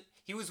wasn't.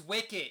 He was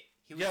Wicked.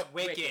 He was Yep,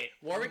 Wicked.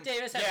 Warwick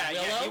Davis has Yeah,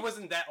 Willow. yeah. He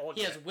wasn't that old.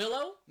 He yet. has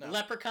Willow, No.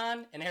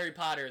 Leprechaun, and Harry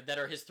Potter that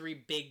are his three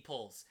big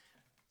pulls.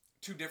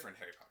 Two different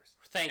Harry Potters.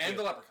 Thank And you.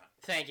 the Leprechaun.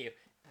 Thank you.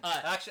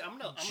 Actually, I'm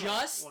gonna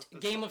Just look this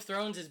Game up. of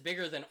Thrones is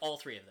bigger than all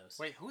three of those.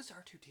 Wait, who's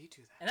R2D2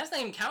 then? And that's not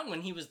even counting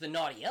when he was the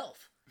naughty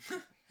elf.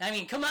 I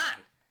mean, come on.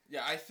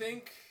 Yeah, I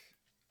think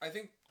I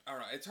don't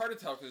know. It's hard to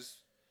tell because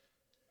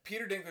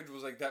Peter Dinklage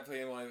was like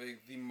definitely one of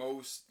the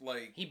most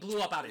like. He blew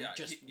up out and Yeah,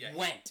 just he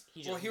went.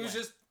 He just Well, he was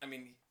went. just. I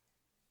mean,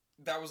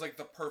 that was like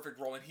the perfect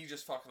role, and he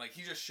just fucking like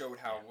he just showed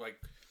how like.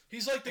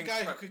 He's like the guy who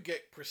Incredible. could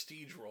get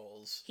prestige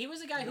roles. He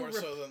was a guy who... More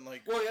so than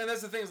like. Well, and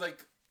that's the thing is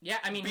like. Yeah,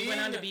 I mean, he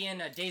went on to being-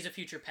 be in Days of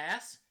Future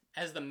Past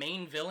as the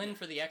main villain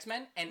for the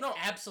X-Men and No,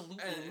 absolutely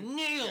and-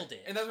 nailed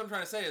it. And that's what I'm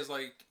trying to say is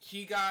like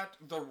he got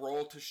the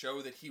role to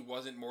show that he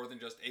wasn't more than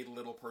just a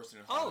little person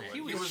in Oh, Hollywood.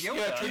 he was yeah,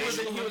 Yoda. he was-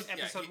 in he was- yeah,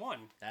 episode he- 1.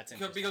 That's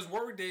interesting. because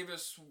Warwick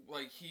Davis,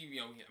 like he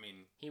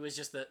was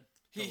just the...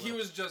 he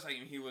was just like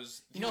he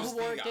was. You know was who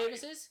the Warwick guy.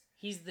 Davis is?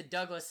 He's the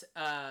Douglas...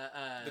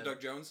 The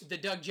Doug Jones. The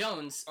Doug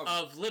Jones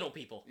of Little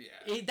People.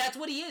 Yeah. That's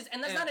what he is,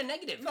 and that's And- not a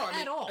negative No, I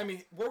mean, at all. I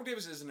mean, Warwick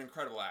Davis is an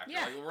incredible actor.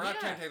 Yeah, Like, we're not yeah.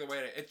 trying to take away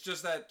it. It's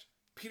just that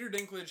Peter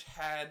Dinklage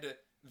had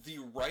the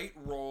right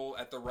role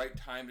at the right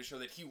time to show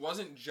that he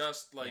wasn't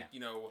just like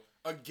Yeah.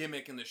 a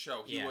gimmick in the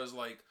show. He Yeah. was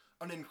like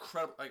an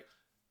incredible like.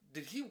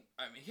 Did he?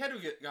 I mean, he had to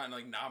get gotten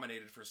like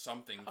nominated for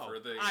something for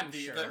the. I'm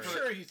the, sure. the- I'm for-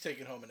 sure he's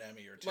taken home an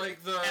Emmy or two.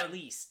 Like the At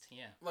least,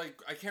 yeah.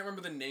 like I can't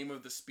remember the name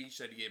of the speech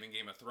that he gave in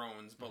Game of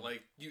Thrones, but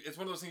like it's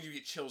one of those things you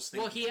get chills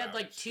thinking. Well, he had about.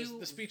 like It's two... just-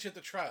 the speech at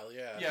the trial,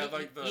 yeah. Yeah, he,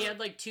 like the he had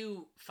like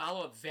two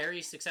follow-up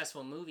very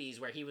successful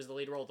movies where he was the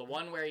lead role. The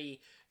one where he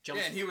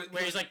jumps, Yeah, and he was-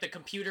 where he's like the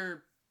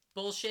computer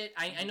bullshit.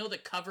 I know the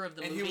cover of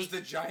the and movie. he was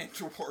the giant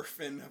dwarf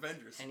in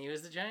Avengers. And he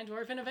was the giant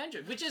dwarf in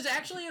Avengers, which is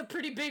actually a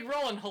pretty big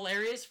role and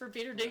hilarious for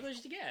Peter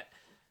Dinklage to get.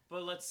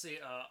 But let's see.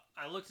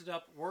 I looked it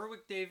up.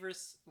 Warwick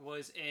Davis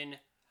was in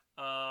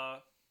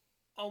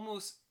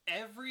almost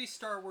every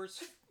Star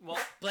Wars. Well,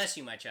 Bless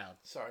you, my child.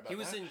 Sorry about he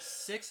was that. in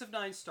 6 of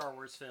 9 Star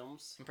Wars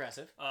films.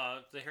 Impressive.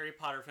 The Harry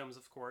Potter films,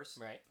 of course.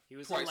 Right. He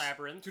was Twice. in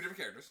Labyrinth. Two different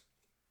characters.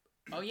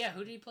 Oh yeah,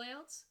 who did he play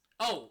else?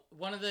 Oh,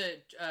 one of the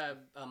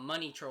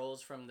money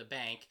trolls from the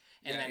bank,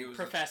 and Yeah, he then was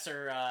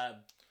Professor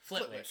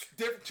Flitwick.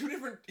 Two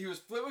different. He was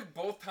Flitwick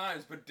both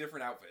times, but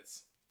different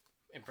outfits.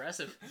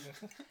 Impressive.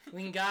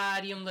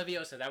 Wingardium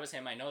Leviosa. That was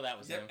him. I know that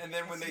was him. And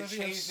then when they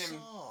changed him,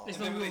 It's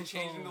and then when they Leviosa.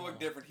 changed him to look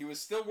different, he was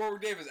still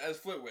Warwick Davis as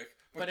Flitwick,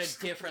 But a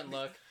different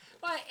look.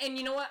 Well, and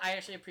you know what? I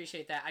actually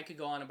appreciate that. I could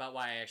go on about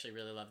why I actually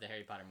really love the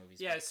Harry Potter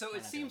movies. Yeah, but so why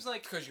it not seems do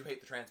like because you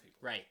hate the trans people.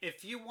 Right.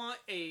 if you want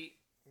a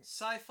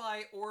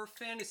sci-fi or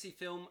fantasy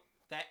film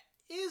that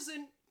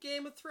isn't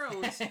Game of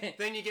Thrones,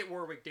 then you get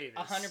Warwick Davis.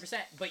 100%.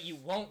 But you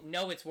won't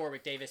know it's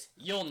Warwick Davis.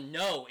 You'll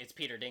know it's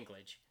Peter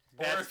Dinklage.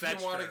 Or if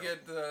That's you want to true.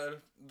 get the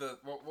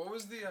what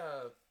was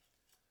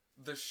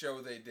the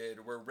show they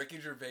did where Ricky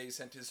Gervais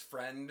sent his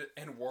friend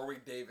and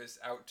Warwick Davis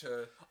out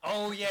to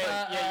Oh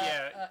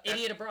yeah.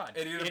 Idiot Abroad.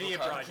 Idiot Idiot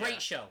Abroad. Abroad. Great Yeah.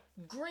 show.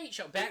 Great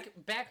show.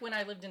 Back when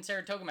I lived in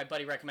Saratoga, my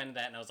buddy recommended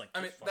that, and I was like,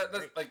 I mean, "This is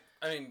that's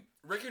great."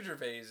 Ricky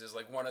Gervais is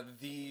like one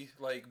of the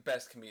like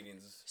best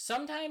comedians.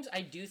 Sometimes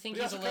I do think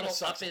He he's a also kinda little up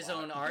sucks a his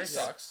lot. own arse.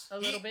 sucks. A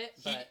little bit,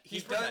 but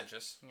He's does-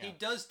 pretentious. He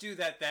does do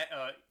that.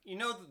 You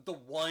know the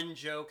one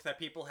joke that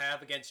people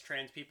have against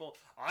trans people.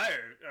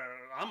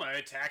 I'm gonna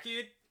attack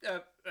you.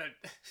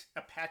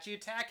 Apache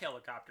attack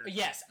helicopter.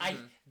 yes,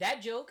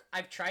 that joke,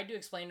 I've tried to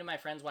explain to my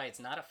friends why it's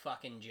not a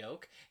fucking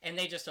joke, and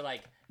they just are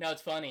like, no,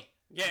 it's funny.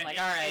 Yeah, I'm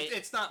like, all right.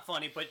 It's not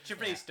funny, but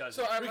Gervais does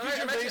So it. I'm Ricky actually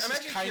Gervais is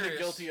actually kind of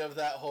curious. guilty of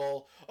that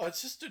whole. Oh,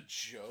 it's just a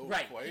joke.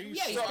 Right. Why are you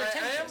Yeah, he's So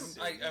pretentious.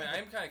 I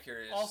am kind of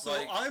curious. Also,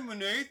 like, I'm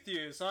an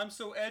atheist. I'm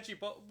so edgy,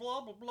 but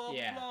blah blah blah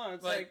Yeah. blah.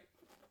 It's like,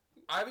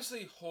 I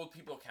obviously hold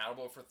people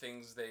accountable for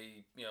things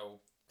they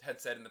had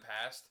said in the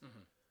past,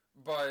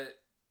 but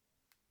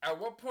at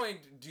what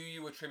point do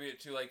you attribute it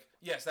to like,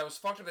 yes, that was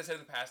fucked up they said in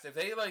the past? If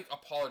they like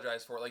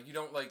apologize for it, like you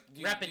don't like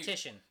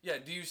Repetition.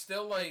 Do you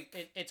still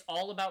like? It's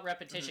all about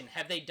repetition.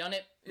 Have they done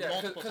it Yeah,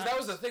 multiple because times? that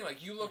was the thing.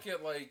 Like you look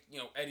at like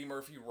Eddie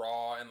Murphy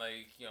Raw and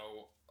like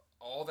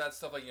all that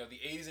stuff. Like the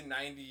 80s and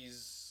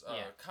 90s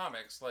Yeah.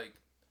 comics. Like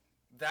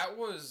that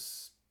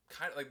was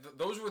kind of like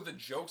those were the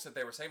jokes that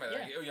they were saying about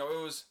it. Yeah. Like,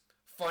 it was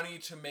funny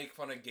to make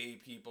fun of gay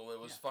people. It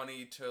was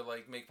funny to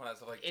like make fun of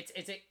stuff like.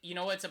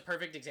 It's a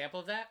perfect example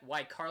of that.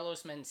 Why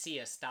Carlos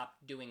Mencia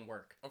stopped doing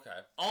work. Okay.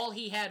 All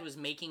he had was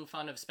making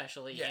fun of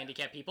specially Yeah.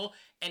 handicapped people,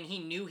 and he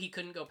knew he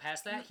couldn't go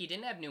past that. He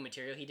didn't have new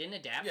material. He didn't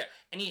adapt. Yeah.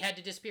 And he had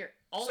to disappear.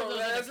 All So of those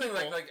that's other the thing.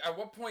 people, Like at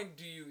what point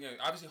do you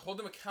obviously hold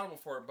them accountable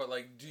for it? But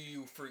like, do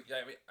you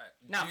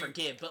not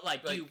forgive, but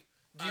like, like,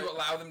 do you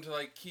allow them to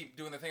like keep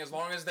doing the thing as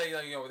long as they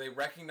they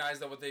recognize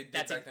that what they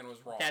did back then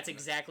was wrong? That's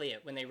exactly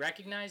it. When they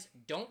recognize,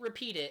 don't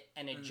repeat it,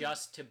 and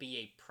adjust to be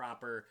a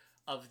proper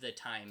of the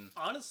time.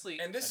 honestly,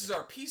 And this is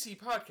our PC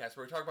podcast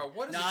where we talk about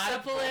what is Not a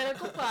acceptable.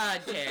 political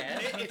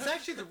podcast. it's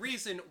actually the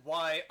reason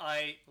why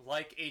I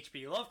like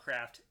H.P.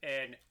 Lovecraft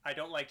and I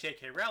don't like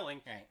J.K.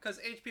 Rowling. Right. Because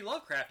H.P.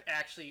 Lovecraft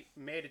actually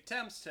made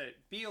attempts to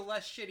be a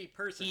less shitty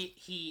person.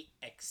 He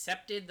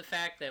accepted the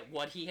fact that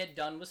what he had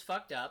done was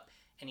fucked up,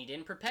 and he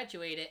didn't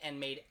perpetuate it, and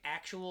made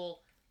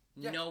actual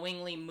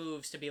knowingly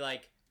moves to be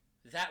like,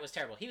 that was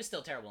terrible. He was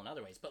still terrible in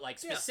other ways, but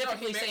like No,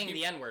 specifically he saying he-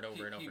 the N-word over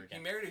he- and over he- again.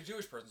 He married a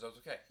Jewish person, so it's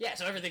okay. Yeah,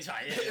 so everything's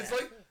fine. Yeah, It's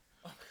like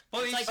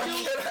Well, he's like, still,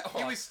 hold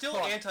he on, was still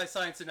hold on.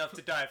 anti-science enough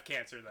to die of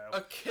cancer, though.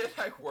 a kid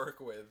I work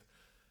with,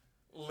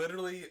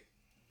 literally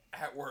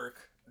at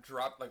work,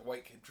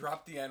 white kid,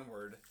 dropped the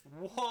N-word.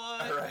 What?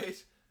 All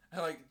right,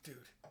 I'm like, dude,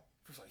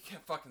 first of all, you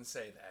can't fucking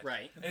say that.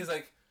 Right. And he's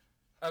like,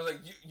 I was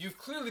like, you've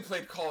clearly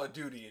played Call of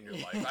Duty in your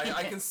life.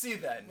 I can see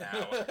that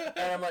now.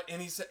 And I'm like,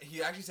 and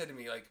he actually said to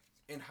me like,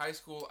 in high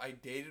school, I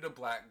dated a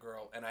black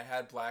girl and I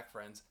had black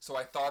friends, so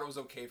I thought it was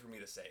okay for me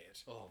to say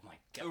it. Oh my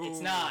god,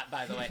 it's not,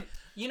 by the way.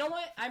 You know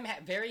what? I'm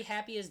very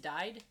happy has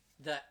died.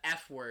 The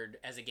F word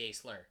as a gay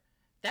slur.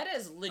 That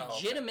has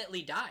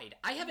legitimately died.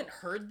 I haven't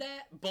heard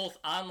that both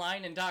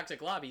online in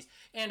toxic lobbies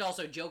and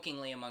also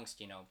jokingly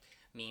amongst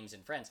memes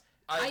and friends.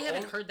 I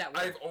haven't heard that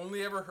word I've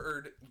only ever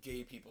heard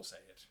gay people say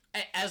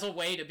it. as a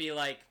way to be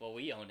like, well,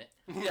 we own it.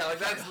 Yeah, like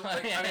that's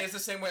like, I mean, it's the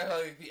same way how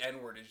like, the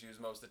N-word is used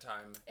most of the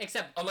time,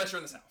 Except unless you're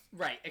in the South.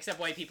 right, except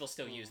white people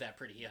still use that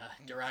pretty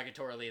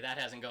derogatorily. That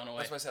hasn't gone away.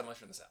 That's why I said unless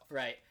you're in the South.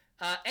 Right.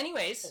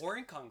 Anyways. Or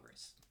in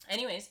Congress.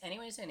 Anyways.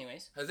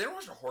 Has anyone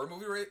watched a horror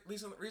movie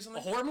recently?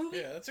 A horror movie?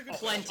 Yeah, that's a good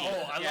Plenty. question.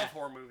 Oh, I Yeah. love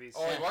horror movies.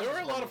 Oh, I watched There were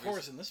a horror lot of movies.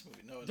 horrors in this movie.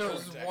 No, There no,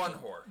 was exactly. one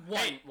horror.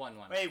 One.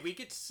 Hey, we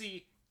get to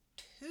see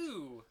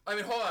two. I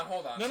mean,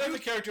 hold on. None of the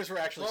characters were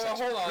actually Well,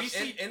 sexual. hold on. We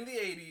see- In the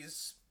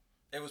 80s,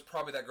 it was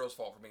probably that girl's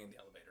fault for being in the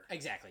elevator.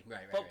 Exactly.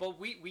 Right. But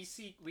we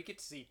get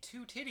to see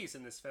two titties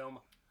in this film.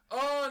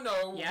 Oh,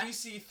 no. Yeah. We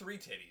see 3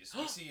 titties.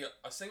 We see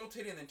a single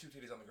titty and then 2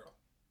 titties on the girl.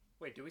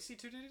 Wait, do we see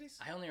two titties?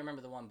 I only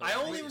remember the one. But I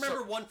only so-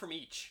 remember one from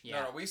each.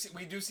 Yeah. No,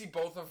 we do see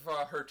both of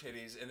her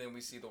titties, and then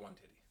we see the one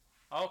titty.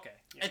 Okay.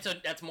 Yeah.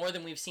 That's more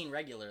than we've seen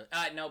regularly.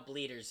 No,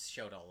 Bleeders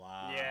showed a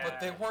lot. Yeah.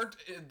 But they weren't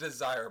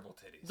desirable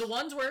titties. The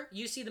ones where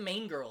you see the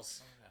main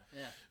girls.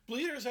 Yeah.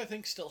 Bleeders, I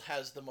think, still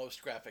has the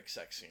most graphic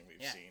sex scene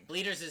we've Yeah. seen.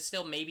 Bleeders is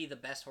still maybe the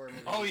best horror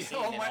movie Oh we've yeah. seen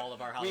Oh in my. all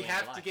of our We Halloween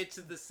have to lives. get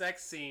to the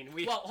sex scene.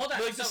 Well, hold on.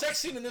 Like, the so- sex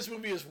scene in this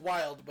movie is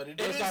wild, but it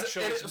does It not is-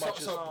 show it as is- much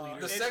so as the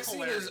Bleeders. It's sex scene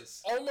hilarious.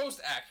 is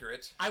almost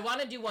accurate. I want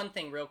to do one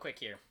thing real quick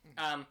here.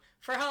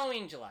 For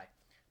Halloween July,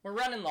 we're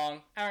running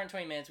long, hour and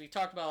 20 minutes. We've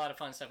talked about a lot of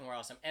fun stuff and we're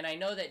awesome. And I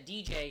know that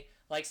DJ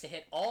likes to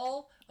hit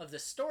all of the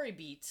story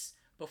beats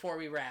before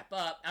we wrap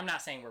up. I'm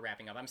not saying we're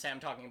wrapping up. I'm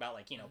talking about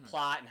like,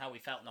 plot and how we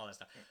felt and all that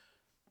stuff.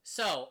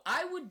 So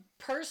I would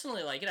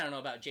personally like it. I don't know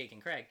about Jake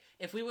and Craig.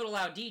 If we would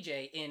allow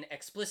DJ in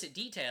explicit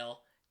detail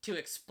to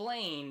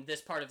explain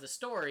this part of the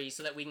story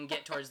so that we can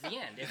get towards the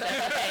end. If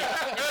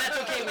that's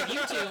okay with you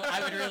two,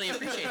 I would really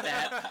appreciate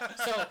that.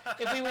 So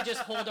if we would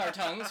just hold our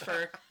tongues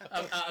for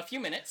a few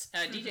minutes.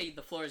 DJ,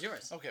 the floor is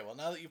yours. Okay, well,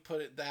 now that you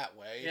put it that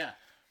way. Yeah.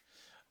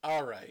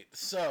 All right.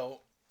 So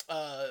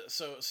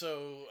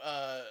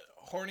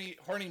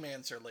horny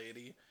mancer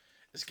lady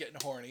is getting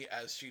horny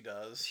as she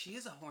does. She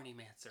is a horny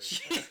mancer.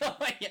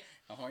 Yeah.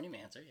 A horny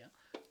mancer,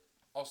 yeah.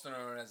 Also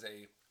known as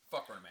a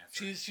fucker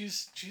mancer.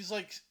 She's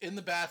like in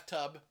the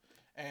bathtub,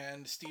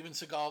 and Steven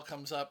Seagal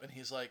comes up and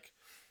he's like,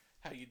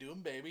 "How you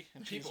doing, baby?"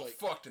 And she's People like,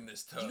 fucked in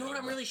this tub. You know what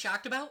I'm really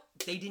shocked about?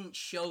 They didn't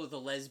show the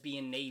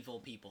lesbian naval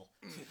people.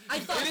 I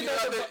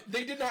thought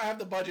they did not have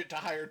the budget to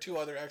hire 2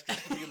 other extras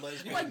to be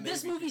lesbian. like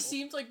this Navy movie people.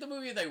 see's like the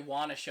movie they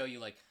want to show you,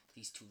 like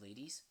these 2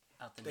 ladies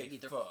out the Navy.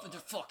 They're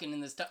fucking in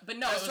this tub. But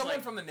no, As it was someone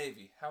like from the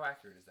Navy, how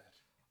accurate is that?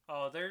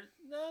 Oh,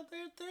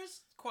 there's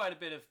quite a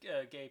bit of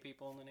gay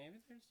people in the Navy.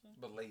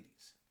 But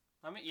ladies.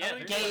 I mean, yeah,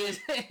 there's- gay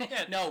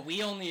is no.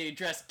 We only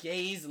address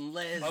gays and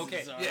lesbians.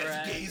 Okay, all Yes,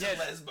 right? gays and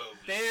lesbos.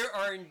 there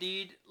are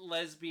indeed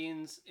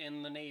lesbians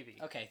in the Navy.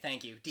 Okay,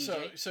 thank you,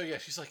 DJ. So yeah,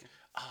 she's like,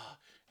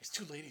 these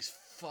 2 ladies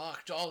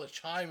fucked all the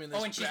time in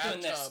this And she's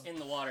bathtub. doing this in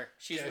the water.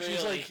 She's Yeah, really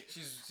she's like,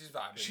 She's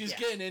vibing. she's Yeah.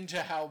 getting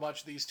into how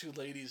much these 2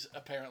 ladies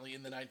apparently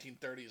in the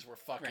 1930s were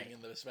fucking Right.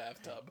 in this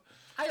bathtub.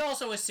 I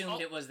also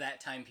assumed it was that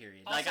time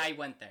period. Like Also- I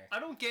went there. I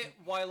don't get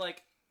why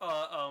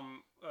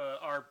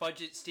our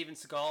budget Steven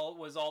Seagal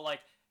was all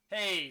like,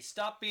 "Hey,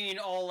 stop being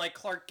all like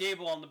Clark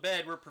Gable on the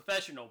bed. We're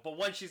professional." But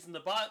when she's in the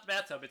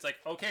bathtub, it's like,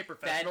 "Okay,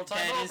 professional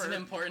time That is over." an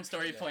important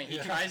story point. He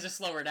tries to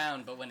slow her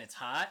down, but when it's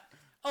hot,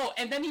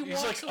 and then he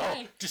He's walks like,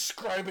 away. "Oh,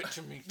 describe it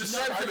to me.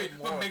 Describe to me, it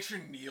more." but make sure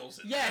Neil's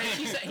in Yeah,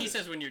 there. and he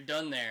says when you're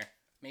done there,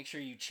 make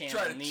sure you Try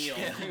channel to Neil,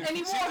 channel. and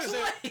he See walks if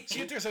away. there's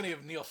see if there's any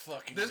of Neil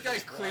fucking. This in guy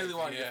his clearly life.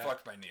 wanted to Yeah. get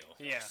fucked by Neil.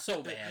 Yeah.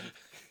 So bad.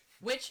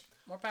 Which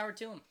more power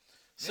to him.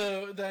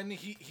 So then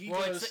he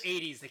Well, goes. it's the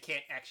 '80s. They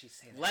can't actually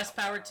say that. Less out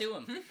power loud. to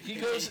him. He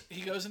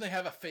goes and they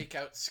have a fake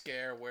out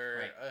scare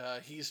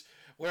where he's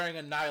wearing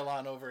a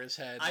nylon over his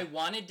head. I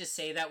wanted to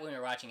say that when we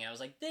were watching it. I was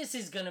like, this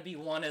is gonna be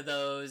one of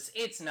those.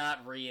 It's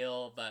not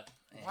real, but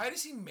Why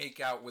does he make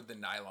out with the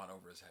nylon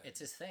over his head? it's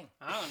his thing.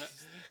 I don't know.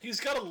 He's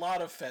got a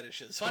lot of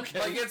fetishes. Fun- Okay?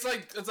 Like it's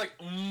like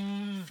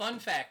Fun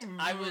fact,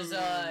 I was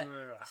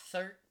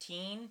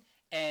 13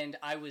 and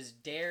I was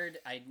dared,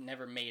 I'd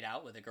never made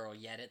out with a girl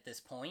yet at this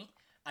point.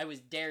 I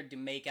was dared to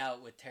make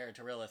out with Tara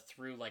Tarilla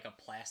through like a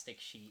plastic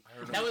sheet.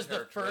 That was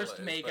the first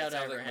make out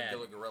I ever had.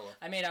 Magilla Gorilla.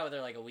 I made out with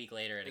her like a week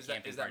later at a Is that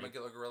camping is that party.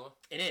 Magilla Gorilla?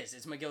 It is.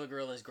 It's Magilla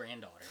Gorilla's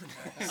granddaughter.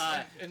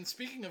 And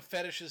speaking of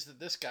fetishes that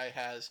this guy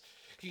has,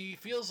 he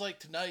feels like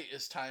tonight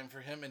is time for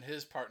him and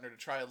his partner to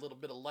try a little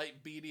bit of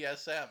light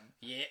BDSM.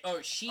 Yeah. Oh,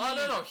 she. Oh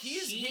no,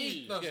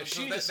 she. no, Yeah, so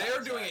she they are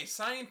decides doing that. a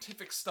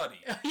scientific study.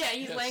 Yeah,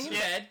 he's laying in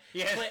bed.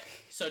 Yeah.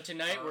 So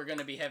tonight we're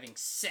gonna be having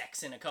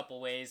sex in a couple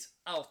ways.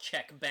 I'll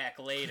check back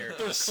later.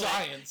 The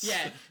science.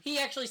 Yeah, he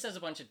actually says a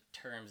bunch of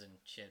terms and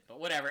shit, but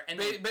whatever. And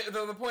then,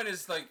 The point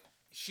is like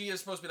she is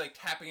supposed to be like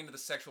tapping into the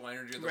sexual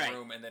energy of the Right.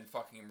 room and then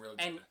fucking him real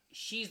good. and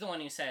she's the one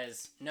who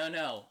says,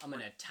 "No, I'm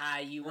gonna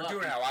tie you We're up."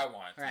 doing it how I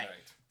want Right.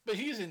 tonight. But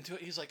he's into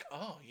it. He's like,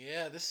 oh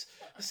yeah, this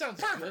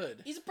sounds Pervert.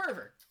 good. He's a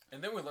pervert.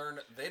 And then we learn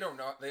they don't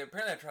know. They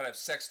apparently try to have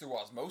sex through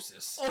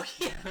osmosis. Oh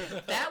yeah,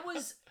 that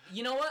was.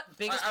 You know what?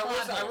 Biggest I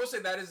plot will say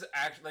that is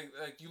actually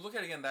like you look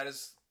at it again. That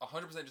is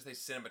 100% just a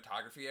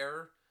cinematography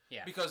error.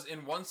 Yeah. Because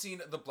in one scene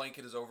the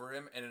blanket is over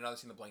him, and in another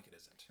scene the blanket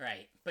isn't.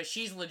 Right, but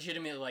she's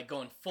legitimately like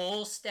going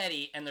full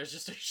steady, and there's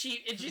just a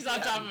sheet, and she's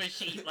on top of a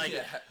sheet. Like,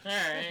 Yeah. all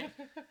right,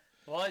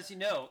 Well, as you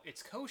know,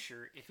 it's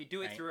kosher if you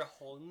do it Right. through a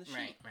hole in the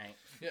sheet. right.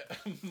 Yeah,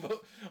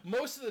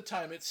 most of the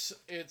time it's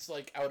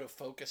like out of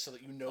focus so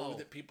that you know Oh.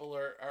 that people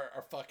are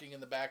fucking in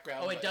the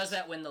background. Oh, it but does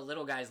that when the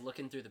little guy's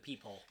looking through the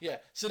peephole. Yeah,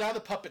 so now the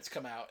puppets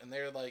come out and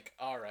they're like,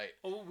 all right,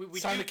 Oh, we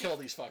it's time do to kill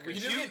these fuckers. We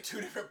do get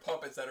 2 different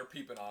puppets that are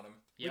peeping on him.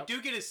 Yep. We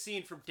do get a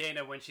scene from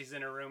Dana when she's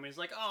in her room. And he's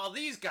like, "Oh,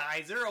 these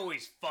guys, they're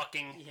always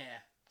fucking." Yeah.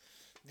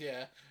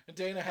 Yeah, and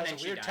Dana has then a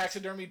she weird dies.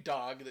 taxidermy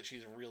dog that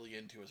she's really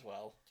into as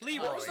well.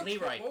 Leroy. What was the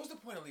Leroy. What was the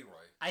point of Leroy?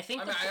 I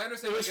think I mean, the- I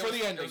understand It was for the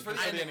ending. It was for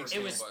the I ending. think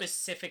It was but-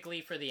 specifically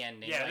for the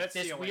ending. Yeah, like, that's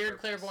this the only weird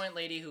purpose. clairvoyant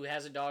lady who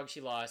has a dog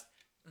she lost.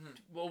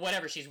 Well,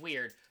 whatever, she's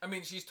weird. I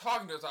mean, she's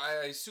talking to us.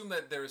 I assume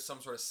that there is some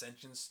sort of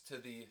sentience to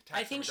the.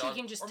 I think she dog.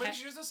 can just Or maybe ta-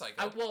 she's just a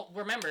psycho. Well,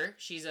 remember,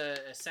 she's a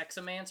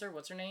sexomancer.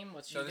 What's her name?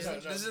 What's she No, do? this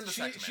isn't the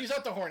sex she's man.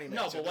 not the horny man.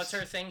 No, but what's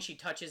her thing? She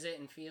touches it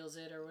and feels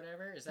it or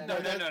whatever? Is that No,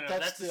 her? that- no. that's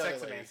That's the the other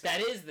sex lady. man.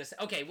 That is this.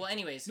 Okay, well,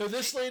 anyways. No,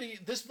 this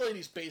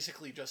lady's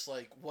basically just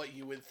like what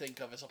you would think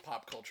of as a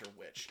pop culture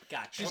witch.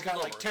 Gotcha. She's got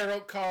like over. tarot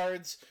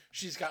cards.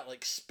 She's got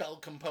like spell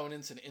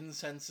components and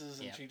incenses,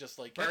 and Yeah. she just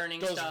like Burning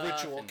does stuff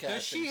ritual and- casting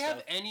Does she have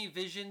stuff. any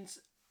visions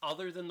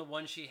other than the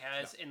one she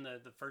has in the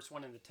first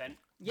one in the tent?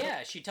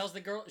 Yeah, she tells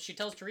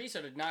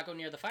Teresa to not go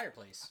near the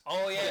fireplace.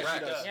 Oh yeah, Right.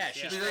 she does. Yeah,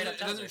 she It straight up doesn't, it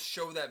tells her. doesn't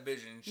show that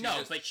vision. She No,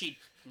 just, but she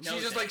knows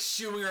she's just it. like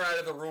shooing her out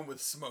of the room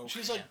with smoke.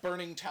 She's like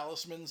burning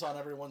talismans on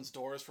everyone's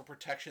doors for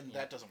protection.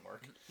 That doesn't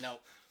work. No,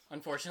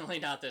 unfortunately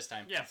not this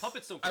time. Yeah,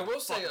 puppets don't. I give a will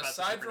fuck say, about the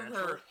aside from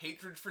supernatural. her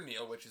hatred for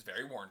Neil, which is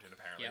very warranted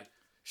apparently, Yep.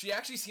 she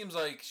actually seems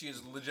like she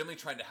is legitimately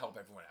trying to help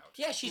everyone out.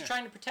 Yeah, she's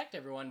trying to protect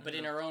everyone, but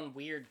in her own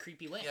weird,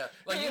 creepy way. Yeah,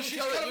 like Yeah, you can she's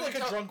tell kind that of you like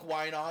can a tell- drunk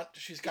wine-aunt.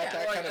 She's got Yeah,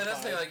 that Like, kind of and that's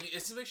the thing, vibe. like,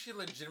 it seems like she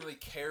legitimately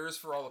cares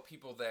for all the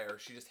people there.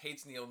 She just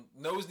hates Neil,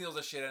 knows Neil's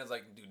a shit, and is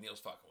like, dude, Neil's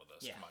fucking with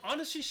us. Yeah. Come on.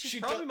 Honestly, she's She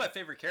probably does- my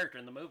favorite character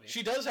in the movie.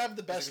 She does have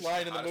the best she's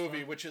line the in the hottest movie,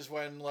 one? which is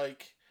when,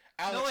 like,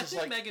 Alex no, I is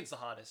think like... Megan's the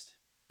hottest.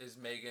 Is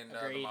Megan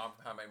the Agreed. mom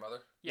from How I Met Your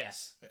Mother?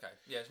 Yes, Okay.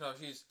 Yeah, no,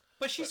 she's...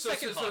 but she's So,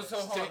 second so hottest.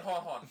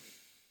 hold on.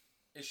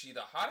 Is she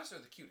the hottest or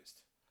the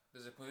cutest?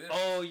 Does it include it?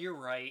 Oh, you're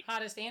right.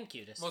 Hottest and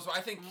cutest. Well, so I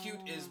think cute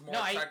is more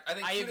No, attractive. I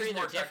think I cute agree is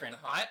more they're attractive different.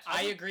 than hot.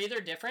 I agree they're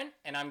different,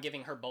 and I'm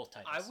giving her both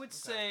titles. I would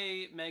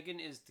say Megan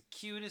is the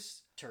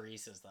cutest.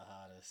 Teresa's the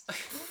hottest.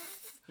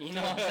 You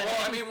know what I'm saying?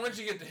 Well, I mean, once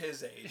you get to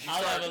his age, you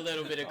I'll start- have a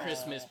little bit of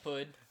Christmas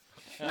pud.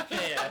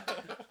 Yeah.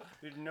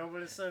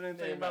 Nobody said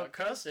anything Name about about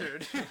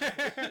custard.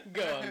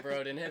 Go on,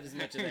 Broden. Have as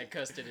much of that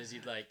custard as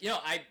you'd like. You know,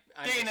 I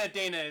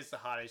Dana is the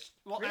hottest.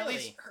 Well, at Really?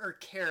 least her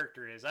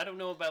character is. I don't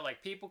know about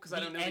like people because I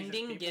the don't know these as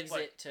ending people, gives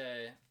but- it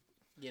to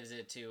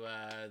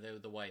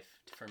the wife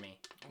for me.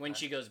 When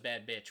she goes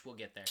bad bitch, we'll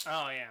get there.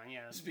 Oh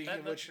yeah. Speaking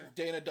of which,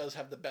 Dana does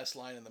have the best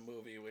line in the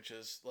movie, which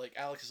is, like,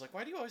 Alex is like,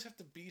 why do you always have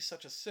to be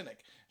such a cynic?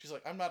 She's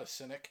like, I'm not a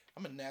cynic.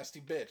 I'm a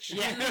nasty bitch.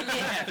 Yeah,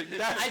 yeah.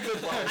 That's a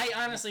good line. I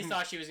honestly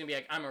thought she was gonna be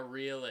like, I'm a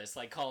realist,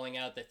 like calling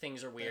out that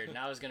things are weird, and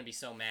I was gonna be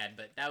so mad.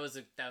 But that was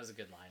a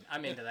good line.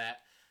 I'm into that.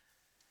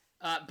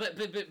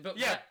 But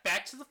yeah.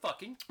 Back to the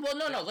fucking. Well,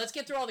 no. Let's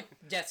get through all the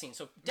death scenes.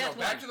 So No, death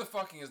back one. to the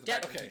fucking is the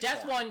Death, back to the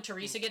death porn. 1,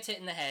 Teresa gets hit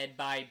in the head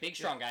by big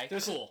strong guy.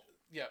 There's a- Cool.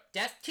 Yeah.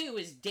 Death 2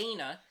 is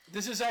Dana.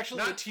 This is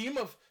actually a team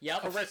of...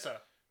 Yep. Carissa.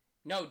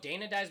 No,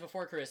 Dana dies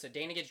before Carissa.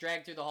 Dana gets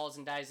dragged through the halls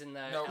and dies in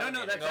the. No,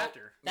 No, that's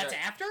after. That's Yeah.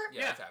 after?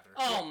 Yeah, that's after.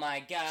 Oh my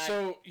god.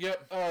 So,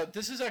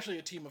 this is actually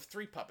a team of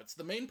 3 puppets.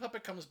 The main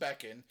puppet comes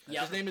back in.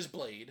 Yep. His name is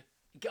Blade.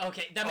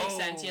 Okay, that makes Oh,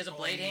 sense. He has a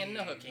blade hand and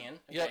a hook hand.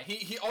 Yeah, Okay.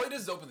 He all he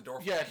does is open the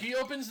door. For Yeah, him. he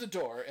opens the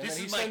door, and This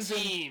then he is my sends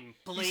team.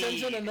 in... He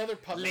sends in another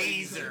puppet.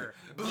 Laser.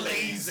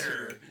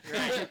 Blazer.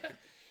 Right.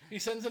 He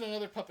sends in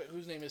another puppet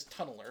whose name is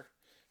Tunneler.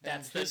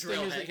 That's And the his drill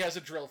thing is head. that he has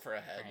a drill for a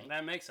head. Right.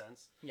 That makes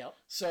sense. Yep.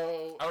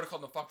 So I would have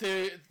called him fuck.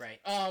 the Right.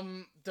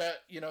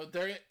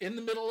 they're in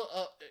the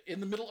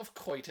middle of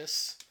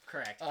coitus.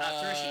 Correct.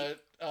 After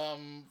she.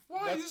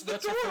 Why is the a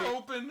door phrase.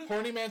 open?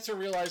 Horny Mancer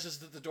realizes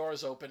that the door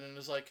is open and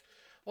is like,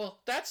 "Well,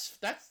 that's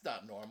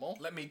not normal.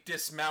 Let me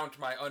dismount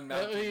my Let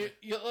unmounted.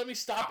 me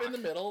stop in the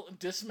middle,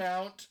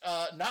 dismount,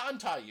 not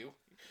untie you."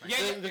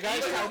 Yeah, The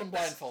guy's tied and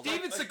blindfolded.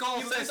 Steven Like, Seagal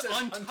he says, says,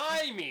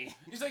 "Untie me."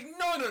 He's like,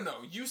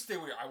 no, you stay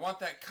where you are. I want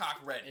that cock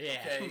ready.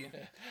 Yeah. Okay.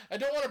 I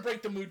don't want to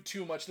break the mood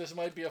too much. This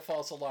might be a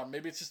false alarm.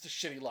 Maybe it's just a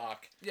shitty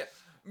lock. Yeah.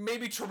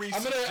 Maybe Teresa.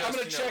 I'm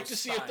gonna just, check to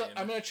see if the spying.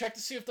 I'm gonna check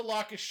to see if the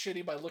lock is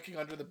shitty by looking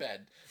under the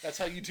bed. That's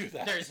how you do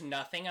that. There's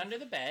nothing under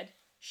the bed.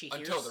 She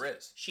hears, Until there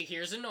is. She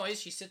hears a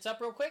noise. She sits up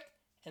real quick,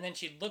 and then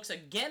she looks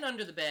again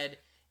under the bed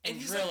and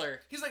he's drill like,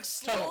 her. He's like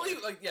slowly,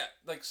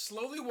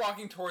 slowly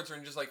walking towards her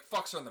and just like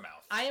fucks her in the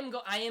mouth. I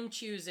am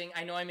choosing.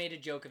 I know I made a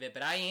joke of it,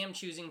 but I am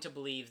choosing to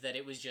believe that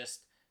it was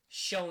just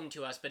shown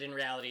to us. But in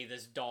reality,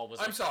 this doll was.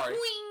 I'm like, sorry.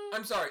 "Wing!"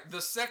 I'm sorry.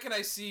 The second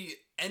I see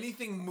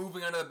anything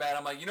moving under the bed,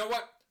 I'm like, you know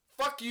what?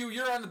 Fuck you.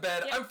 You're on the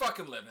bed. Yeah. I'm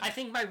fucking living. I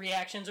think my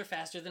reactions are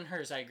faster than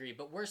hers. I agree,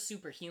 but we're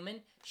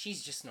superhuman.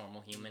 She's just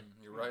normal human.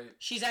 You're right.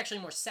 She's actually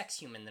more sex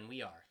human than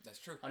we are. That's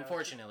true.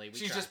 Unfortunately, we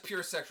She's try. just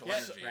pure sexual Yeah,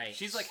 energy. right.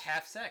 She's like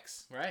half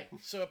sex. right.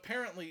 So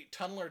apparently,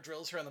 Tunneler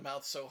drills her in the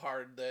mouth so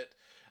hard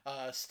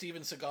that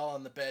Steven Seagal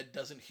on the bed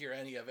doesn't hear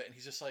any of it, and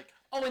he's just like,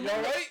 Oh, and "You then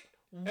all the right?"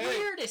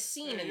 weirdest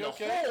scene Hey, in you the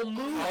okay? whole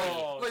movie.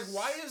 Oh, Like,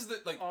 why is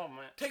that? Like, Oh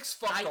man. takes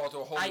fuck doll to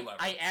a whole new level.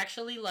 I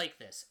actually like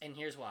this, and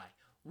here's why.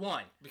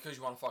 One, Because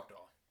you want a fuck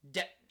doll.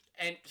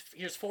 and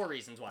here's 4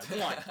 reasons why.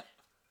 One,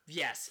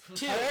 yes.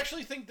 2, I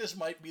actually think this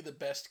might be the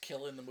best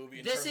kill in the movie.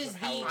 In This terms is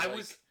of how, the-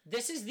 like,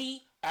 this is the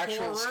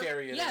actual horror.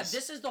 scary it Yeah, is.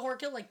 this is the horror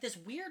kill. Like this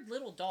weird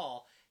little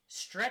doll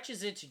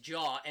stretches its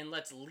jaw and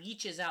lets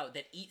leeches out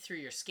that eat through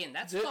your skin.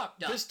 That's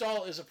fucked up. This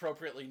doll is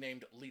appropriately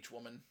named Leech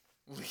Woman.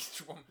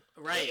 Leech woman.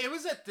 Right. It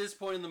was at this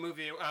point in the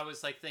movie I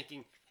was like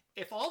thinking,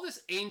 if all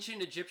this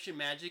ancient Egyptian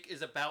magic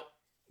is about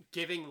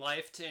giving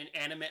life to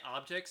inanimate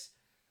objects,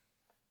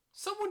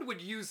 someone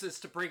would use this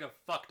to bring a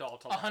fuck doll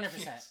to life.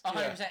 100%.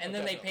 100%. And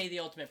then they pay the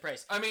ultimate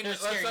price. I mean,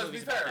 there's let's scary be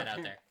movies about fair. that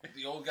out there.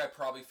 The old guy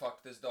probably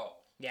fucked this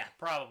doll. Yeah.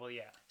 Probably,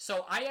 yeah.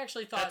 So I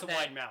actually thought That's a that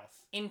wide mouth.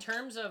 in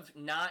terms of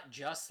not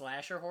just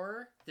slasher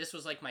horror, this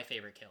was like my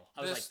favorite kill.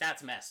 I was This- like,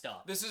 that's messed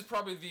up. This is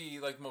probably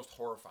the most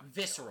horrifying.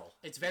 Visceral.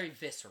 It's very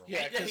visceral.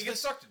 Yeah, Yeah, 'cause he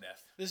gets sucked to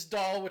death. This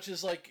doll, which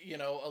is like,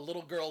 a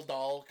little girl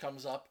doll,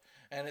 comes up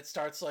and it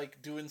starts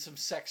like doing some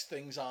sex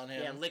things on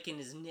him. Yeah, licking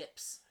his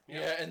nips.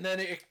 Yeah, and then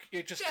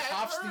it just That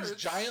coughs these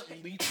hurts.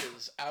 giant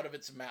leeches out of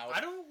its mouth.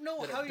 I don't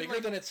know that how are he bigger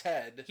like, than its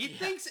head. he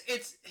thinks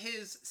it's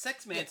his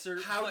sex mancer.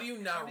 How but- do you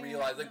not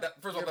realize like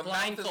that? First of You're all, the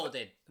mouth is.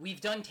 blindfolded.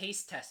 We've done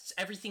taste tests.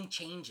 Everything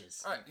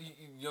changes. All right,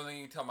 you don't think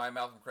you can tell my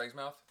mouth from Craig's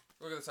mouth?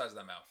 Look at the size of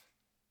that mouth.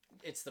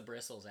 It's the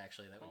bristles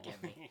actually that would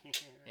get me.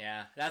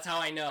 Yeah, that's how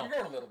I know. I'm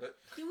going a little bit.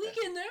 We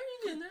get there.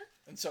 We get there.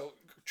 And so,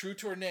 true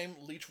to her name,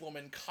 Leech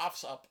Woman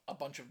coughs up a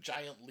bunch of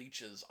giant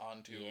leeches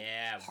onto.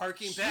 Yeah.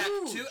 Harking back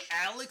huge. to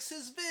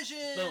Alex's vision.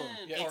 Boom.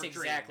 Yeah. It's Or dream.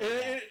 exactly It,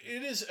 that.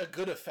 it is a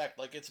good effect.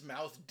 Like its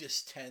mouth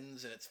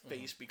distends and its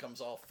face becomes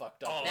all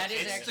fucked up. Oh, That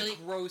is it's actually-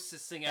 the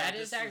grossest thing. That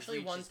ever, is just the actually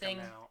one leeches come thing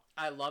out.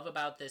 I love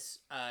about this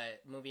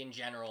movie in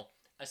general.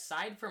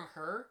 Aside from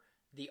her,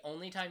 the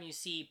only time you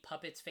see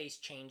Puppet's face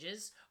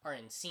changes are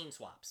in scene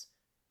swaps.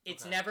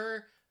 It's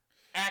never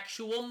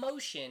actual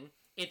motion.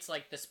 It's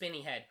like the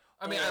spinny head.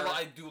 I mean, or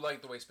I do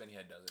like the way Spinny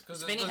Head does it because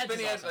the Spinny Head's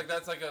Spinny Head, awesome. like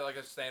that's like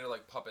a standard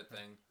like puppet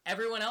thing.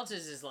 everyone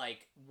else's is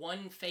like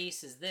one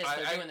face is this. I-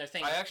 They're I- doing their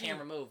thing. I actually-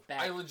 Camera move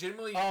back. I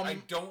legitimately I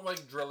don't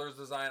like Driller's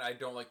design. I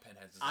don't like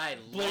Pinhead's design.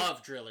 I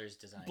love Driller's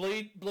design.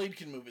 Blade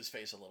can move his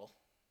face a little.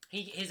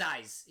 His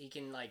eyes. He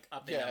can like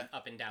up and Yeah. down,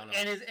 up and down.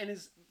 And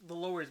his the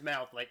lower his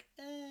mouth like.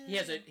 He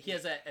has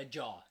a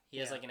jaw. He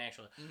has like an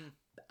actual.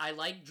 I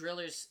like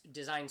Driller's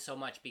design so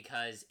much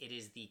because it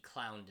is the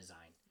clown design.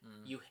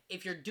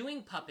 If you're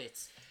doing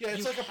puppets, Yeah, it's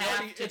you like a have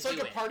party. to It's like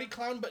do a it. party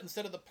clown, but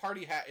instead of the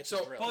party hat, it's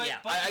So- a drill. But, Yeah.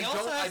 but I he also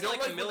don't- I has don't like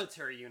like a when-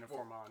 military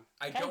uniform on.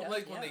 I Kinda, don't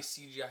like when yeah. they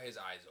CGI his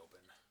eyes open.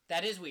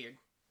 That is weird.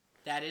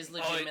 That is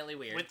legitimately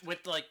weird.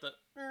 With like the.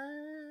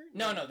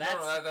 No, that's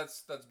No,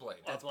 that's Blade.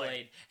 that's Blade.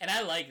 Blade, and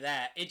I like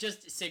that. It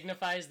just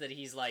signifies that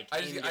he's like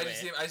I just into I it.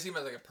 just see him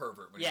as like a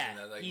pervert. When Yeah, he's, in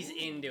that, like, he's ooh.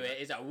 into it.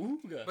 It's a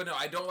ooga. But no,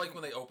 I don't like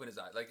when they open his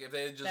eyes. Like if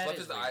they just That left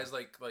is his weird. eyes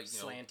like you know.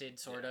 Slanted,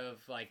 sort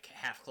of like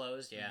half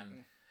closed. Yeah.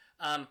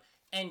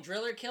 And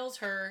Driller kills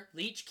her.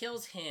 Leech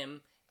kills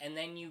him, and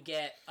then you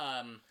get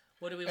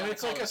what do we And want to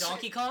it's call like it? a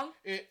Donkey Kong?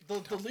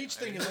 The leech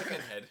thing is like a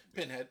Pinhead.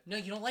 pinhead. No,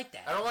 you don't like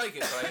that. I don't like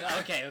it. But I,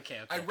 Okay.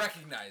 I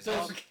recognize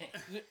So- it.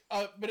 Okay.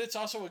 But it's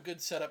also a good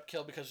setup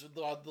kill because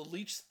the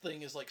leech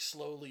thing is like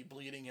slowly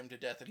bleeding him to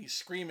death, and he's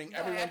screaming.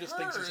 Everyone That just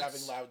thinks he's hurts.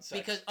 having loud sex.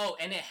 Because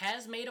and it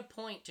has made a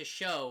point to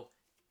show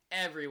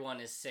everyone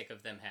is sick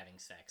of them having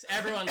sex.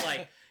 Everyone's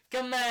like,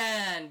 "Come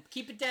on,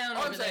 keep it down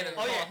All over I'm saying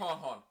there." is,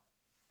 hold on.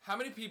 How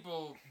many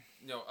people,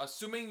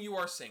 assuming you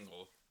are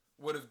single,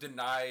 would have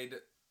denied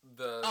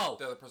the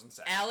other person's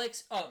sex?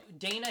 Alex,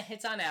 Dana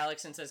hits on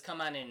Alex and says, "Come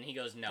on in." And he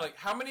goes, "No." Like,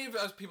 how many of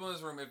us people in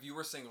this room, if you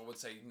were single, would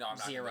say, no, I'm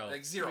not. Zero.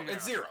 Like, zero.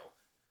 It's zero.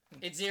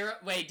 It's zero.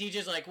 Wait,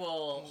 DJ's like,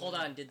 "Well, hold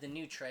on. Did the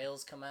new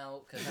Trails come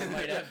out? Because I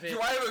might have been." Do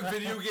I have a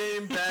video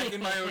game back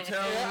in my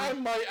hotel?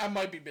 yeah, I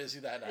might be busy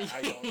that night.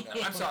 I don't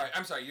know.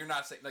 I'm sorry. You're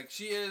not saying, like,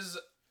 she is.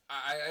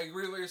 I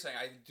agree with what you're saying.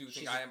 I do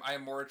think I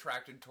am more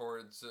attracted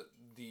towards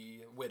the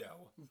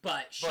widow.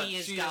 But she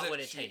has got what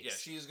it takes. Yeah,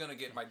 she's gonna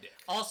get my dick.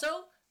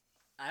 Also,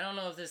 I don't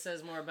know if this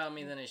says more about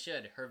me than it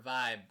should. Her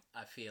vibe,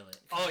 I feel it.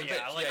 Oh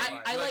yeah, I like. yeah,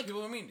 that. I like-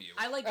 people who are mean to you.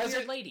 I like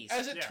weird ladies.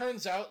 As it Yeah.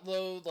 turns out,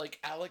 though, like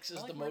Alex is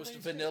like the weird most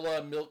ladies,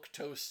 vanilla milk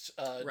toast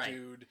Right.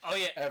 dude Oh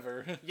yeah.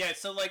 ever. Yeah,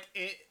 so like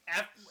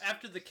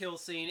after the kill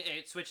scene,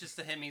 it switches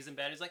to him. He's in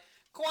bed. He's like,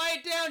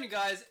 "Quiet down, you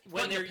guys."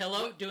 When they're the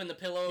pillow, doing the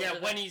pillow. Yeah, over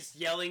when the- he's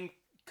yelling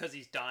because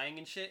he's dying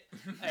and shit,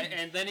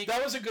 and then he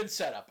That was a good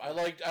setup. I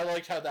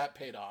liked how that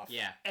paid off.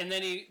 Yeah. and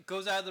then he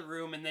goes out of the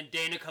room, and then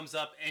Dana comes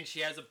up and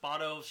she has a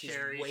bottle of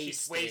sherry. She's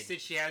wasted.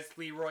 wasted. She has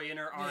Leroy in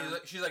her Yeah, arm.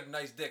 she's like,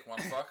 nice dick,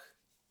 wanna fuck?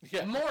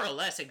 Yeah. More or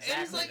less exactly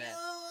and he's like, that.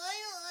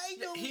 I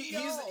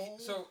don't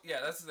So yeah,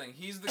 that's the thing.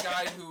 He's the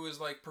guy who is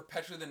like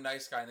perpetually the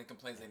nice guy and then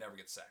complains they never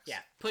get sex. Yeah,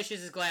 pushes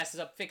his glasses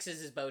up,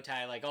 fixes his bow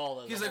tie, like all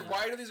those. He's like,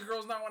 why do these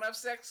girls not want to have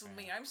sex with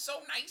me? I'm so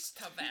nice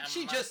to them.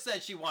 She just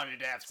said she wanted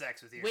to have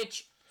sex with you.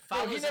 Which No,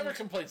 follows he never in-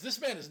 complains. This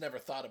man has never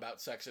thought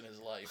about sex in his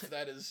life.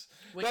 That is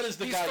Which- that is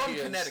the He's guy from he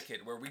is.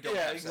 Connecticut, where we don't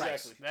Yeah, have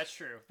sex. exactly. That's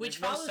true. Which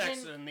There's no follows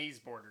sex in- in these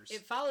borders.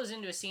 It follows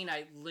into a scene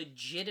I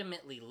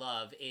legitimately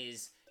love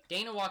is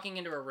Dana walking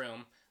into a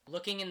room,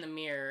 looking in the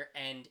mirror,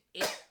 and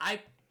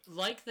I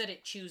like that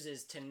it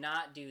chooses to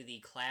not do the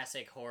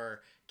classic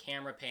horror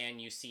camera pan,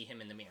 you see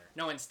him in the mirror.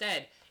 No,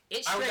 instead,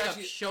 it I was straight up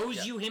actually- shows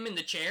yeah. you him in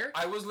the chair.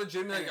 I was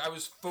legitimately, I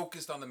was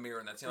focused on the mirror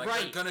in that scene. Like,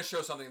 Right. they're gonna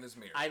show something in this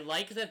mirror. I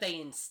like that they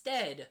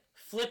instead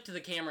flipped the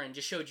camera and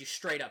just showed you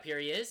straight up, here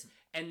he is,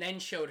 and then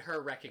showed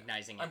her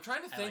recognizing it. I'm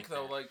trying to I think like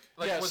though, that.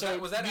 like Yeah, was so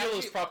that Neil actually?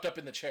 is propped up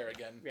in the chair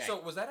again. Yeah. So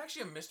was that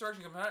actually a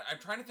misdirection? I'm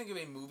trying to think of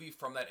a movie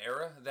from that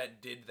era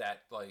that did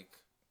that like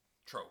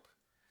trope,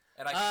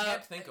 and I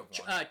can't think of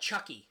one.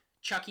 Chucky.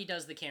 Chucky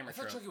does the I camera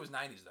thought trope. Chucky was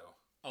 '90s though.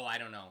 Oh, I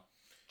don't know.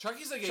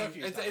 Chucky's like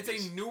Chucky's it's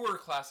 90s. a newer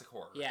classic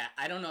horror. Yeah,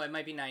 I don't know. It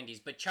might be 90s,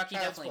 but Chucky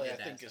Child's definitely Play, did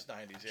I that. think, is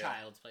 90s. Yeah.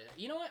 Child's Play.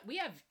 You know what? We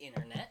have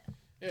internet.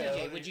 Yeah,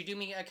 DJ, would you do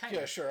me a kind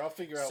Yeah, sure. I'll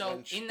figure out. So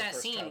when in the that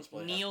first scene, Child's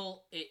Play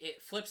Neil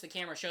it flips the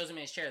camera, shows him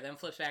in his chair, then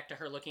flips back to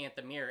her looking at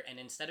the mirror, and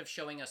instead of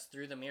showing us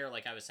through the mirror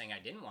like I was saying I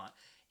didn't want,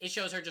 it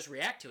shows her just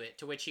react to it.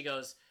 To which she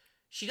goes,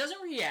 she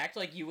doesn't react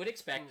like you would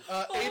expect.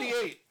 happened.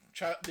 88.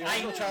 The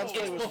original Child's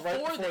Play It's was right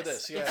before before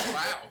this. this. Yeah.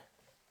 Wow.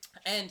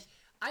 And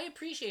I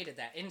appreciated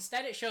that.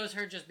 Instead, it shows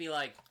her just be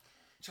like,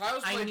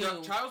 Child's I Play,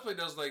 knew- Child's Play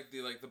does like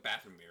the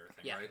bathroom mirror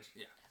thing, Yeah. right?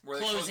 Yeah. Where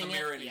they close the Closing it,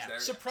 mirror and yeah. he's there.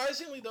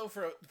 Surprisingly, though,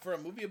 for a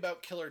movie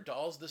about killer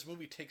dolls, this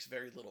movie takes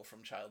very little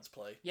from Child's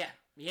Play. yeah.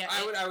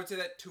 I would say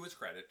that to its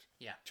credit.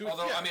 Yeah.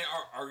 Although yeah. I mean,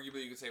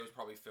 arguably you could say it was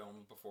probably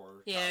filmed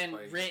before. Yeah, Child's and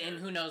Play written, aired.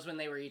 who knows when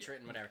they were each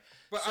written, whatever.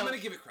 But So- I'm gonna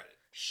give it credit.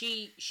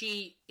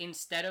 She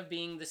instead of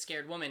being the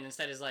scared woman,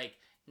 instead is like,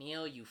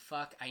 Neil, you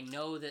fuck, I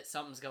know that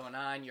something's going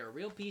on, you're a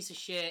real piece of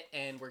shit,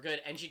 and we're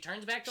good. And she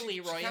turns back to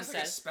Leroy she and casts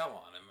like a says,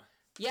 spell on him.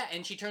 yeah,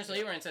 and she turns to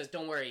Leroy and says,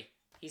 don't worry,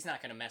 he's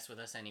not going to mess with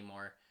us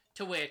anymore.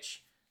 To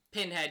which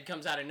Pinhead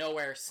comes out of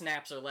nowhere,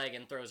 snaps her leg,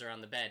 and throws her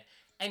on the bed.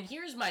 And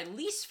here's my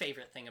least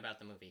favorite thing about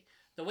the movie.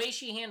 The way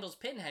she handles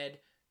Pinhead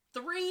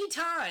 3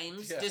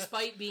 times, Yeah.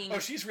 despite being... Oh,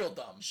 she's real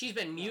dumb. She's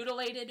been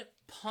mutilated,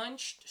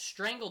 punched,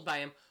 strangled by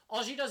him.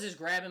 All she does is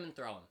grab him and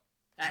throw him.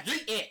 That's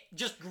it.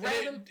 Just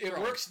grab him, And it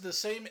throw works the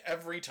same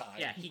every time. him.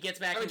 Yeah, he gets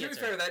back I mean, and to be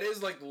gets her. fair, that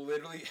is like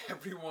literally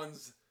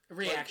everyone's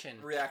Reaction.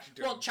 reaction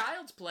to Well, him.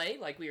 Child's Play,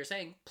 like we were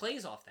saying,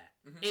 plays off that.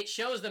 It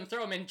shows them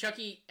throw him, and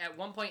Chucky, at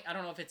one point, I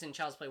don't know if it's in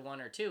Child's Play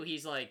 1 or 2,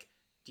 he's like,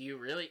 do you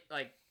really,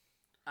 like,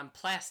 I'm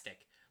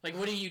plastic. Like,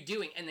 what are you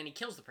doing? And then he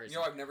kills the person. You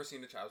know, I've never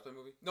seen a Child's Play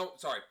movie. No,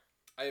 sorry,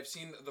 I have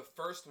seen the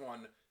first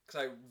one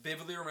because I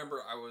vividly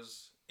remember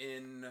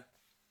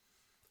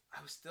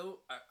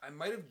I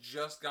might have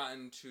just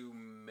gotten to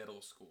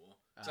middle school.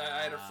 So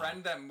I had a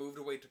friend that moved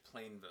away to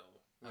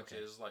Plainville,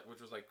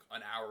 which was like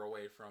an hour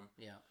away from.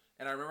 Yeah.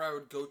 And I remember I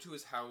would go to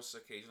his house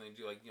occasionally and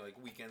do like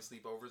weekend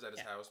sleepovers at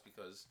his house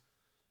because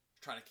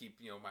trying to keep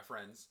my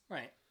friends.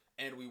 Right.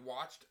 And we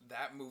watched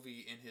that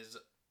movie in his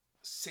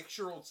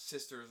 6-year-old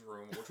sister's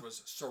room, which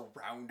was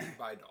surrounded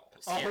by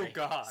dolls. Scary. Oh,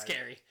 God.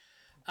 Scary.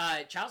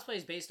 Child's Play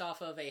is based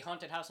off of a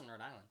haunted house in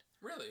Rhode Island.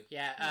 Really?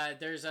 Yeah,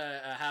 there's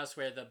a house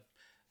where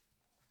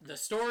the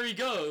story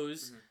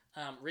goes,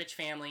 rich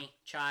family,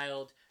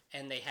 child,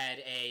 and they had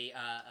a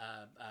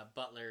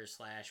butler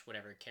 /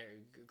 whatever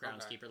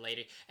groundskeeper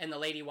lady, and the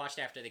lady watched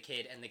after the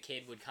kid, and the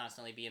kid would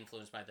constantly be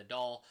influenced by the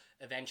doll.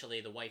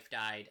 Eventually, the wife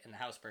died, and the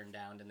house burned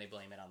down, and they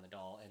blame it on the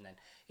doll. And then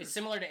it's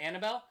similar to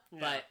Annabelle,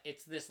 but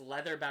it's this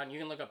leather bound. You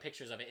can look up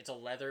pictures of it. It's a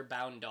leather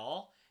bound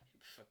doll.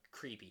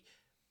 Creepy.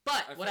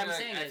 But I what feel I'm like-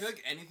 saying I is, feel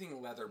like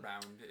anything leather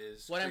bound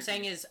is. what I'm creepy.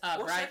 saying is,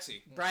 or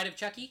sexy. Bride of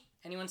Chucky.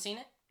 Anyone seen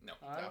it? No.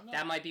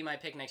 That might be my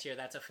pick next year.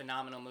 That's a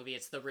phenomenal movie.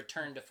 It's the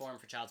return to form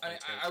for Child's Play.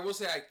 I will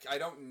say I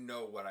don't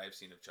know what I've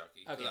seen of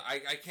Chucky. 'Cause Okay. I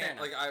Fair can't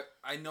enough.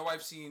 I know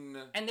I've seen.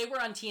 And they were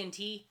on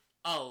TNT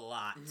a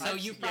lot. So I've-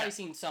 you've probably yeah.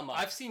 seen some of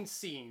I've seen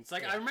scenes.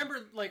 Like, Yeah. I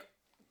remember, like,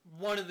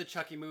 one of the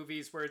Chucky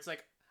movies where it's,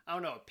 like, I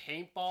don't know, a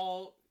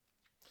paintball...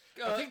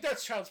 I think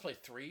that's Child's Play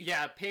 3.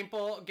 Yeah,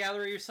 paintball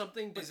gallery or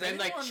something, but Is then,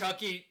 like, anyone-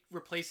 Chucky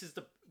replaces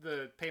the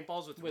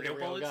paintballs with With a real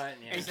real bullets, gun,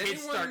 yeah. and Is kids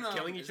anyone, start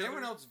killing each is other.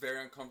 anyone else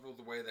very uncomfortable with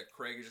the way that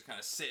Craig is just kind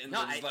of sitting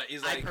No, there?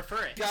 He's I like,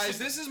 prefer it. guys,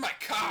 this is my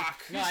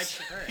cock. No, I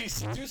prefer it. He's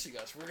seducing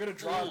us. We're gonna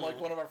draw him like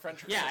one of our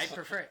French girls. Yeah, I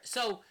prefer it.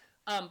 So,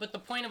 but the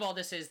point of all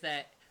this is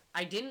that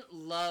I didn't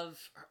love...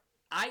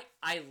 I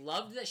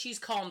loved that she's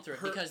calm through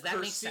it because that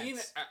makes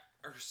sense.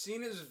 Her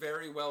scene is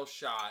very well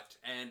shot,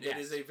 and Yes. it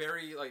is a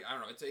very I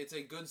don't know. It's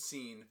a good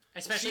scene.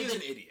 Especially she's the-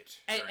 an idiot.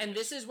 And during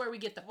this is where we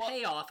get the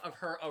payoff of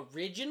her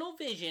original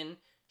vision.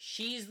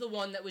 She's the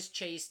one that was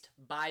chased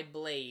by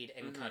Blade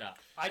and cut up.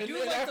 I And, do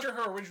and like after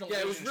her original Yeah,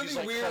 it was vision, she's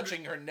really like weird.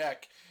 clutching her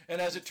neck,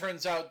 and as it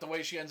turns out, the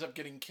way she ends up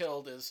getting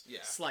killed is yeah.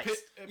 Sliced.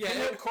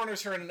 Pinhead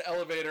corners her in an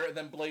elevator, and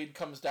then Blade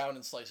comes down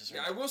and slices her.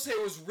 Yeah, I will say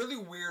it was really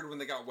weird when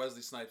they got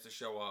Wesley Snipes to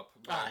show up.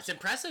 It's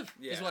impressive,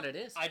 is Yeah. what it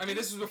is. I mean,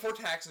 this was before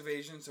tax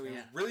evasion, so he was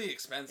Yeah. really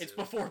expensive. It's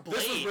before This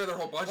was Blade. where their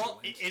whole budget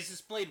Well, went. is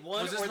this Blade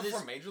 1 Was this or before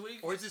this... Major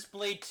League? Or is this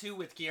Blade 2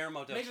 with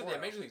Guillermo del Toro?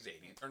 Major League's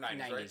 80s or 90s,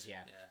 90s,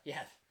 right?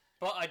 yeah.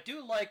 But I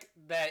do like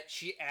that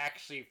she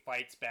actually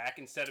fights back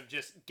instead of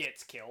just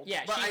gets killed.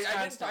 Yeah, But she's I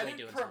constantly didn't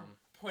doing per- something.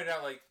 point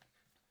out like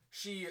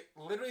she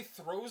literally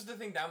throws the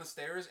thing down the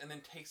stairs and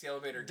then takes the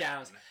elevator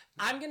Down. down.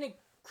 I'm going to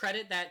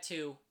credit that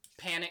to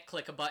panic,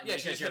 click a button Yeah,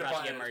 she because just you're hit a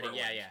about to button get and it's murdered.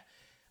 where Yeah, it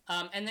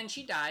yeah. And then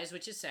she dies,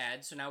 which is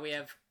sad. So now we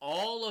have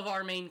all of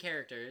our main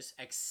characters,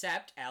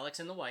 except Alex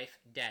and the wife,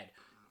 dead.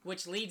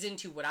 Which leads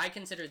into what I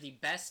consider the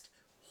best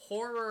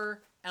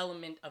horror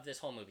element of this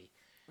whole movie.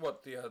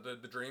 What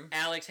the dream?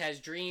 Alex has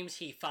dreams.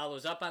 He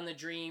follows up on the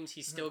dreams.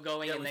 He's still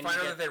going, Yeah, and we then find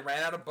you out get... that they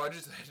ran out of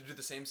budget, so they had to do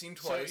the same scene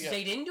twice. yeah.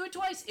 They didn't do it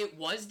twice. It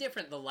was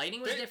different. The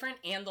lighting was different,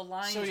 and the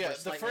lines So, yeah, were the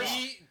slightly first-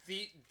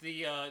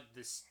 off.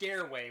 The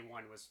stairway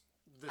one was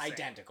the same.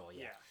 Identical,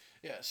 yeah.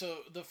 Yeah, so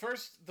the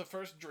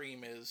first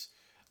dream is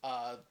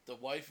the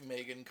wife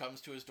Megan comes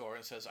to his door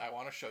and says, "I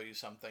want to show you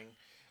something."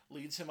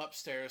 Leads him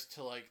upstairs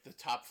to like the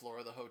top floor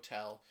of the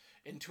hotel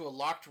into a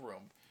locked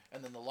room,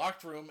 and then the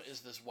locked room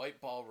is this white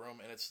ballroom,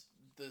 and it's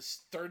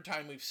this third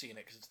time we've seen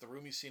it because it's the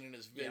room he's seen in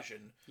his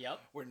vision. Yep.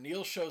 Where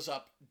Neil shows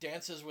up,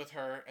 dances with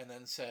her, and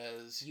then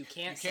says, You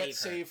can't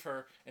save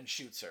her," and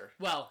shoots her.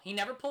 Well, he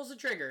never pulls the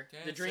trigger.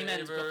 the dream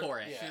ends before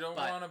it. Yeah, She don't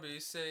but- want to be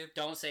saved.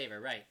 Don't save her,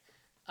 right.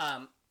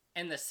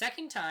 And the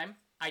second time,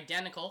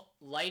 identical.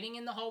 Lighting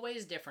in the hallway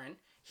is different.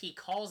 He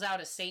calls out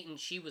a statement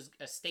she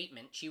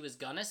was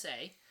gonna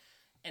say.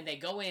 And they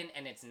go in,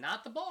 and it's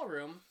not the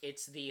ballroom;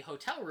 it's the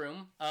hotel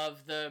room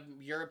of the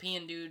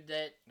European dude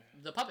that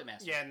the puppet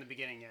master. Yeah, in the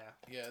beginning, yeah.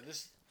 Yeah,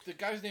 the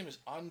guy's name is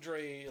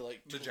Andre,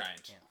 The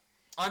Giant. Yeah.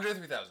 Andre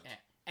 3000. Yeah.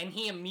 And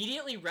he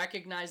immediately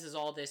recognizes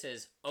all this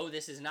as, oh,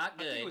 this is not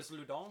I good. think it was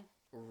Ludon.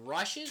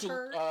 Rushes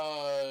her.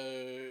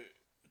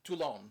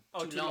 Toulon.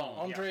 Oh, Toulon. Toulon.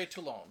 Andre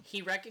Toulon.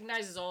 He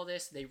recognizes all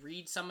this. They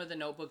read some of the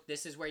notebook.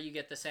 This is where you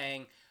get the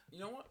saying, You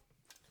know what?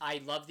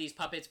 I love these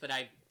puppets, but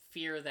I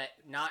fear that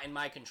not in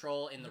my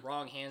control, in the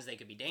wrong hands, they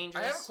could be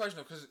dangerous. I have a question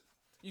though, because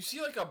you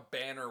see like a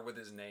banner with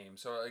his name.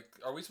 So like,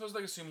 are we supposed to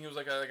like assume he was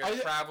like a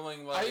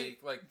traveling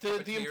like the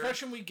puppeteer?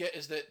 impression we get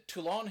is that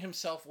Toulon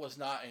himself was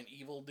not an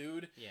evil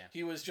dude. Yeah.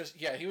 He was just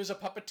he was a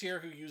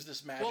puppeteer who used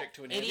this magic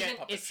to enhance the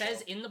puppet it says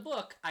show. in the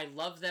book, I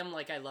love them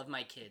like I love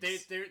my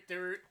kids.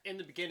 There in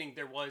the beginning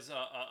there was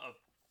a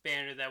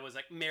banner that was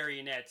like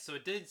marionettes, so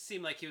it did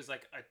seem like he was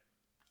like a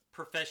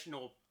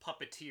professional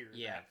puppeteer.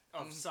 Yeah.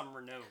 Of some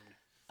renown.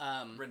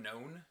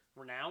 Renown.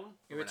 Renown?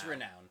 It's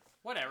renown.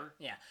 Whatever.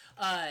 Yeah.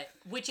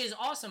 Which is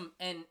awesome.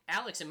 And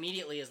Alex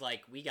immediately is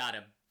like, we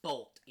gotta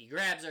bolt. He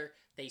grabs her.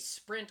 They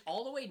sprint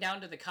all the way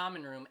down to the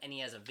common room, and he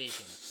has a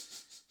vision.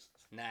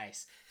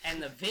 Nice.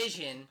 And the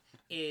vision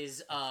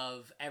is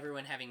of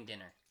everyone having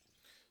dinner.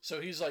 So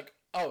he's like,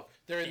 oh,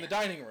 they're in the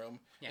dining room.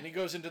 Yeah. And he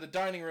goes into the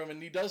dining room,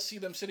 and he does see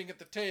them sitting at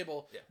the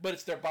table, but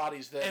it's their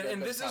bodies that...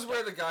 And this is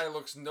where the guy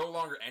looks no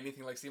longer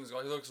anything like Steven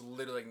Seagal. He looks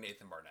literally like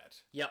Nathan Barnett.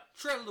 Yep.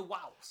 Trevor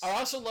Wows. I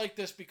also like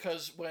this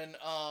because when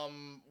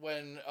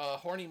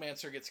Horny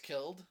Mancer gets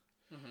killed,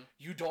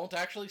 you don't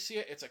actually see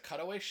it. It's a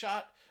cutaway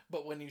shot.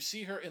 But when you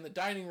see her in the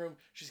dining room,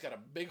 she's got a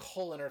big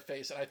hole in her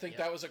face, and I think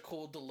that was a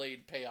cool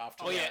delayed payoff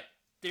to that.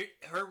 Yeah.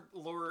 Her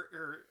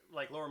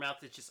lower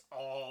mouth is just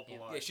all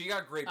blood. Yeah, she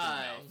got great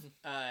mouth.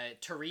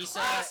 Teresa.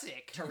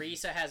 Classic.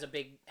 Teresa has a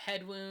big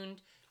head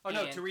wound. Oh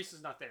no, and-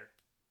 Teresa's not there.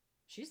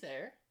 She's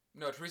there.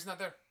 No, Teresa's not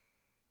there.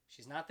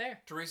 She's not there.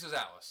 Teresa's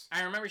Alice.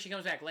 I remember she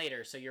comes back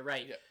later, so you're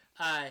right.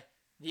 Yeah.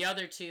 The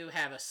other two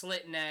have a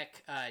slit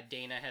neck.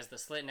 Dana has the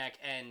slit neck,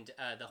 and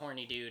the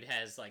horny dude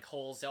has like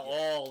holes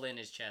all in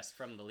his chest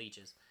from the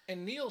leeches.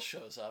 And Neil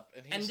shows up,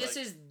 and he's And this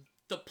like, is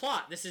the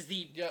plot. This is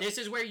this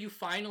is where you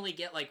finally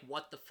get like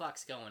what the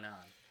fuck's going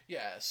on.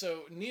 Yeah,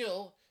 so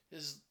Neil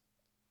is,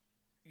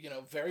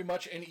 very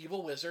much an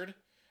evil wizard,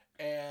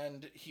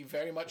 and he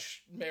very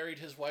much married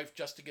his wife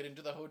just to get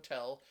into the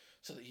hotel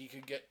so that he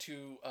could get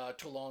to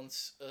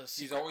Toulon's secret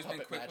He's always been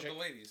puppet quick magic. with the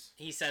ladies.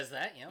 He says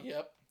that, yeah.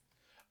 Yep.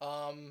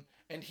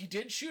 And he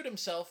did shoot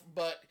himself,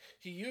 but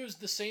he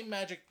used the same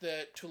magic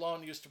that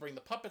Toulon used to bring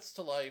the puppets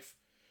to life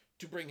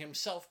to bring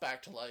himself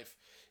back to life,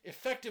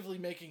 effectively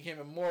making him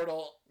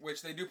immortal.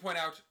 Which they do point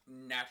out,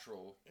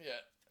 natural. Yeah.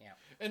 Yeah.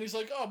 And he's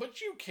like, oh,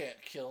 but you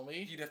can't kill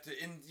me. You have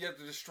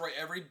to destroy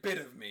every bit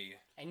of me.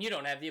 And you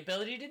don't have the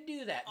ability to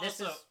do that.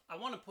 Also, I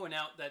want to point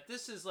out that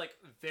this is like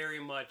very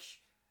much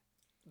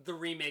the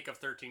remake of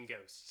 13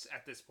 Ghosts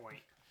at this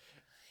point.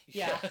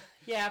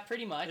 Yeah,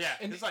 pretty much. Yeah,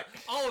 and it's like,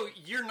 oh,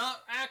 you're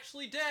not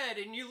actually dead,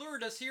 and you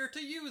lured us here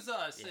to use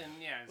us, and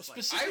it's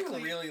like,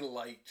 Specifically, I really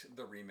liked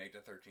the remake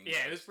to 13 yeah,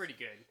 Ghosts. it was pretty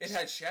good. It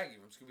had Shaggy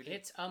from Scooby-Doo.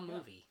 It's a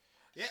movie.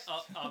 Yeah,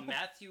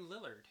 Matthew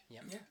Lillard.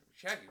 Yep. Yeah,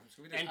 Shaggy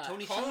from Scooby-Doo. And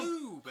Tony call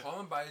Shalhoub. Call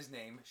him by his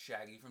name,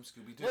 Shaggy from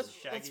Scooby-Doo.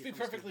 let's be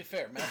perfectly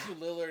fair. Matthew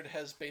Lillard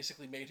has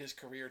basically made his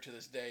career to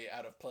this day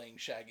out of playing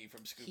Shaggy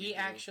from Scooby-Doo. He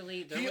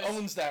actually... He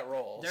owns that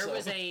role. There so.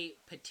 was a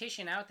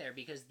petition out there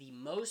because the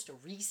most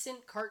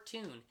recent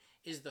cartoon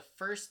is the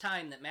first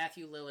time that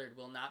Matthew Lillard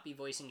will not be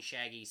voicing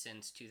Shaggy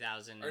since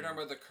 2000. Are you talking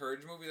about the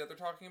Courage movie that they're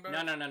talking about?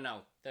 No.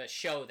 The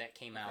show that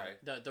came out.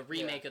 Okay. The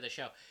remake of the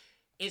show.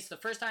 It's the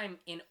first time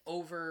in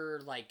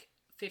over,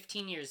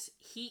 15 years.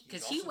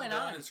 Because he went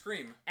on... And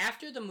Scream.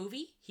 After the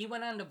movie, he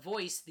went on to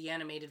voice the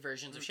animated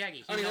versions of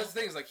Shaggy. That's the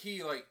thing, is,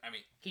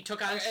 he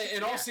took on...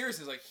 in all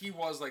seriousness, he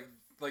was,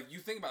 you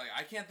think about it,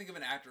 I can't think of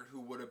an actor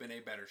who would have been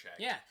a better Shaggy.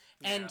 Yeah.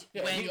 And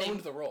Yeah, when he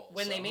owned the role.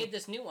 When so. they made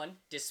this new one,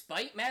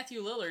 despite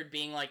Matthew Lillard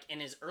being in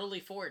his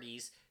early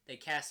 40s, they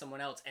cast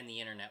someone else and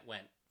the internet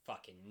went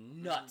fucking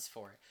nuts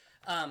for it.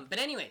 But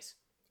anyways.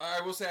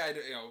 I will say,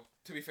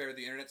 to be fair,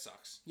 the internet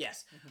sucks.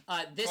 Yes.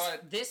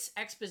 This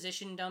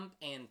exposition dump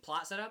and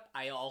plot setup,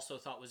 I also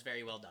thought was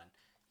very well done.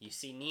 You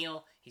see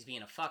Neil, he's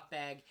being a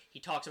fuckbag. He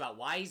talks about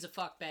why he's a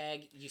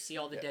fuckbag. You see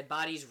all the dead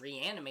bodies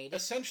reanimated.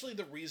 Essentially,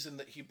 the reason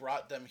that he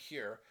brought them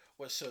here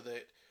was so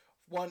that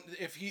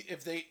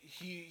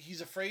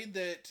he's afraid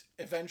that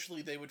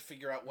eventually they would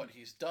figure out what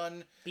he's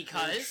done.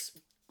 Because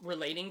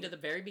relating to the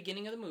very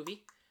beginning of the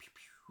movie,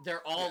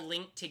 they're all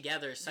linked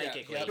together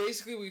psychically. Yeah.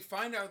 Basically, we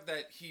find out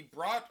that he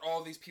brought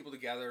all these people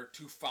together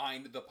to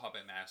find the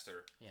Puppet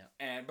Master.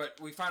 Yeah. But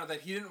we find out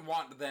that he didn't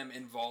want them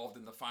involved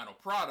in the final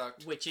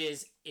product, which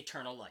is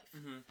eternal life.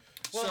 Mm-hmm.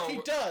 Well, he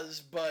does,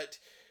 but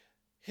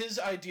his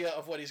idea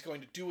of what he's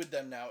going to do with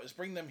them now is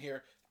bring them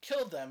here,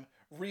 kill them,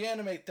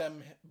 reanimate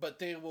them, but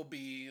they will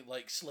be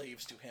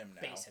slaves to him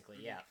now. Basically,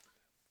 yeah.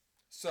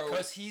 So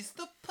because he's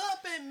the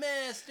Puppet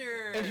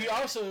Master. And he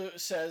also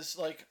says,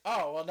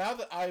 oh, well, now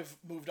that I've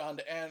moved on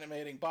to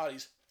animating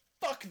bodies,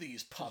 fuck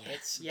these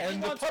puppets. Yeah. And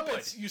He the wants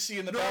puppets wood. you see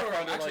in the No,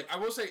 background are actually, like, I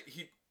will say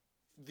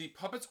the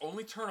puppets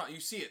only turn on. You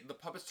see it. The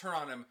puppets turn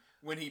on him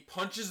when he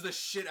punches the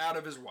shit out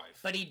of his wife.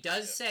 But he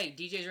does say,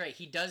 DJ's right,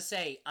 he does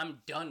say, I'm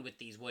done with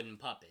these wooden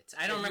puppets.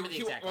 I don't remember the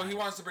exact Well, he line.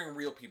 wants to bring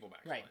real people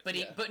back. to Right, life.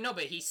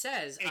 but he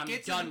says, I'm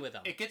done with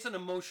them. It gets an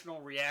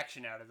emotional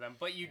reaction out of them,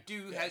 but you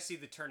do see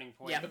the turning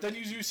point. Yeah, but then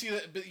you see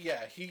that, but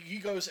yeah, he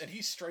goes and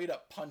he straight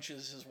up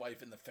punches his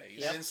wife in the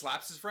face. And then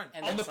slaps his friend.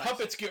 And And the then slaps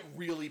puppets get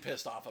really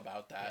pissed off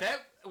about that. That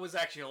was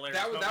actually hilarious.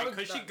 That was-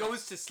 because she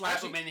goes to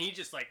slap him and he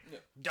just like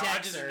Decks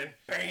dodges her. and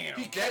then bam.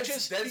 He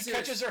catches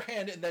serious. her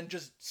hand and then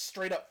just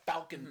straight up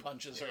falcon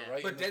punches her,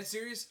 right? But in the- dead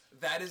serious,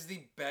 that is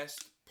the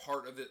best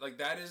part of it. Like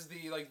that is the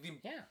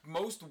Yeah.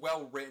 most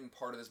well written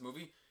part of this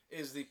movie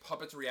is the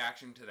puppet's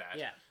reaction to that.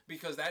 Yeah.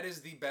 Because that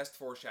is the best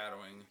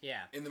foreshadowing.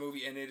 Yeah. In the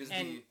movie, and it is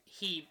And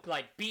he,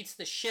 like, beats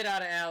the shit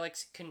out of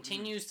Alex,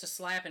 continues to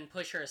slap and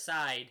push her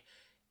aside,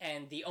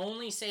 and the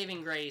only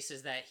saving grace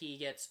is that he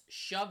gets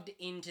shoved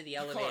into the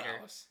Call her elevator.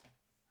 Alice.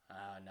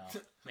 No,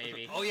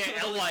 maybe. Oh yeah, The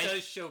Ellis wife.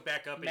 does show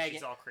back up and Megan-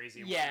 she's all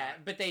crazy. And Yeah,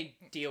 whatnot. but they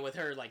deal with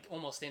her, like,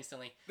 almost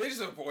instantly. They just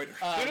avoid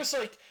her. They're just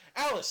like,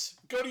 Alice,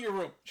 go to your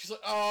room. She's like,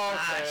 oh,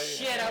 okay.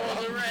 Shit, I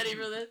wasn't ready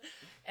for this.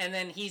 And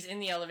then he's in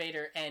the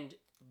elevator, and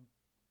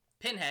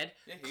Pinhead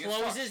Yeah, he gets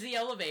closes fucked. the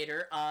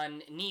elevator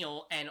on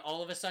Neil, and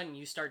all of a sudden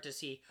you start to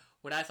see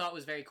what I thought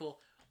was very cool.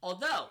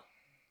 Although,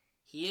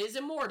 he is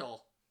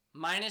immortal,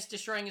 minus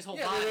destroying his whole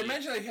Yeah, body. they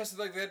mentioned that he has to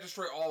they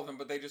destroy all of them,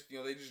 but they just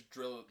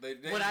drill they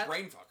What just I-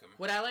 brain fuck him.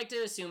 What I like to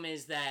assume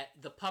is that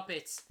the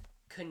puppets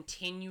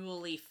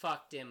continually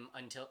fucked him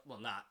until...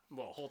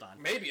 hold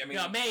on. Maybe, I mean,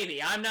 No,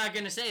 maybe. I'm not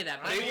going to say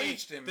that. But they I mean,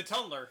 leached him. The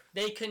tunneler.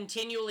 they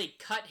continually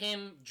cut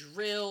him,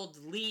 drilled,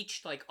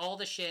 leached, like, all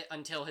the shit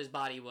until his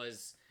body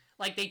was...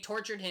 Like, they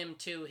tortured him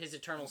to his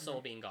eternal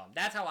soul being gone.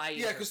 That's how I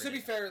Yeah, because to be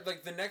interpret it. fair,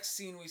 like the next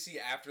scene we see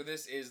after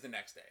this is the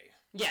next day.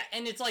 Yeah,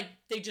 and it's like,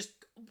 they just...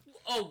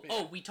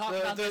 we talked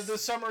about The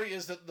this. summary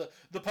is that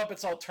the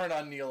puppets all turn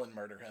on Neil and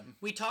murder him.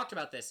 We talked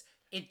about this.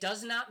 It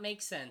does not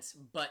make sense,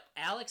 but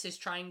Alex is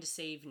trying to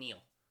save Neil.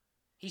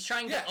 He's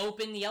trying Yeah. to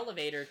open the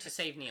elevator to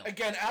save Neil.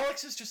 Again,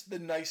 Alex is just the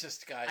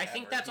nicest guy I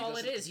think ever. that's He all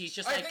it doesn't- is. He's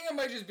just I like... think it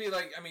might just be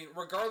like, I mean,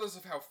 regardless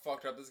of how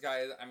fucked up this guy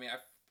is, I mean, I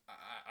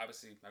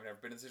obviously I've never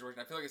been in a situation.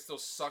 I feel like it still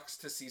sucks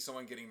to see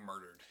someone getting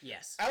murdered.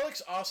 Yes.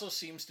 Alex also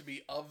seems to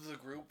be, of the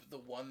group, the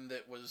one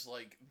that was,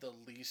 like, the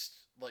least,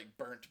 like,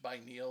 burnt by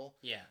Neil.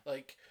 Yeah.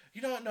 Like,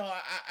 you know what, no,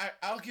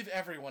 I'll give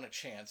everyone a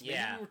chance. Maybe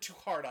Yeah. we were too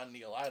hard on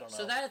Neil, I don't know.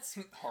 So that's...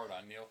 Hard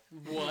on Neil.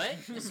 What?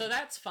 So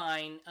that's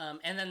fine.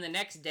 And then the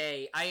next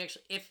day, I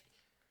actually...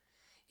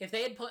 If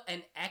they had put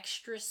an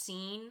extra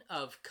scene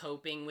of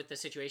coping with the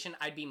situation,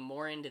 I'd be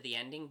more into the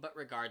ending. But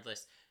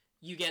regardless,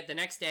 you get the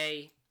next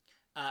day...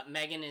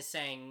 Megan is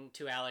saying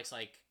to Alex,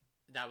 like,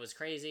 that was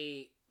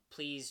crazy.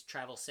 Please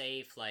travel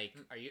safe. Like,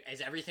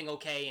 is everything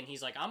okay? And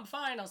he's like, I'm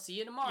fine. I'll see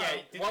you tomorrow.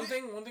 Yeah, One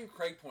thing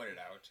Craig pointed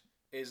out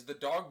is the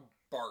dog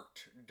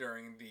barked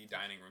during the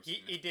dining room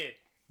scene. He did.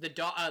 The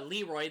dog,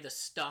 Leroy, the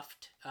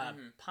stuffed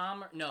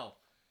Palmer. No,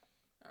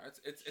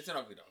 It's an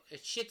ugly dog.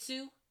 it's Shih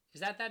Tzu.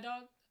 Is that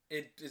dog?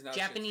 It is not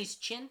Japanese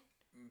Chin.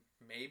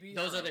 maybe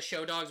Those I are don't the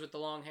show dogs with the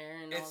long hair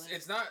and all know. that.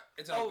 It's not.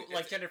 It's an Oh, ugly,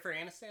 like it's, Jennifer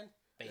Aniston?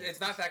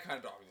 it's not that kind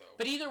of dog though.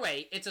 But either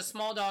way, it's a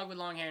small dog with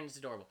long hair and it's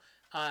adorable.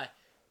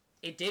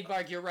 It did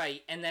bark. You're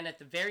right. And then at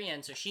the very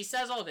end, so she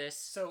says all this.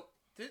 So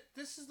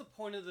this is the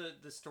point of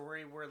the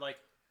story where, like,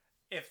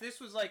 if this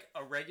was like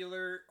a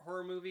regular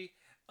horror movie,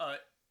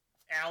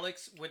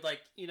 Alex would,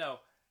 like,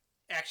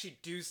 actually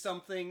do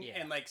something Yeah.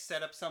 and, like,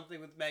 set up something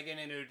with Megan,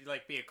 and it would,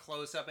 like, be a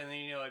close up, and then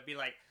it'd be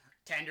like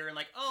tender and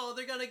like, oh,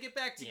 they're gonna get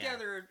back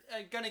together,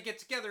 gonna get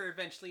together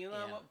eventually,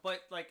 Yeah.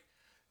 but like.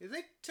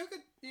 They took a.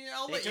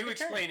 I'll They let took you a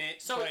turn. explain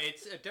it. So- but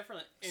it's a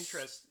different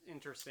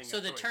interesting.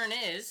 So the choice. turn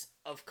is,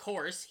 of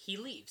course, he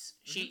leaves.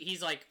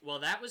 He's like, well,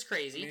 that was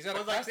crazy. He's at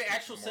Well, a like the festival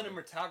actual in the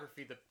morning.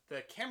 cinematography,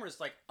 the camera's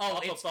like Oh,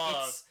 up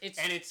above, it's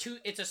and it's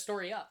it's a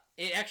story up.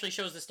 It actually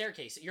shows the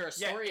staircase. You're a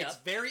yeah, story it's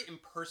up. very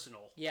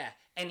impersonal. Yeah,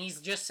 and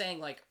he's just saying,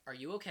 like, are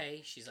you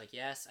okay? She's like,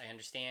 yes, I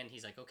understand.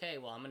 He's like, okay,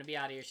 well, I'm going to be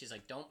out of here. She's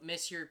like, don't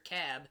miss your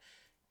cab.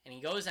 And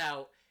he goes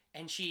out,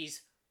 and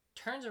she's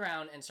turns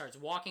around and starts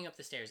walking up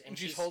the stairs. And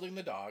she's holding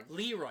the dog.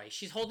 Leroy.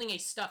 She's holding a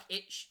stuffed...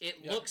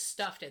 It looks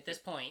stuffed at this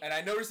point. And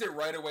I noticed it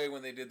right away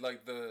when they did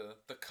like the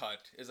cut.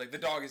 Is like the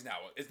dog is now.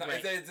 It's not.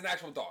 Right. It's an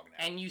actual dog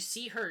now. And you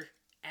see her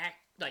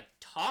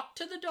talk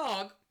to the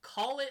dog,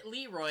 call it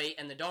Leroy,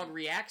 and the dog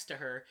reacts to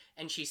her,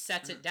 and she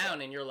sets it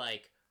down, and you're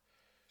like...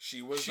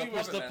 She was She the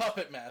was puppet the master.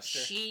 puppet master.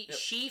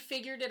 She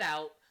figured it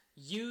out,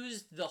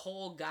 used the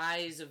whole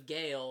guise of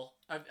Neil...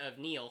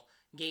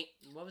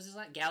 what was his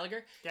name?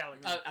 Gallagher? Gallagher.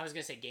 I was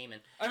going to say Gaiman.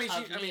 I mean,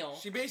 Neil.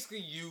 she basically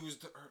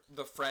used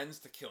the friends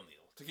to kill Neil,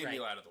 to get Right.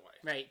 Neil out of the way.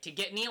 Right, to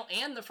get Neil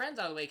and the friends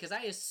out of the way, because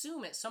I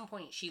assume at some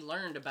point she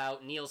learned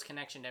about Neil's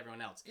connection to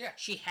everyone else. Yeah.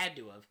 She had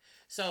to have.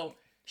 So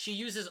she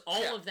uses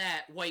all of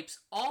that, wipes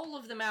all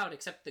of them out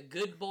except the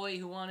good boy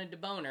who wanted to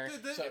bone her. So,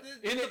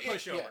 the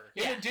pushover.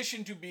 In Yeah.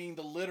 addition to being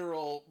the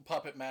literal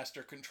puppet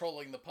master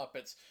controlling the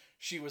puppets,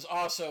 she was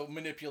also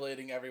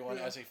manipulating everyone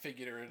as a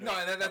figurative. No,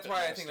 and that's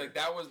why I think master. like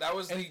that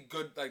was the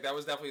good, like that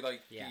was definitely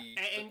like Yeah.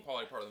 the And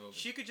quality part of the movie.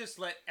 She could just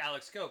let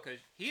Alex go because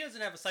he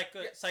doesn't have a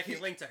psychic he-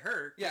 link to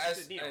her. Yeah,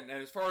 just as, to Neil. and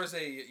as far as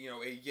a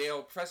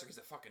Yale professor, he's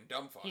a fucking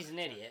dumb fuck. He's an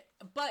idiot.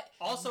 But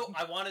Also,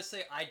 I want to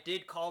say I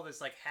did call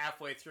this like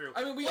halfway through.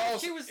 I mean, we Well, all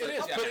she was It the is,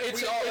 puppet. but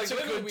it's, we all, it's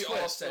like, a good we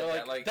twist. all said like,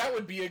 that, like- that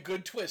would be a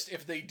good twist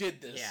if they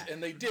did this, Yeah.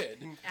 and they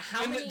did.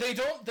 How and many- they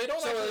don't So,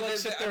 actually like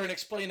sit there I and mean-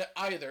 explain it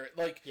either.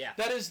 Like Yeah.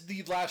 that is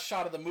the last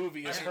shot of the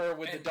movie is I mean, her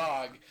with the and-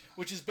 dog,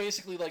 which is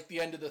basically like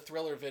the end of the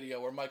Thriller video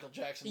where Michael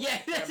Jackson. Yeah,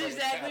 looks at the that's camera with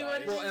exactly cat what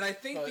eyes. it Well, and I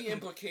think But- the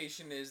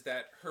implication is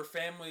that her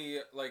family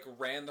like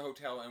ran the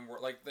hotel and were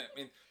like,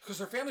 because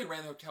her family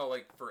ran the hotel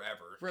like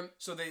forever,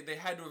 so they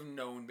had to have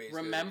known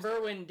basically.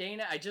 remember when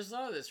Dana? I just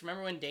saw this.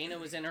 Remember when Dana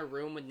was in her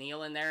room with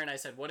Neil in there, and I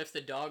said, "What if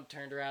the dog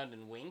turned around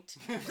and winked?"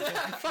 It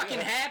fucking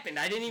happened.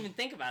 I didn't even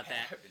think about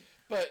that.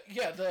 But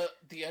yeah,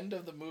 the end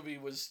of the movie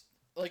was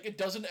like it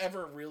doesn't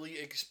ever really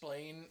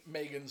explain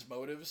Megan's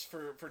motives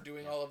for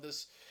doing all of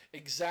this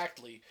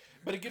exactly,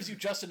 but it gives you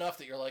just enough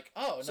that you're like,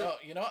 oh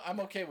no, I'm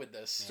okay with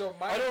this. So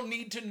I don't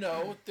need to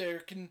know.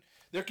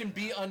 There can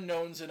be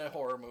unknowns in a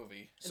horror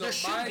movie. So there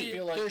should my- be.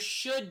 feel like- There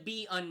should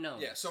be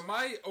unknowns. Yeah, so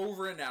my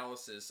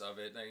over-analysis of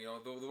it,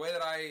 the way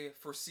that I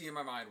foresee in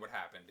my mind what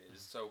happened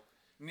is, so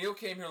Neil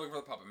came here looking for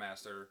the Puppet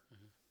Master.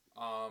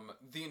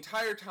 The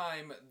entire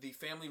time, the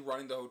family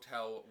running the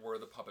hotel were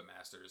the Puppet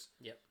Masters.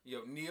 Yep.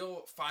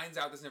 Neil finds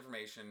out this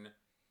information,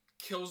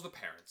 kills the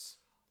parents,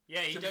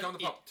 Yeah, he to does. become the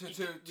pup- to we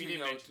you didn't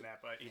know, mention that,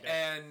 but he does.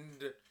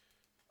 and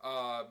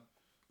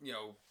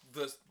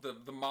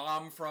the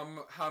mom from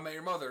How I Met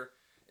Your Mother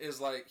is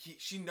like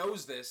she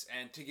knows this,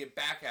 and to get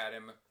back at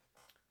him,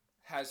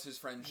 has his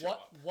friend show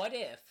up. What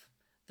if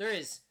there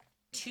is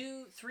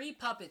 3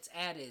 puppets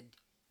added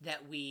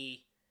that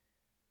we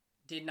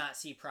did not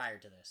see prior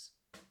to this?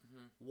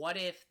 What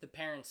if the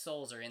parents'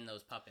 souls are in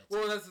those puppets?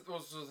 So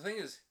the thing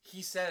is,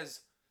 he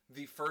says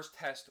the first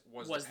test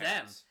was the them.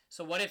 parents.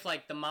 So what if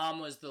like the mom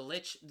was the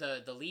leech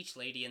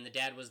lady and the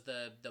dad was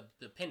the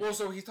pinhead? Well,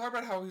 so he's talking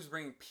about how he was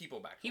bringing people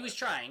back. to He was life.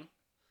 trying,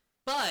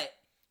 but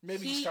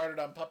Maybe he started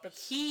on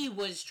puppets. he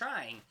was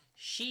trying.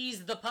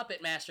 She's the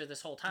puppet master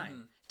this whole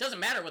time. Doesn't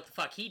matter what the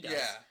fuck he does.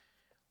 Yeah.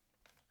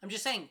 I'm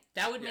just saying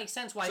that would make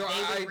sense why So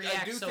they would I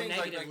react do so think,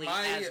 like, negatively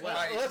my- as well.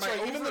 my- Well, that's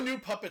right. Even over- the new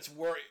puppets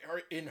are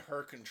in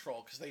her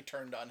control because they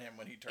turned on him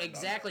when he turned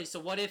Exactly. So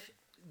what if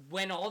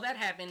when all that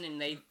happened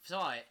and they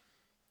saw it,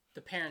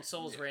 the parents'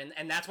 souls were in,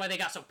 and that's why they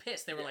got so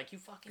pissed. They were like, "You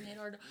fucking hit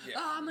our... Yeah.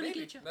 Oh, I'm gonna Maybe.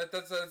 get you."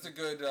 That's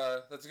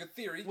a good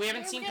theory. We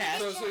haven't seen past.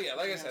 So yeah, like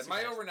I We haven't said, seen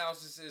my past.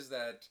 overanalysis is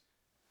that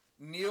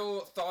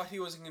Neil thought he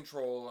was in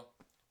control.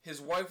 His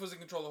wife was in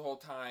control the whole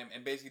time,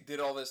 and basically did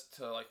all this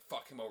to like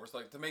fuck him over, so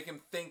like to make him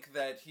think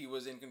that he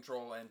was in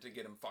control and to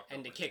get him fucked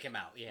And over. to kick him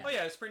out, yeah. Oh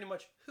yeah, it's pretty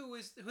much who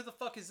the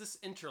fuck is this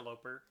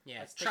interloper? Yeah,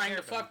 Let's take trying care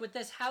to of him. fuck with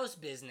this house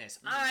business.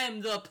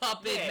 I'm the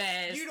puppet Yeah,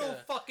 master. you don't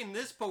fuck in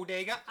this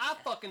bodega. I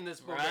fuck in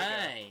this bodega.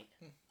 Right.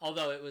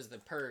 Although it was the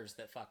pervs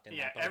that fucked in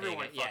Yeah, that bodega.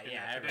 everyone yeah, fucked in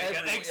yeah, that everyone.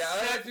 bodega. Everyone-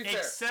 yeah, let's be fair.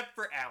 Except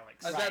for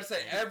Alex. I was about to say,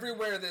 Right.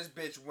 everywhere this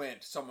bitch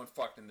went, someone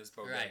fucked in this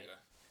bodega. Right.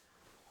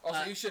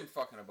 Also, you shouldn't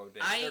fuck in a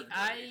bodega. They're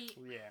dirty.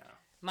 Yeah.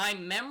 My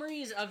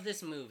memories of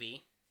this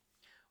movie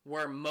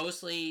were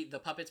mostly the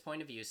puppet's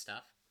point of view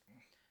stuff,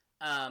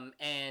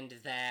 and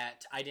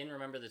that I didn't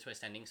remember the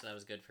twist ending, so that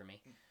was good for me.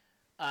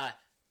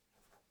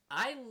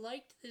 I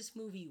liked this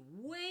movie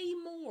way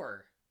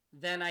more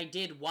than I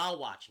did while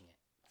watching it.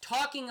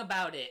 Talking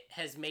about it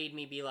has made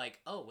me be like,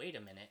 oh, wait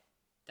a minute.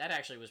 That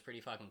actually was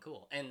pretty fucking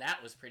cool. And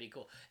that was pretty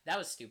cool. That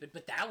was stupid,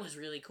 but that was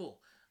really cool.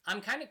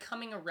 I'm kind of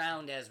coming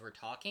around as we're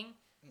talking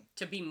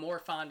to be more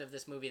fond of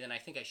this movie than I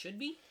think I should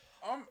be.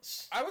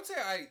 I would say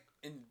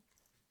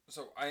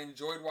I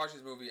enjoyed watching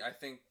this movie. I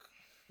think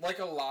like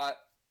a lot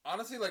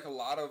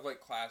of like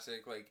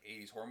classic like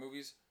 80s horror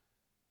movies,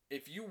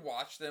 if you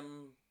watch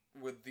them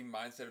with the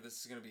mindset of this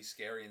is going to be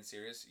scary and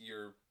serious,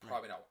 you're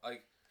probably not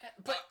like.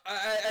 But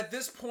At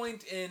this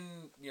point in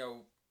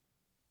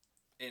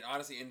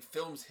honestly in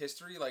film's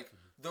history, like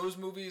those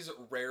movies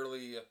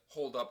rarely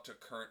hold up to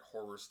current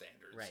horror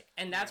standards. right,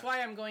 and that's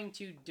why I'm going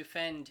to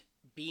defend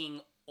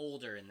being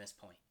older in this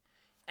point.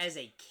 As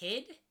a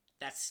kid,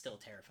 that's still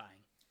terrifying.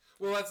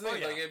 Well, that's the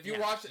thing. yeah. Like if you Yeah.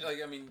 watch it,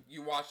 like I mean,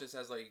 you watch this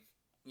as like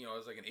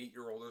as like an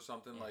 8-year-old or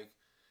something. Like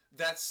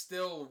that's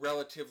still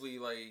relatively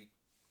like.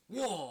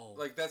 Whoa!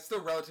 Like that's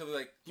still relatively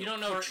like you don't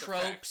know current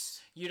tropes.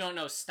 effects. You don't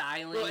know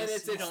stylings. Well, and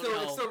it's you don't still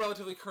know. it's still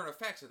relatively current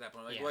effects at that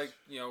point. Like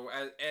Yeah. like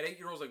at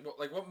 8-year-olds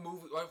what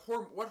movie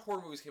what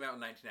horror movies came out in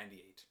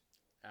 1998?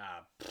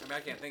 I mean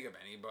I can't think of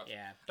any, but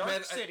Yeah. Dark I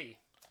mean, City.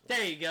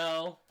 There you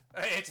go.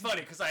 It's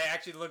funny because I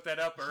actually looked that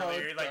up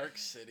earlier. Like Dark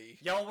City.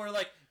 y'all were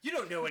like, you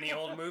don't know any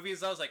old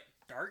movies. I was like,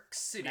 Dark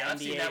City. I've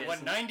seen 98 that is-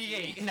 one.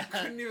 98.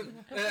 couldn't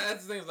even,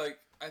 that's the thing. Is like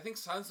I think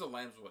Silence of the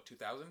Lambs was what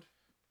 2000.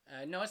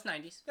 No, it's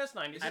 90s. That's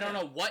 90s. I don't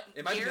know what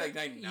It might be year. like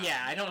 99.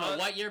 Yeah, I don't know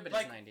what year, but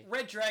like it's 90.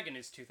 Red Dragon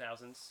is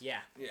 2000s. Yeah.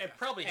 Yeah. And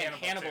probably And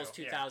Hannibal Hannibal's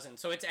too. 2000,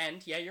 so it's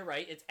end. Yeah, you're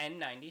right. It's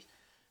end 90s.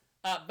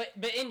 But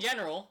in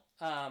general,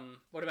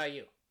 what about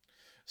you?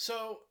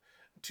 So,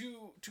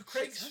 to Shit,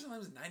 Craig's. Silence of the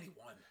Lambs is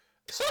 91.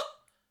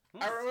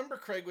 I remember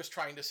Craig was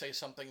trying to say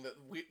something that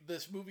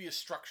this movie is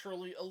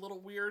structurally a little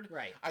weird.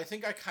 Right. I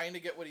think I kind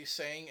of get what he's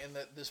saying, in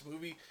that this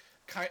movie,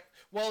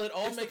 while it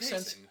all It's the makes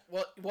sense. pacing.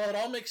 Well, it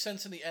all makes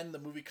sense in the end. The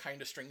movie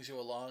kind of strings you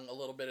along a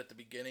little bit at the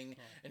beginning,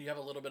 and you have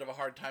a little bit of a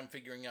hard time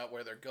figuring out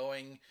where they're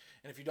going.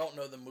 And if you don't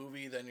know the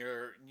movie, then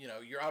you're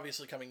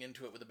obviously coming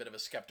into it with a bit of a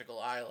skeptical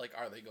eye, like,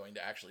 are they going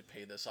to actually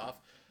pay this off?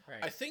 Right.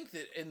 I think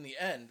that in the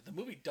end, the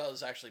movie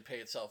does actually pay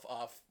itself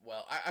off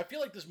well. I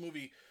feel like this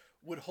movie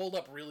would hold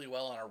up really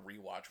well on a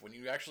rewatch when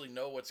you actually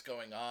know what's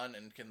going on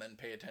and can then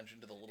pay attention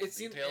to the little It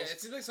seems details.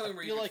 like something I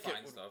where feel you like can it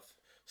find would- stuff.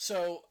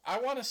 So I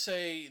want to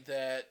say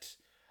that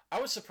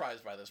I was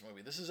surprised by this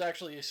movie. This is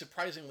actually a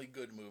surprisingly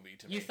good movie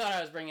to me. You thought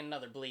I was bringing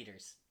another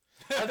Bleeders.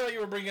 I thought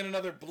you were bringing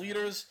another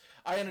Bleeders.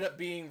 I ended up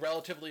being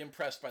relatively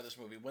impressed by this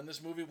movie. When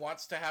this movie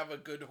wants to have a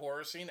good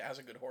horror scene, it has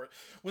a good horror.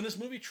 When this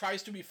movie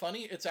tries to be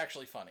funny, it's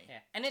actually funny. Yeah,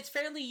 and it's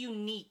fairly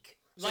unique.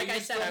 So Like you I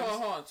said, still- I was-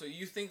 hold on. So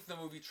you think the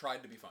movie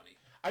tried to be funny?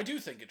 I do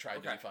think it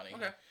tried to Okay, be funny.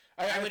 okay.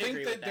 I would think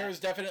agree that with that. there's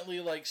definitely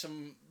like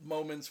some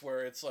moments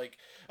where it's like,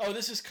 oh,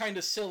 this is kind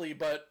of silly,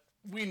 but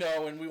we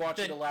know and we want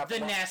you to laugh. the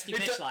along. nasty It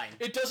bitch line.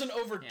 It doesn't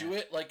overdo Yeah.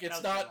 it. Like it's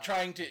That was not good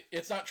trying to.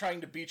 It's not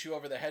trying to beat you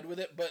over the head with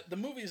it. But the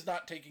movie's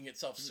not taking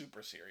itself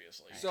super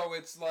seriously. So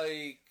it's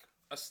like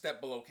a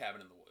step below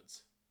Cabin in the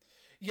Woods.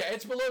 Yeah,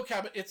 it's below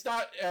Cabin. It's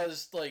not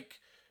as like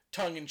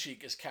tongue in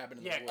cheek as Cabin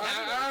in Yeah, the Woods.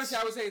 I honestly,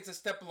 I would say it's a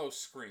step below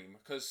Scream,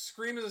 because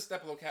Scream is a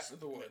step below Cabin in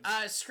the Woods.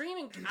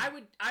 Screaming.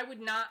 I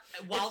would not.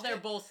 While they're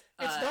both.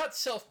 It's not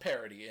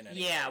self-parody in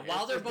any Yeah, way.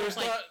 while they're There's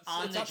both like not-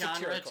 on it's the not genre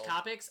satirical.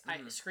 topics,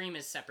 Scream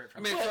is separate I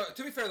from. mean, it. so,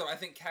 to be fair though, I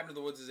think Cabin in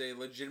the Woods is a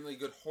legitimately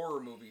good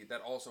horror movie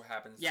that also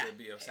happens Yeah. to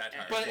be a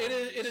satire. But of it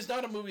horror is, it movies. is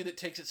not a movie that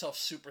takes itself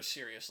super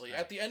seriously.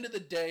 At the end of the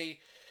day,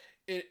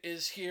 it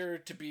is here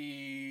to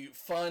be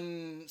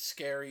fun,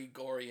 scary,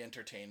 gory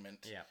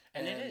entertainment. Yeah,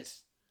 and it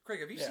is. Craig,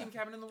 have you Yeah. seen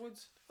Cabin in the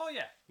Woods? Oh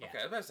yeah. Yeah. Okay,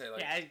 I was about to say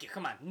like. Yeah,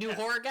 come on, new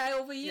horror guy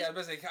over here. Yeah, I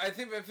was about to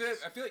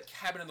say. I feel like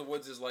Cabin in the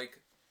Woods is like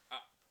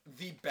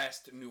the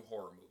best new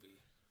horror movie.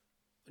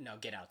 No,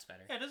 Get Out's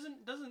better. Yeah,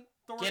 doesn't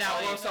Thor Get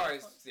Out- Oh, Oh, I'm sorry.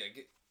 Yeah,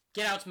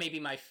 Get Out's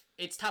maybe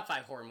it's top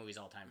 5 horror movies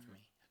all time for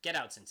me. Get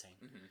Out's insane.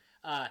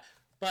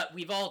 But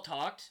we've all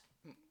talked.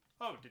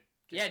 Oh, did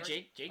Yeah,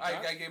 Craig? Jake. I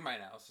talked. gave my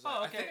analysis.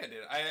 Oh, I okay. think I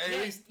did. At Yeah,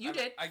 least you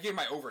did. I gave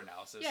my over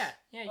analysis. Yeah,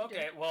 you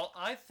Okay, did. well,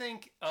 I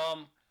think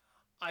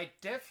I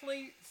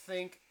definitely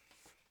think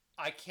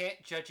I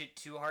can't judge it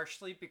too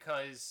harshly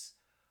because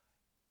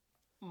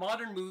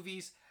modern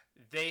movies,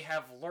 they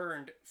have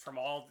learned from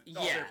all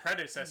their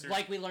predecessors.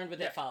 Like we learned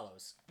with It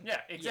Follows.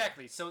 Yeah,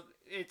 exactly. So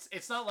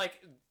it's not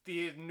like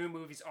the new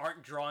movies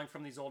aren't drawing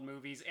from these old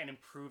movies and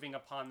improving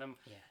upon them.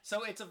 Yeah.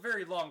 So it's a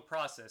very long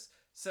process.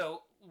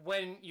 So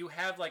when you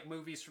have like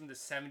movies from the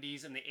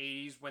 70s and the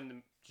 80s when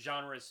the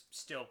genre is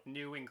still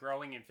new and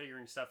growing and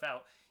figuring stuff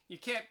out, you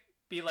can't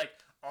be like,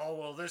 oh,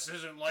 well, this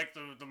isn't like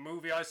the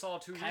movie I saw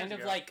 2 years ago. Kind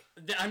of like,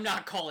 I'm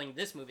not calling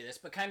this movie this,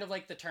 but kind of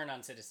like the turn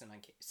on Citizen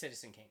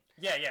Kane.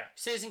 Yeah, yeah.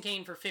 Citizen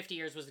Kane for 50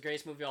 years was the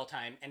greatest movie of all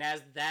time, and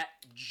as that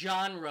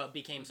genre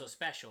became so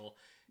special,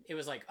 it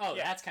was like, oh,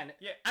 Yeah. that's kind of...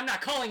 Yeah. I'm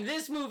not calling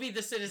this movie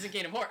the Citizen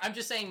Kane of horror. I'm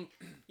just saying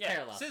Yeah,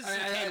 parallel. Citizen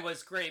Kane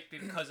was great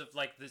because of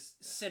like this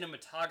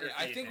cinematography. Yeah,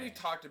 I think we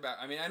talked about.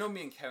 I mean, I know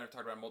me and Kevin have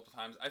talked about it multiple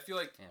times. I feel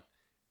like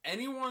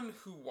anyone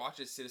who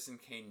watches Citizen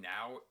Kane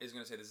now is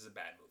going to say this is a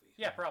bad movie.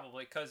 Yeah,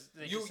 probably because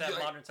they You- just have you,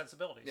 like- modern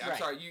sensibilities. Yeah, I'm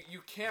sorry.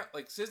 You can't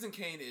like Citizen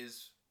Kane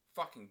is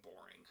fucking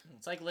boring.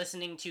 It's like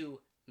listening to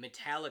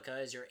Metallica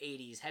as your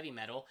 80s heavy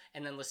metal,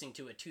 and then listening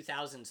to a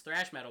 2000s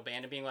thrash metal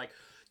band and being like,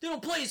 they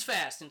don't play as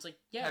fast. And it's like,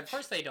 yeah, of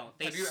course they don't.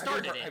 They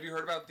started it. Have you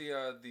heard about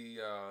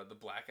the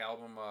Black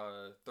Album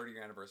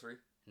 30-year anniversary?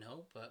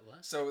 No, but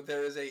what? So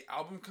there is a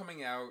album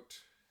coming out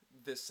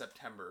this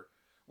September,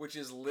 which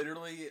is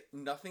literally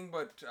nothing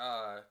but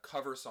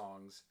cover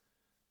songs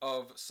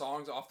of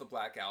songs off the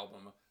Black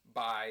Album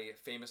by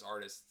famous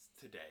artists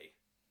today.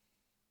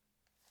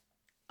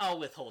 I'll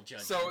withhold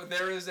judgment. So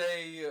there is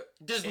a...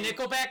 Does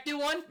Nickelback do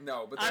one?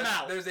 No, but I'm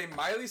out. there's a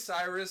Miley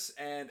Cyrus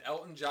and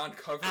Elton John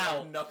cover Out.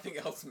 of Nothing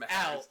Else Matters.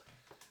 Out.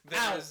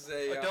 There's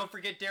a... But don't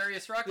forget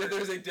Darius Rucker. yeah,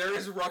 there's a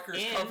Darius Rucker's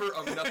In. cover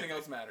of Nothing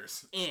Else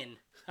Matters. In.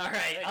 All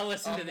right, I'll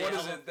listen to the What is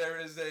album. it? There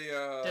is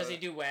a... Does he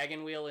do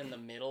Wagon Wheel in the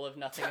middle of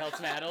Nothing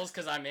Else Matters?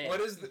 Because I'm in. What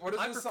is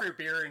I the prefer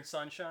Beer and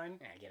Sunshine.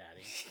 Yeah, get out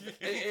of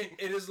here.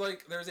 it is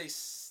like there's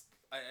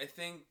I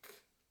think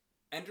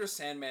Enter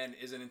Sandman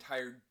is an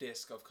entire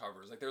disc of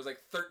covers. Like there's like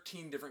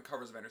 13 different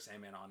covers of Enter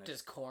Sandman on it.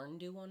 Does Korn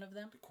do one of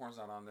them? Korn's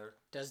not on there.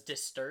 Does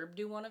Disturbed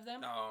do one of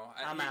them? No,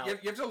 I'm out. You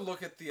have to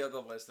look at the other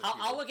list. Of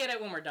I'll look at it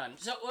when we're done.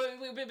 So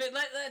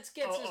let's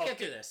get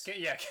through this.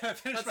 Yeah, can I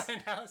finish my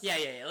analysis?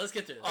 Yeah. Let's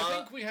get through this. I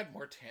think we had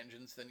more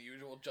tangents than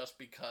usual just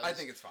because. I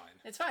think it's fine.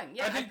 It's fine.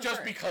 Yeah, I think just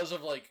prefer it. because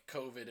of like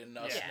COVID and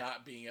us Yeah.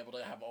 not being able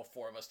to have all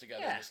four of us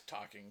together Yeah. just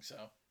talking. So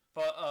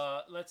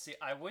But let's see.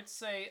 I would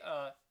say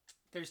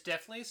there's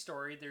definitely a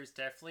story. There's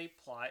definitely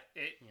plot.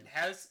 It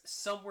has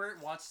somewhere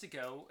it wants to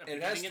go. And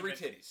it has 3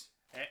 titties.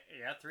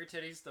 Yeah, 3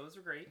 titties. Those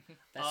are great.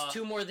 That's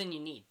 2 more than you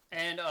need.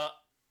 And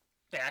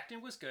The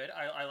acting was good.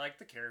 I liked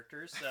the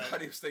characters. I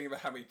thought he was thinking about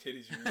how many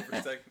titties you need for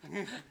a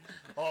second.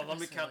 Oh, let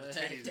me count the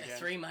titties again.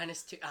 3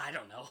 minus 2. I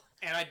don't know.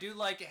 And I do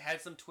like it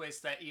had some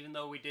twists that even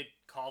though we did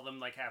call them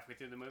like halfway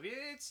through the movie,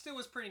 it still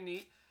was pretty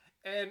neat.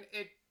 And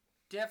it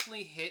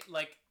definitely hit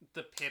like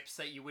the pips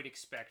that you would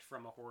expect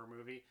from a horror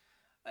movie.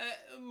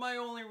 My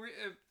only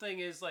thing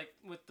is like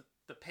with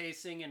the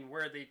pacing and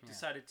where they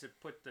decided to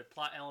put the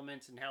plot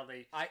elements and how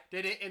they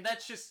did it. And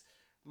that's just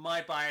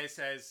my bias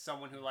as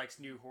someone who likes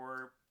new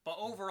horror. But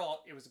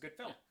overall, it was a good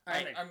film.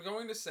 I'm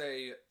going to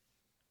say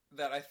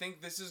that I think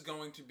this is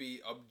going to be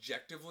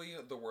objectively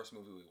the worst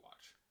movie we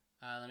watch.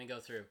 Let me go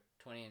through.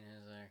 20 and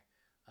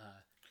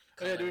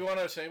is Yeah, do we want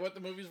to say what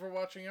the movies we're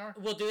watching are?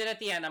 We'll do it at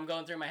the end. I'm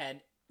going through my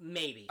head.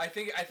 Maybe. I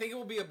think it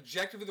will be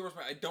objectively the worst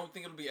movie. I don't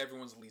think it'll be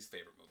everyone's least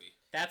favorite movie.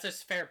 That's a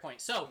fair point.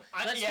 So,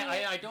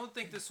 I don't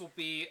think this will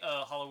be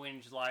a Halloween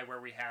in July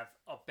where we have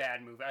a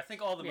bad movie. I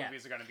think all the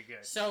movies are going to be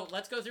good. So,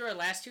 let's go through our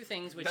last two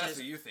things, which That's is...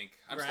 what you think.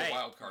 I'm still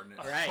wild carding it.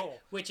 Right. Oh.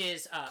 Which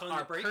is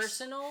our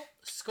personal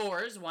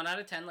scores, 1 out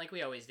of 10, like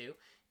we always do,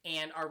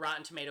 and our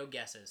Rotten Tomato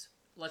guesses.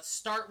 Let's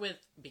start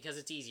with, because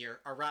it's easier,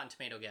 our Rotten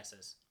Tomato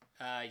guesses.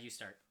 You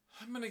start.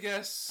 I'm going to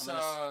guess...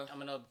 I'm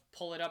going to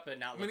pull it up, but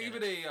not I'm going to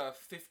give it a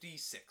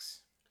 56.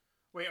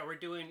 Wait, are we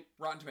doing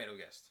Rotten Tomato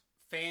guess?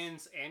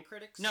 Fans and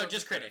critics? No,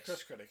 just critics.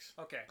 Just critics.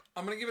 Okay.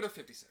 I'm going to give it a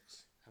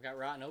 56. I've got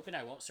Rotten open.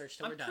 I won't search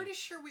till we're done. I'm pretty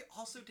sure we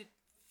also did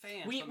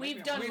fans.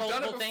 We've done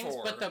multiple things,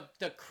 but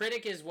the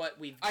critic is what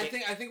we've... I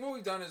think what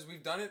we've done is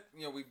we've done it,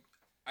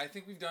 I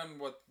think we've done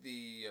what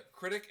the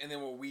critic and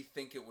then what we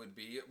think it would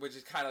be, which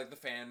is kind of like the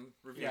fan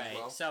review as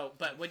well. So,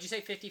 but what'd you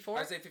say, 54?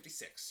 I'd say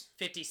 56.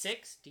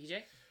 56,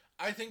 DJ?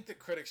 I think the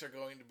critics are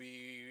going to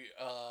be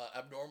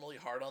abnormally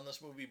hard on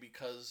this movie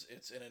because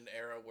it's in an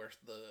era where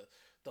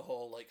the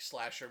whole like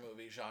slasher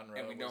movie genre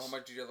and we know how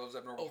much DJ loves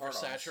abnormal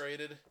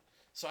oversaturated.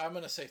 So I'm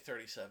going to say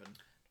 37.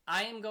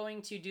 I am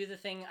going to do the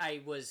thing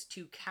I was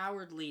too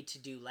cowardly to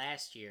do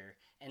last year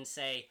and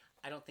say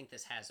I don't think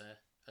this has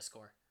a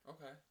score.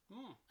 Okay.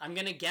 I'm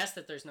going to guess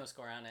that there's no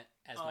score on it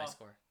as my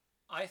score.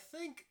 I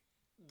think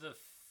the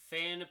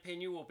fan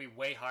opinion will be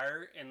way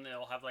higher and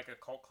they'll have like a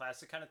cult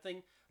classic kind of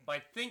thing. But I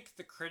think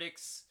the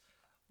critics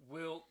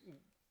will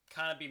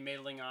kind of be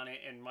middling on it,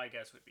 and my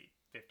guess would be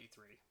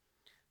 53.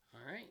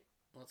 All right.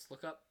 Let's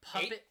look up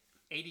Puppet.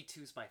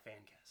 82 is my fan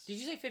guess. Did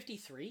you say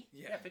 53?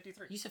 Yeah,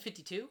 53. You said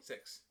 52?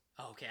 6.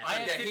 Oh, okay.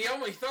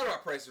 He thought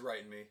about Price is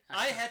Right in me.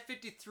 I had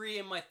 53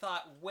 in my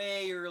thought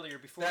way earlier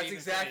before. That's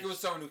exactly what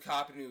someone who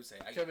copied me would say.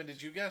 Kevin,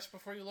 did you guess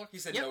before you looked? He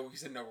said no. He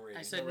said no rating.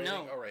 I said no.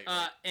 no. Oh, right.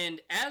 And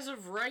as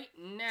of right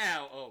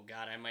now, oh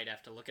god, I might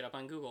have to look it up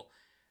on Google.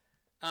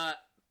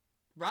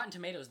 Rotten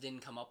Tomatoes didn't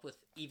come up with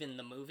even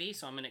the movie,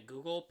 so I'm gonna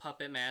Google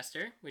Puppet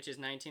Master, which is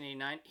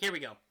 1989. Here we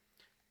go.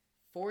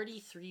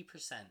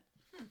 43%.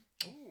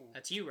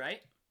 That's you,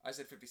 right? I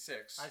said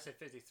 56. I said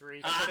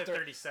 53. I said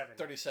 37.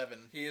 37.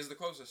 He is the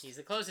closest. He's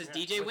the closest.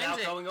 DJ Without wins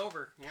it. going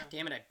over. Yeah.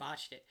 Damn it, I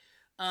botched it.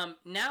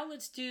 Now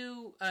let's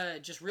do,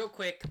 just real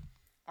quick,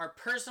 our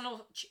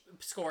personal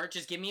score.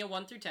 Just give me a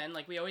 1 through 10,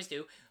 like we always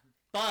do.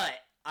 But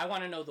I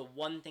want to know the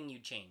one thing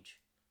you'd change.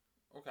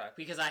 Okay.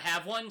 Because I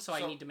have one, so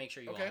I need to make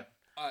sure you all have.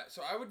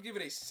 So I would give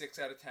it a 6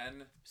 out of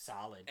 10.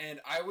 Solid.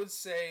 And I would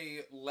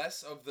say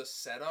less of the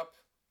setup,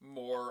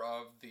 more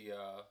of the,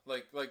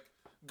 like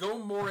go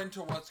more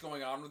into what's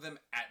going on with them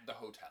at the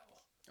hotel.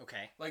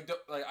 Okay. Like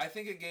I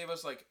think it gave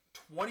us like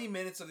 20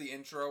 minutes of the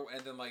intro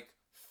and then like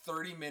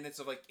 30 minutes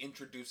of like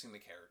introducing the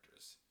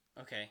characters.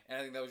 Okay. And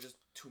I think that was just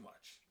too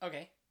much.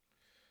 Okay.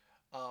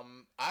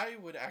 I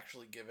would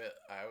actually give it,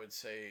 I would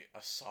say,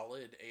 a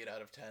solid 8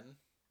 out of 10.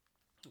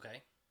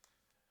 Okay.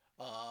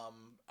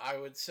 I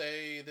would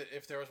say that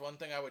if there was one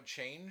thing I would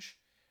change,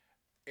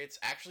 it's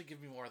actually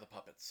give me more of the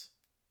puppets.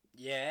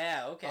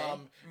 Yeah, okay.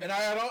 And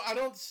I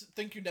don't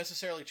think you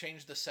necessarily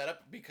changed the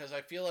setup because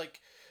I feel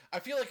like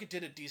it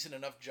did a decent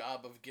enough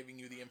job of giving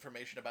you the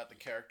information about the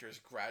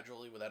characters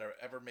gradually without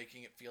ever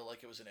making it feel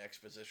like it was an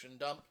exposition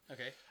dump.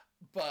 Okay.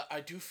 But I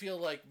do feel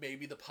like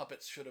maybe the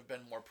puppets should have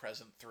been more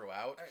present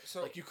throughout.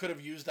 So, like you could have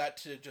used that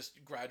to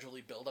just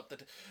gradually build up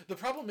the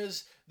problem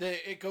is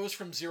that it goes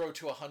from 0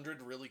 to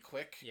 100 really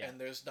quick, and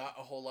there's not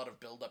a whole lot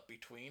of build up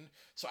between.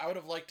 So I would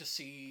have liked to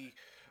see,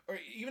 or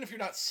even if you're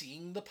not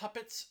seeing the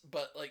puppets,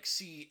 but like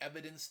see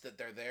evidence that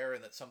they're there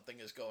and that something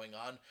is going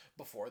on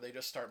before they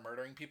just start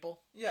murdering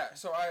people. Yeah,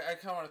 so I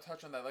kind of want to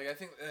touch on that. Like I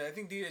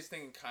think DJ's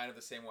thinking kind of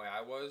the same way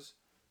I was,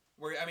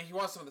 where I mean he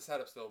wants some of the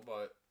setup still,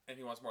 and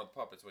he wants more of the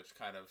puppets, which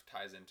kind of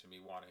ties into me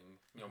wanting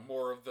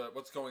more of the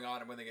what's going on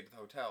and when they get to the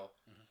hotel.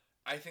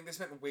 I think they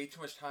spent way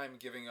too much time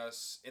giving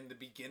us in the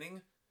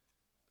beginning,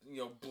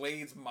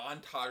 Blade's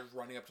montage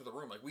running up to the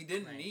room. Like we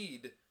didn't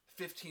need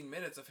 15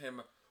 minutes of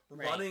him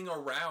running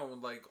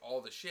around like all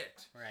the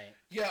shit. Right.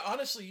 Yeah,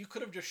 honestly, you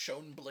could have just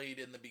shown Blade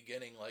in the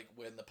beginning, like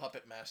when the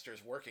puppet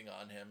master's working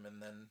on him,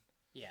 and then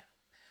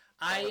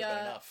that would have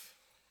been enough.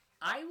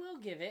 I will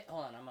give it.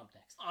 Hold on, I'm up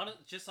next.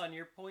 Just on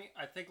your point,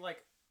 I think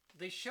like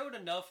they showed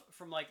enough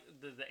from like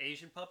the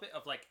Asian puppet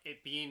of like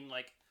it being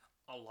like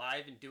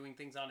alive and doing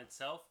things on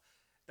itself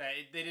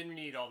That they didn't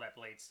need all that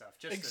blade stuff.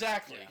 Just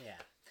Exactly.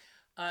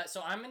 Yeah.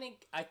 So I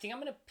think I'm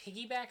gonna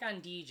piggyback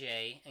on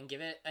DJ and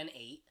give it an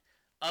 8.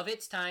 Of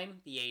its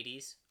time, the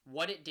 80s.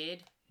 What it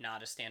did,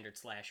 not a standard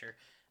slasher.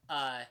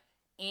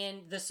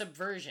 And the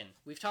subversion.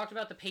 We've talked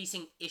about the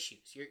pacing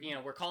issues.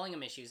 We're calling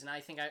them issues, and I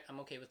think I'm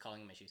okay with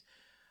calling them issues.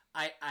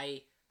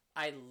 I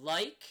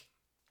like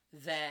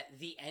that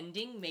the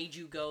ending made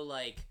you go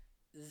like,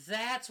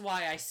 that's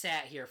why I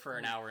sat here for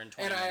an hour and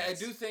 20 And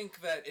minutes. I do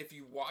think that if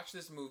you watch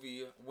this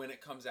movie when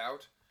it comes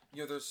out,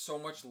 there's so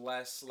much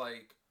less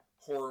like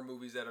horror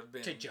movies that have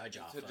been To judge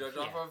off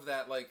of,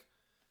 that like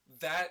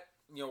that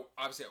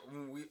obviously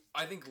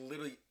I think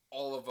literally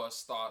all of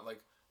us thought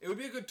like it would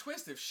be a good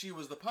twist if she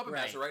was the puppet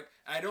master, right?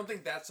 And I don't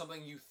think that's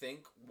something you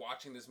think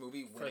watching this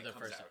movie when it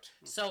comes out.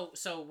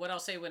 So what I'll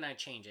say when I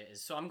change it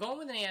is, so I'm going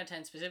with an 8 out of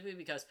 10 specifically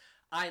because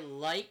I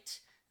liked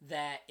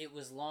that it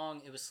was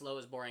long, it was slow, it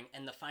was boring,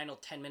 and the final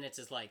 10 minutes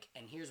is like,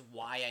 and here's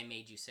why I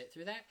made you sit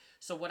through that.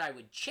 So what I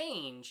would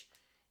change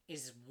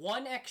is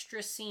one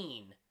extra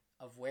scene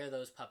of where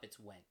those puppets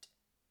went.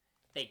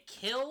 They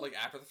kill... Like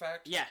after the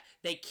fact? Yeah,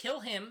 they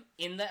kill him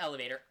in the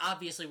elevator.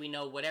 Obviously, we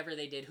know whatever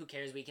they did, who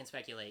cares, we can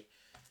speculate.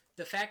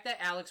 The fact that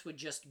Alex would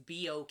just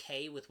be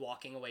okay with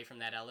walking away from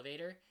that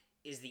elevator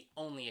is the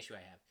only issue I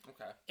have.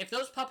 Okay. If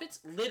those puppets,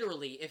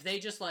 literally, if they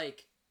just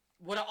like...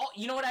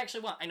 you know what I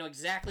actually want? I know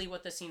exactly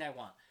what the scene I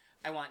want.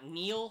 I want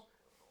Neil,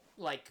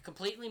 like,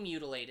 completely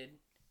mutilated,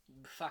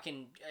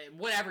 fucking,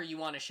 whatever you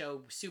want to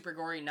show, super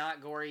gory, not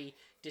gory,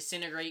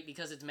 disintegrate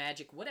because it's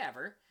magic,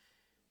 whatever.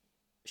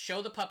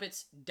 Show the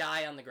puppets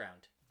die on the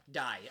ground.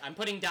 Die. I'm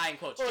putting die in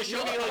quotes. Or Just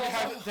show maybe the like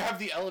puppets. have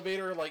the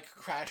elevator like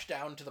crash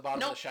down to the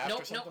bottom of the shaft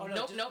or something.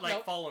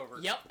 Nope. fall over.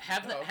 Yep.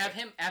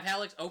 Have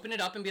Alex open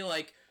it up and be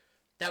like,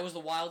 that was the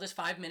wildest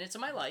 5 minutes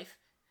of my life.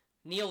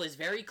 Neil is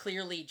very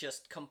clearly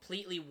just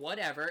completely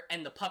whatever,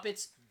 and the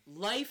puppet's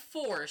life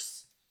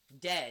force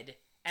dead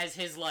as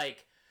his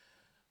like,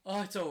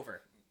 oh, it's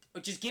over.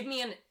 Just give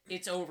me an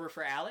it's over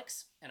for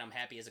Alex, and I'm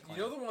happy as a clown.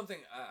 The one thing,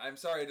 I'm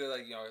sorry to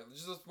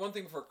just one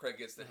thing before Craig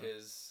gets to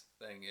his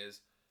thing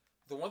is,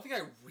 the one thing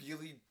I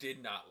really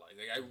did not like,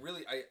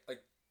 I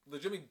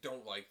legitimately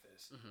don't like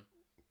this. Mm-hmm.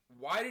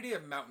 Why did he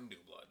have Mountain Dew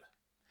blood?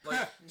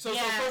 Like, so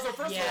first of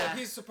all,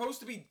 he's supposed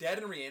to be dead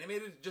and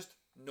reanimated, just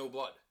no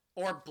blood.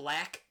 Or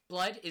black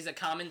blood is a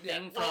common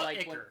thing for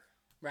like...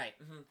 Right.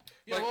 Mm-hmm.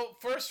 Yeah, well,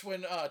 first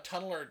when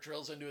Tunneler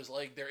drills into his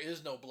leg, there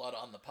is no blood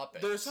on the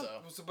puppet.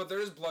 But there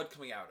is blood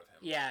coming out of him.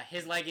 Yeah,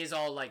 his leg is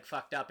all like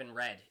fucked up and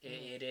red.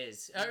 It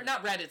is, or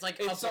not red. It's like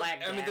a black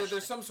dash. I mean,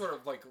 there's some sort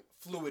of like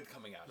fluid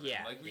coming out of him.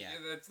 Like,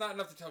 it's not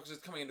enough to tell because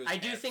it's coming into his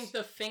hands. I do think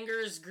the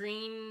finger's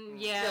green.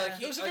 Yeah,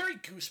 it was a very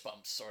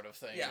Goosebumps sort of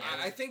thing. Yeah,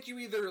 I think you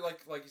either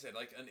like you said,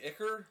 like an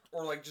ichor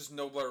or like just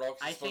no blood at all.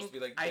 I think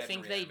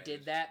they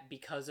did that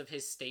because of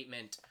his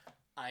statement.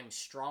 I'm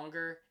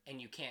stronger and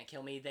you can't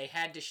kill me. They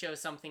had to show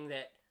something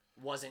that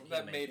wasn't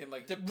human. That made him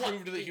like... To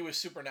prove that he was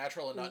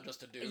supernatural and not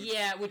just a dude.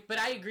 Yeah, but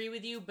I agree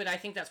with you, but I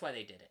think that's why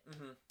they did it.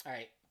 Mm-hmm. All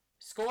right.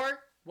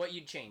 Score, what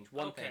you'd change.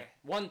 One thing.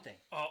 One thing.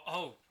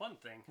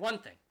 One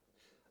thing.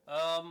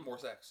 More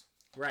sex.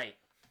 Right.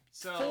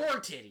 So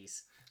 4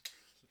 titties.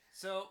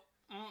 So,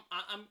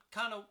 I'm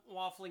kind of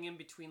waffling in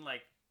between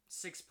like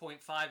 6.5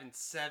 and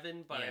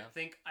 7, but I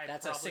think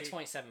that's a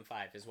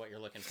 6.75 is what you're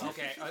looking for.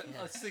 Okay,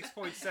 a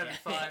 6.75.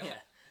 Yeah.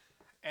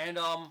 And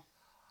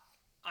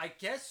I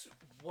guess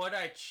what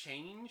I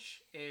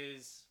change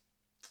is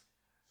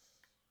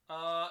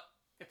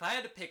if I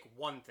had to pick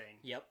one thing.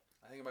 Yep.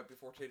 I think it might be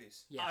 4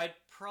 titties. Yeah. I'd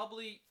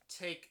probably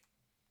take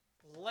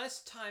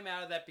less time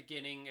out of that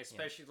beginning,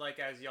 especially like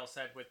as y'all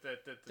said with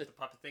the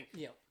puppet thing.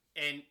 Yeah.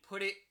 And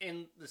put it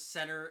in the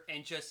center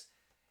and just...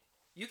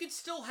 You can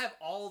still have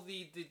all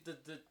the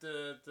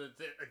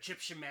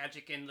Egyptian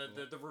magic and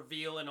the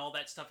reveal and all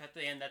that stuff at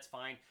the end. That's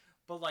fine,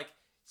 but like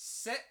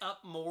set up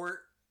more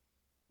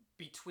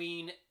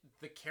between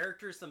the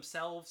characters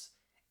themselves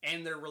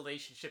and their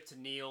relationship to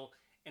Neil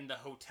in the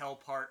hotel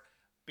part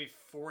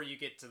before you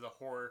get to the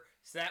horror.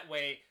 So that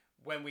way,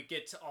 when we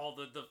get to all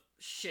the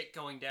shit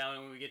going down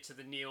and when we get to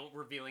the Neil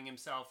revealing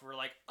himself, we're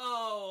like,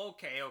 oh,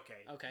 okay.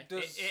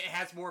 It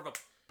has more of a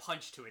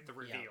punch to it. The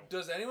reveal. Yeah.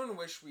 Does anyone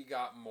wish we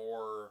got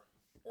more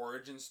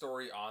origin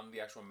story on the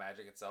actual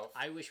magic itself?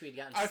 I wish we'd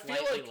gotten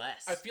slightly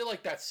less. I feel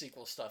like that's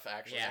sequel stuff,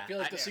 actually. Yeah, I feel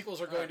like the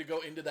sequels are going to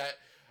go into that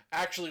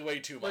actually way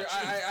too much.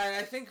 Like,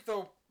 I think,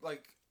 though,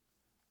 like,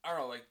 I don't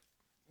know, like,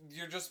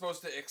 you're just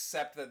supposed to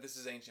accept that this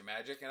is ancient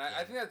magic, and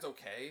I think that's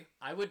okay.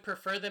 I would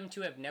prefer them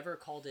to have never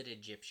called it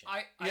Egyptian.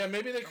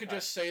 Maybe they could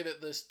just say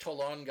that this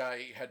Toulon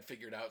guy had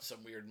figured out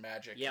some weird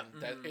magic,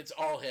 and that it's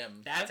all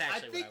him. That's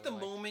actually I think the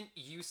moment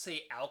you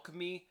say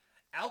alchemy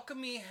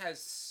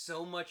has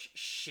so much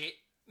shit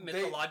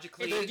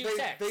mythologically.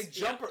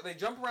 They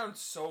jump around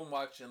so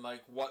much in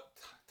like what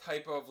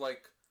type of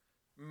like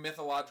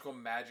mythological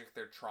magic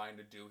they're trying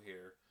to do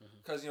here,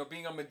 because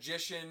being a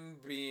magician,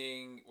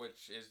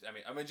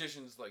 a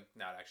magician's like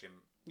not actually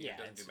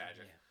doesn't do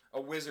magic.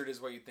 A wizard is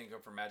what you think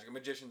of for magic. A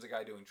magician's a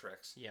guy doing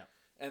tricks. Yeah.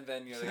 And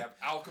then they have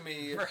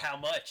alchemy. For how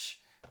much?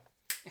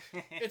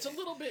 It's a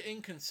little bit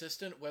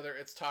inconsistent whether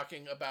it's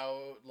talking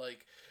about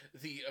like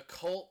the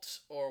occult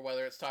or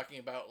whether it's talking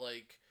about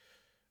like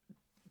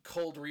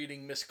cold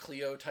reading Miss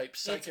Cleo type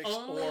psychics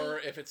or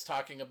if it's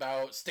talking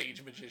about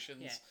stage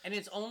magicians. Yeah, and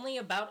it's only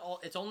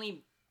it's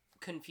only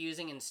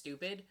confusing and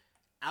stupid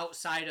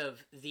outside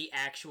of the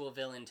actual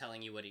villain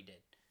telling you what he did.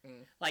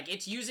 Like,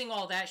 it's using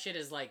all that shit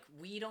as like,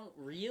 we don't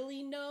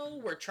really know,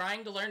 we're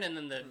trying to learn, and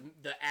then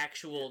the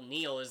actual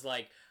Neil is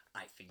like,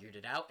 I figured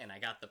it out and I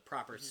got the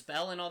proper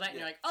spell and all that, and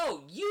you're like,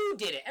 oh, you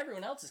did it.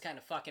 Everyone else is kind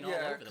of fucking all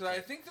over the because place.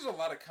 I think there's a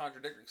lot of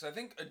contradictory. Because I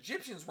think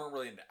Egyptians weren't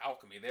really into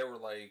alchemy. They were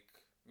like,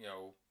 you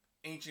know,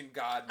 ancient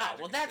god magic.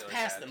 Well, that's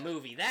past the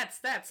movie.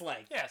 That's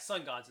like... Yeah,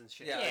 sun gods and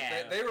shit.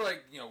 Yeah, they were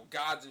like, you know,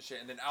 gods and shit,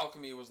 and then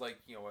alchemy was like,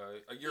 you know,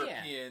 a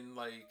European,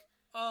 like,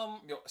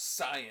 you know,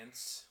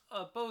 science.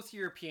 Both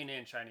European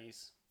and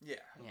Chinese. Yeah.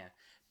 Yeah.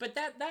 But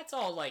that's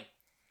all, like,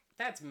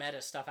 that's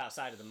meta stuff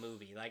outside of the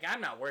movie. Like,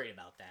 I'm not worried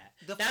about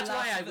that. That's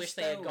why I wish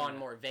they had gone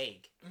more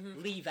vague.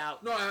 Leave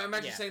out... No, I'm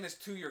actually saying this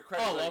to your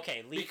credit. Oh, like,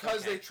 okay.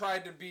 Because they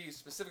tried to be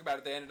specific about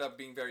it, they ended up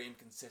being very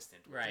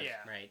inconsistent. Right,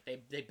 Yeah. right.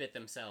 They bit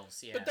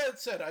themselves, yeah. But that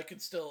said, I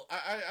could still...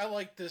 I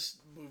like this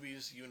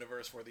movie's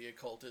universe where the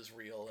occult is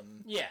real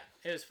and... Yeah,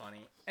 it was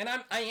funny. And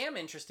I am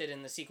interested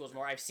in the sequels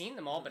more. I've seen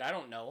them all, but I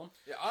don't know them.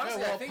 Yeah,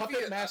 honestly, well, I think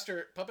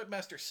Puppet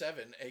Master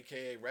 7,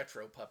 a.k.a.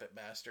 Retro Puppet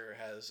Master,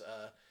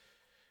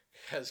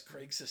 has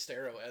Craig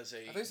Sestero as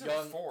a I think it's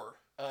young... 4.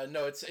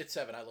 No, it's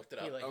 7. I looked it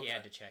up. He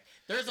had to check.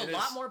 There's a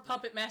lot more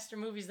Puppet Master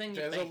movies than you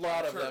There's think. a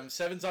lot of them.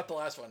 7's not the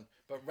last one.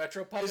 But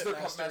Retro Puppet Is there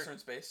Master... Puppet Master in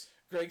space?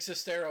 Greg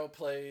Sestero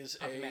plays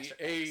Puppet Master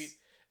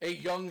a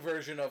young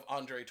version of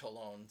Andre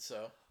Toulon,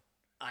 so...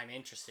 I'm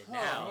interested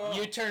now.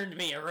 You turned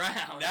me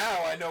around.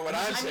 Now I know what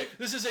I'm saying.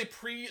 This is a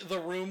pre-The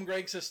Room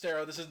Greg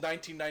Sestero. This is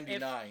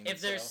 1999. If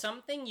there's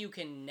something you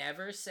can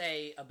never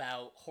say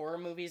about horror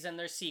movies and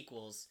their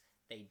sequels,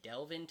 they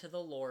delve into the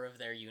lore of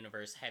their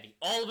universe heavy.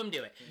 All of them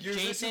do it. Usually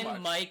too much.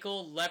 Jason,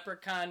 Michael,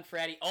 Leprechaun,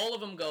 Freddy, all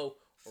of them go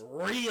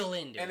real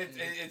into And it.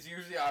 it's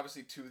usually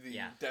obviously to the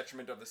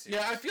detriment of the series.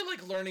 Yeah, I feel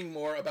like learning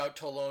more about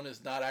Toulon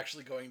is not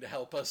actually going to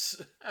help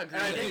us. Agreed.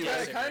 And I think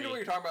Disagree. kind of what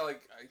you're talking about,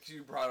 like, 'cause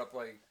you brought up,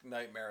 like,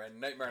 Nightmare, and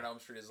Nightmare on Elm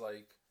Street is,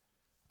 like,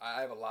 I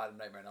have a lot of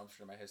Nightmare on Elm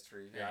Street in my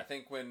history. Yeah, I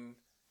think when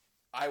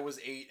I was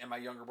 8 and my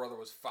younger brother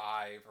was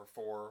 5 or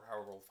 4,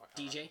 however old the fuck.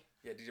 DJ?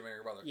 Yeah, DJ, my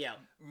younger brother. Yeah.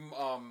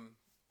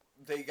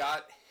 They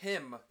got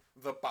him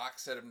the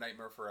box set of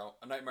Nightmare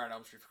on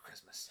Elm Street for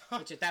Christmas.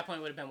 Which at that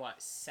point would have been,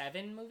 what,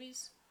 7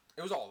 movies?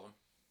 It was all of them.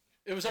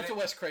 It was up to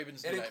Wes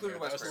Craven's it New included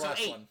Nightmare. Wes That was the Craven.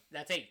 last 8. one.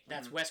 That's 8.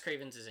 That's Wes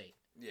Craven's is 8.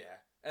 Yeah.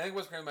 I think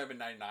Wes Craven might have been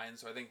 99,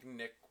 so I think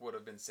Nick would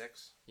have been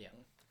 6. Yeah.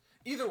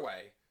 Either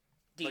way.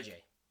 DJ.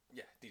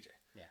 Yeah, DJ.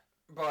 Yeah.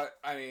 But,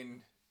 I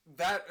mean,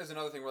 that is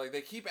another thing where, like,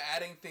 they keep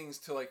adding things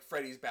to, like,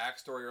 Freddy's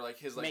backstory or, like,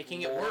 his, like,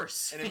 Making it lore,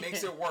 worse. And it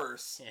makes it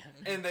worse. Yeah.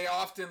 And they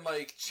often,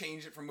 like,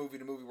 change it from movie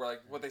to movie where,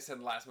 like, what they said in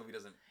the last movie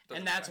doesn't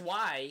And that's affect.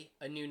 why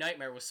A New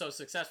Nightmare was so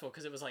successful,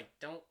 because it was like,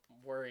 don't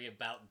worry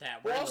about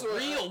that. We're Well, in also, the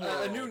real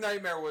world. A New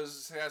Nightmare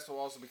was successful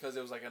also because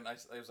it was like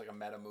a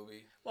meta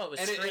movie. Well, it was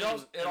And Scream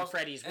also,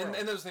 Freddy's world.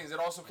 and those things. It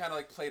also kind of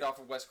like played off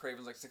of Wes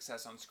Craven's like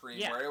success on Scream,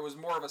 Yeah. where it was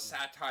more of a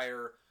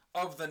satire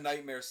of the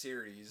Nightmare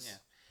series. Yeah.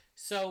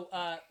 So,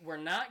 we're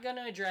not going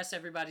to address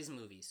everybody's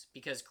movies,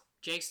 because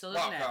Jake still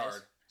doesn't Wild have card.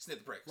 his. Snip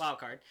the brakes. Wild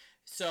card.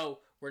 So,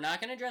 we're not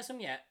going to address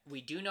them yet.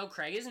 We do know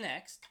Craig is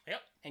next.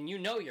 Yep. And you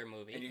know your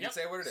movie. And you can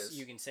say what it is.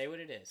 You can say what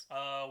it is.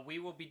 We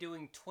will be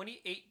doing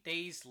 28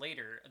 Days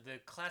Later, the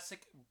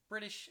classic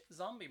British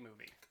zombie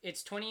movie.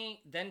 It's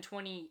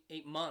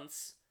 28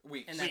 months.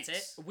 Weeks. And that's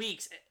Weeks. it?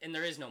 Weeks. And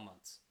there is no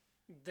months.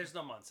 There's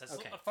no months.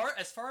 Okay.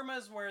 As far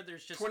as where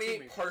there's just 28 two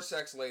movies.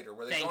 parsecs later,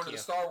 where they Thank go into you.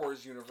 the Star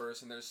Wars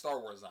universe and there's Star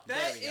Wars zombies.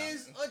 That There we go.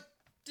 is a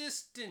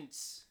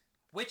distance,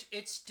 which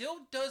it still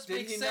does Did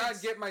make he sense.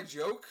 not get my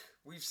joke?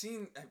 We've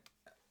seen,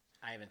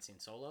 I haven't seen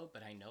Solo,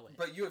 but I know it.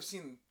 but you have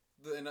seen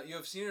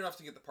enough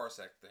to get the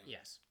parsec thing.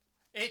 Yes.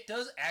 It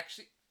does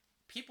actually.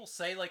 People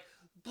say like,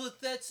 but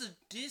that's a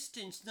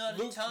distance, not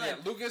a time.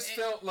 Yeah,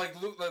 Lucasfilm, not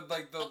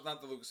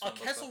the Lucasfilm. A but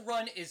Kessel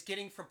Run is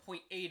getting from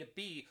point A to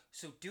B,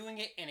 so doing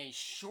it in a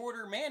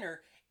shorter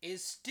manner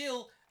is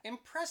still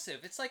impressive.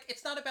 It's like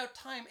it's not about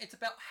time; it's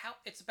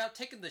about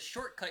taking the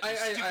shortcut. You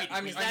stupid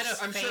I mean, Is that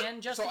a I'm fan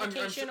sure,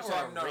 justification or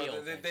a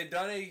real thing? They've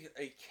done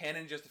a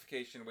canon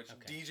justification, which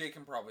DJ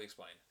can probably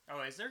explain Oh,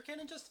 is there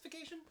canon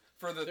justification?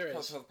 for the There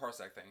is.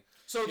 parsec thing.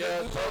 So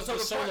Yeah, the the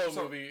Solo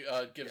movie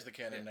gives the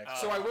canon next.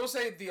 So I will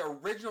say the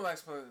original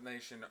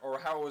explanation, or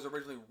how it was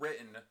originally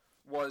written,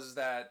 was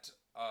that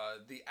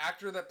the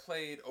actor that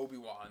played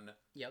Obi-Wan,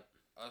 Yep.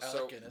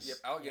 Alec Guinness. Yep,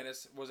 Alec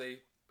Guinness was a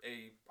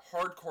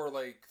hardcore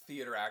like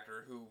theater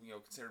actor who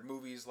considered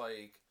movies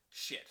like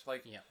shit.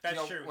 Like Yeah.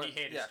 That's true. He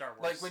hated Star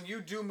Wars. Like when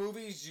you do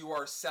movies, you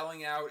are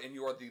selling out and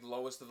you are the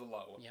lowest of the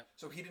low. Yep.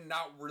 So he did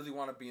not really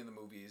want to be in the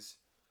movies,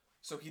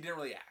 so he didn't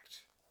really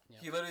act.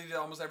 Yep. He literally did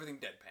almost everything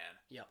deadpan.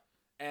 Yep.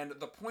 And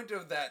the point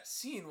of that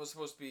scene was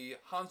supposed to be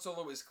Han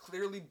Solo is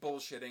clearly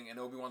bullshitting and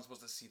Obi-Wan's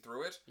supposed to see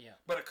through it. Yeah.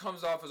 But it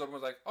comes off as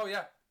Obi-Wan's like, oh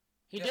yeah,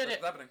 He Yeah, did that's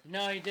it. what's happening.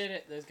 No, he did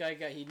it. This guy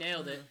he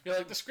nailed it. You know,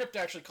 like the script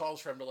actually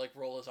calls for him to like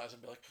roll his eyes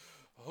and be like,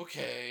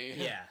 okay.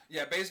 Yeah.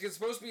 Yeah, basically, it's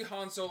supposed to be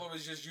Han Solo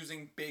is just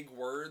using big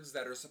words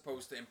that are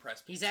supposed to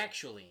impress people. He's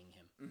actuallying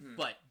him,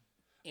 but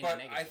in a But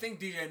negative I think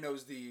DJ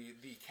knows the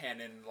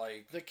canon,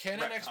 like... The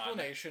canon retcon.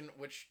 explanation,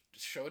 which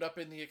showed up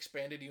in the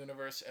expanded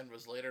universe and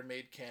was later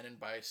made canon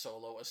by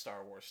Solo, a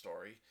Star Wars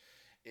story,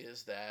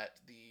 is that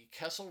the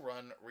Kessel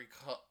Run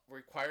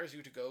requires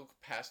you to go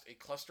past a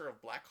cluster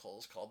of black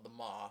holes called the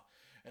Maw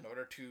in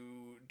order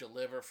to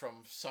deliver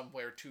from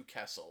somewhere to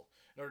Kessel,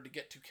 in order to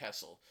get to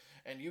Kessel.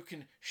 And you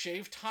can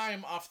shave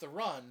time off the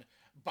run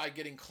by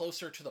getting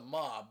closer to the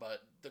Maw,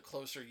 but the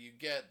closer you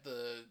get,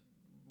 the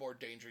more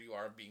danger you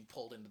are of being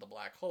pulled into the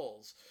black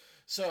holes.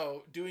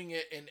 So doing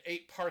it in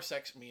 8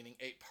 parsecs, meaning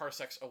 8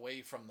 parsecs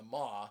away from the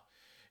Maw,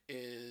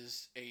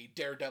 is a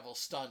daredevil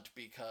stunt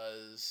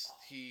because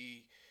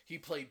he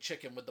played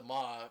chicken with the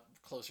Maw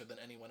closer than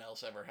anyone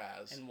else ever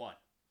has. and won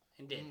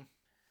and did.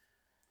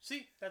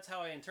 See, that's how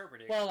I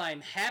interpret it. Well,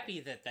 I'm happy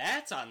that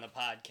that's on the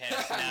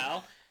podcast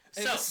now.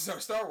 Hey, this is our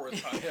Star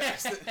Wars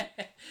podcast.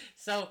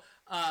 So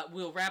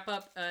we'll wrap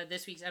up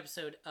this week's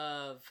episode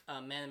of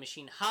Man of the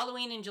Machine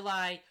Halloween in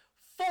July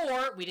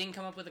 4. We didn't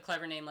come up with a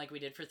clever name like we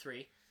did for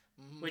 3,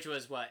 which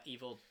was what,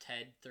 Evil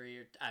Ted 3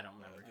 or I don't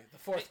remember. The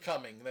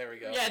forthcoming, there we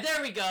go. Yeah,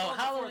 there we go. Oh,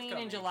 the Halloween in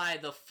forthcoming. July,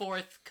 the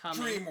 4th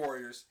coming. Dream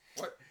Warriors.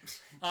 What?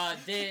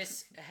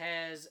 This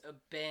has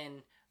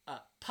been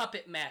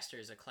Puppet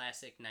Masters, a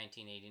classic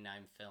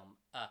 1989 film.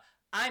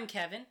 I'm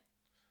Kevin.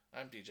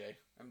 I'm DJ.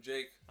 I'm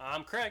Jake,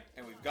 I'm Craig.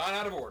 and we've gone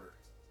out of order.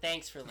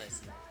 Thanks for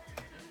listening.